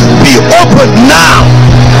 Ephata, be open now.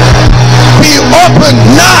 Be open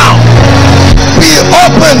now. Be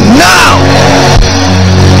open now.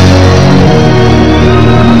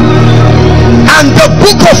 And the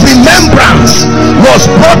book of remembrance was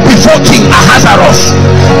brought before King Ahasuerus,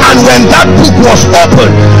 and when that book was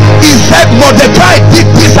opened, he said, Mordecai did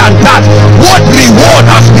this and that. What reward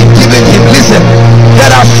has been given him? Listen, there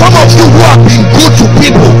are some of you who have been good to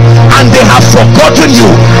people and they have forgotten you.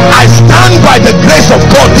 I stand by the grace of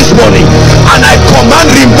God this morning and I command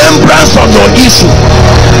remembrance on your issue.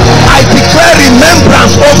 I declare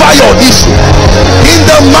remembrance over your issue in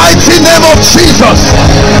the mighty name of Jesus.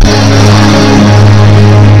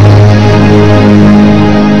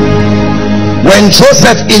 When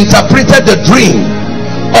Joseph interpreted the dream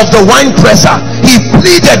of the wine presser, he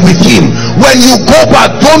pleaded with him, when you go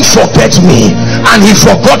back, don't forget me. And he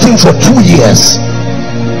forgot him for 2 years.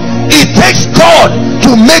 It takes God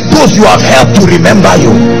to make those you have helped to remember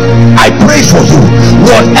you. I pray for you,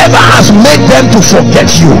 whatever has made them to forget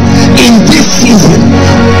you in this season,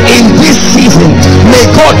 may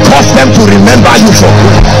God cause them to remember you for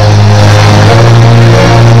good.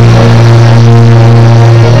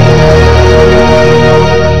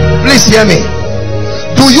 Please hear me.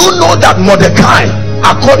 Do you know that Mordecai,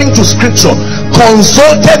 according to scripture,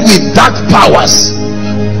 consulted with dark powers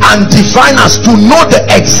and diviners to know the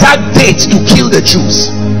exact date to kill the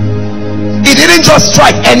Jews? He didn't just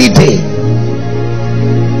strike any day.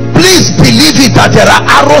 Please believe it that there are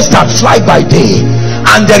arrows that fly by day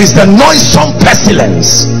and there is the noisome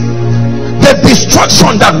pestilence, the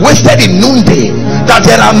destruction that wasted in noonday, that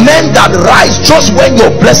there are men that rise just when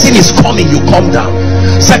your blessing is coming, you come down.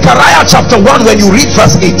 Zechariah chapter 1, when you read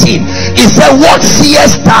verse 18, he said, what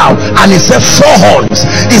seest thou? And he said, 4 horns.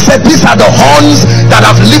 He said, these are the horns that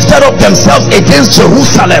have lifted up themselves against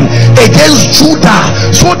Jerusalem, against Judah,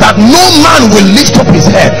 so that no man will lift up his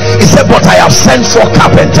head. He said, but I have sent 4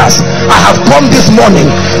 carpenters. I have come this morning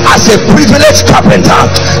as a privileged carpenter,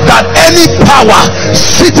 that any power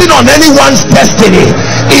sitting on anyone's destiny,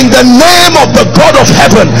 in the name of the God of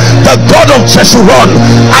heaven, the God of Jeshurun,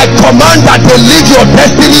 I command that they leave your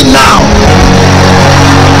destiny now.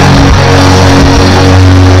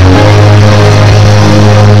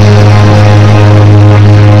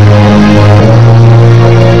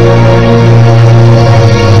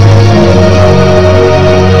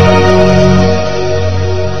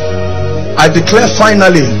 I declare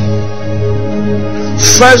finally,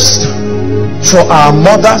 first for our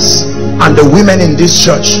mothers and the women in this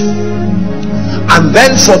church, and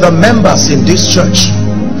then for the members in this church,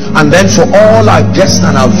 and then for all our guests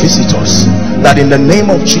and our visitors, that in the name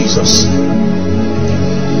of Jesus,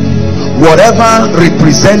 whatever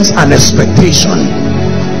represents an expectation,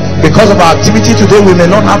 because of our activity today, we may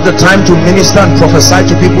not have the time to minister and prophesy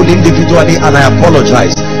to people individually, and I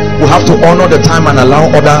apologize. We have to honor the time and allow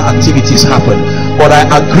other activities happen. But I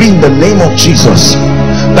agree in the name of Jesus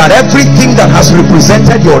that everything that has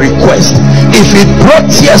represented your request, if it brought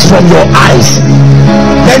tears from your eyes,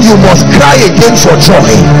 then you must cry again for joy.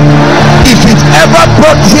 If it ever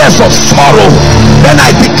brought tears of sorrow, then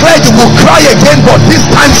I declare you will cry again, but this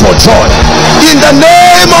time for joy, in the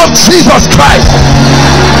name of Jesus Christ.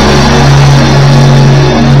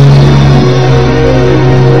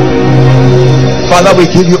 Father, we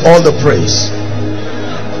give you all the praise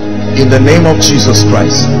in the name of Jesus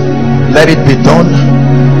Christ. Let it be done.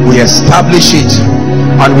 We establish it,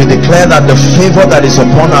 and we declare that the favor that is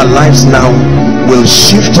upon our lives now will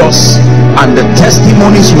shift us, and the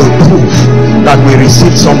testimonies will prove that we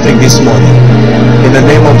received something this morning. In the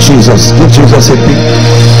name of Jesus, give Jesus a big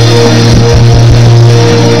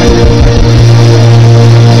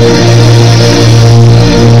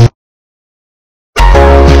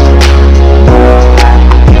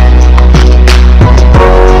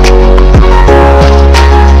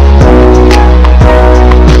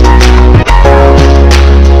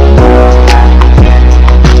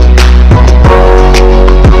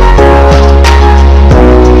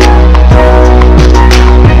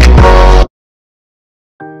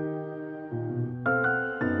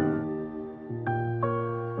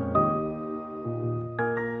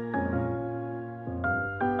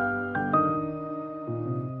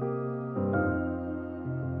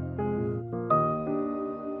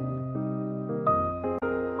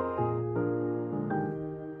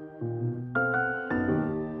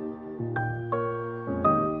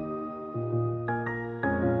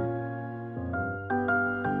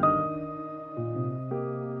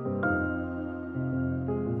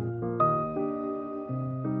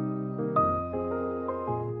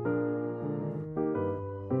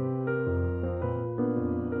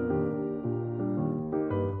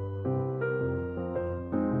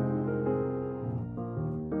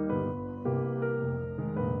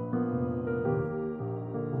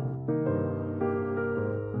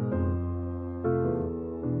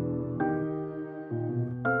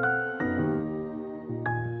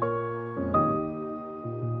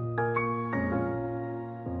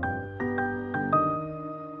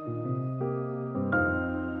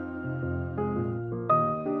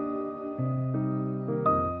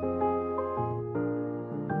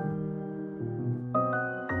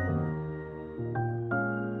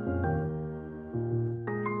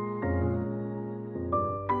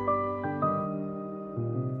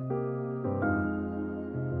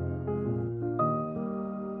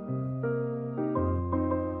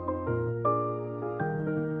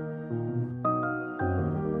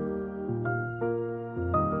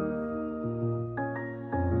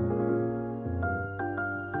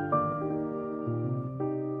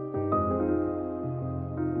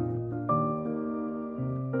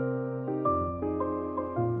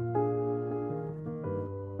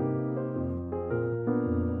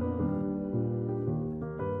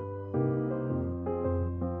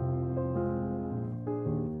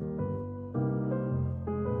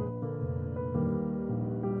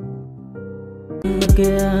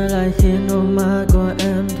kia lại khiến đôi mắt của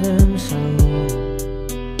em thêm sầu.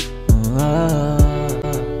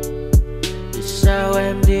 Vì sao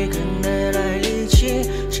em đi cần để lại lý trí,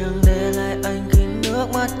 chẳng để lại anh khi nước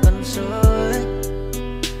mắt cần rơi.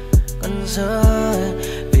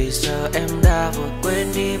 Vì sao em đã vội quên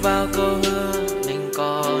đi bao câu hứa mình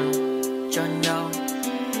còn cho nhau,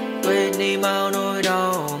 quên đi bao nỗi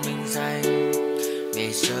đau mình dành.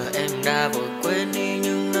 Ngày xưa em đã vội quên đi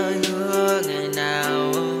những lời hứa ngày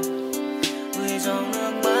nào, vì dòng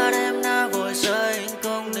nước mắt em đã vội rơi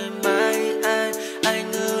không thể mãi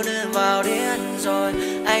anh như đến vào điên rồi,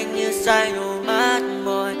 anh như say đôi mắt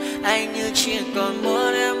môi, anh như chỉ còn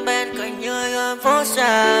muốn em bên cạnh như ở phố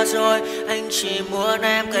xa rồi, anh chỉ muốn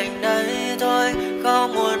em cạnh đấy thôi,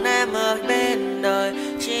 không muốn em ở bên đời,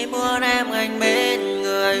 chỉ muốn em anh bên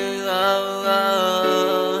người.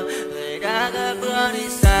 Người đã gỡ bước đi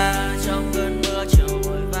xa trong cơn mưa chiều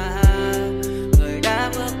vội vã, người đã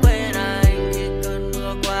bước quên anh khi cơn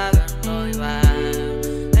mưa qua gần tôi, và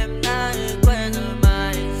em đã quên rồi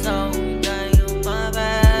mai sau đây không mơ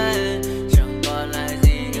về, chẳng còn lại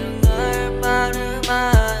gì những người em bao nước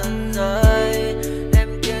mắt rơi. Em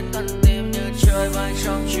khiến con tim như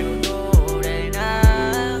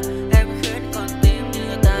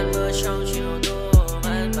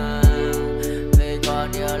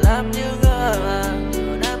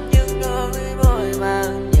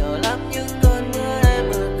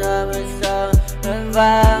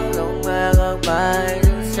vang lòng mơ ước mai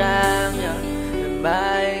thức sáng. Ngày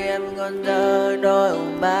mai em còn nhớ đôi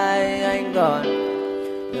mai anh còn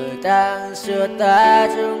người tháng xưa ta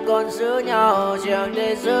chúng còn giữ nhau, chẳng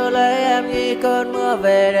thể giữ lấy em khi cơn mưa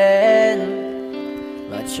về đến.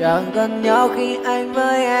 Và chẳng cần nhau khi anh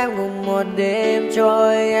với em cùng một đêm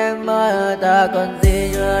trôi, em ơi ta còn gì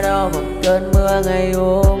nữa đâu bằng cơn mưa ngày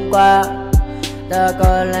hôm qua, ta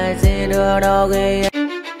còn lại gì nữa đâu khi em.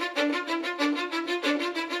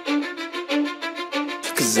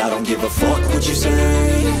 Cause I don't give a fuck what you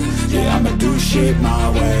say. Yeah, I'ma do shit my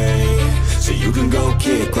way. So you can go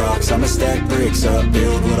kick rocks, I'ma stack bricks up,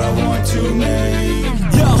 build what I want to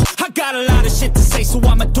make. Yo, I got a lot of shit to say, so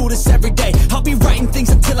I'ma do this every day. I'll be writing things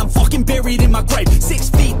until I'm fucking buried in my grave. 6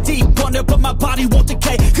 feet deep under, but my body won't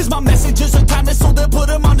decay. Cause my messages are timeless, so they'll put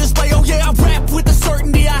them on display. Oh yeah, I rap with a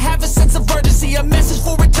certainty, I have a sense of urgency. A message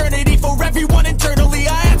for eternity, for everyone internally.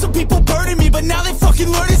 I had some people burning me, but now they fucking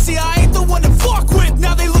learn to see I ain't the one to fuck with.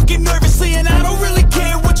 Now they looking nervously, and I don't really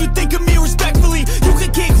care what you think of me respectfully. You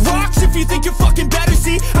can kick rocks if you think you're fucking better,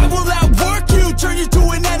 see. I will outwork you, turn you to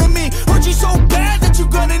an enemy. Hurt you so bad that you're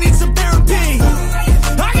gonna need some therapy.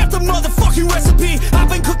 I got the motherfucking recipe. I've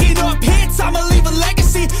been cooking up hits, I'ma leave a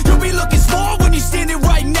legacy. You'll be looking small when you're standing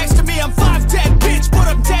right next to me. I'm 5'10", bitch, but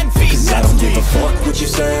I'm 10 feet. Cause I don't give a fuck what you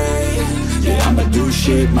say. Yeah, I'ma do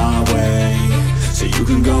shit my way. So you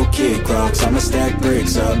can go kick rocks, I'ma stack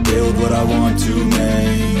bricks up, build what I want to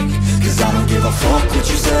make. Cause I don't give a fuck what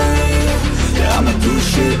you say. Yeah, I'ma do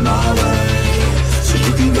shit my way. So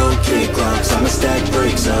you can go kick rocks, I'ma stack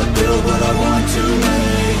bricks up, build what I want.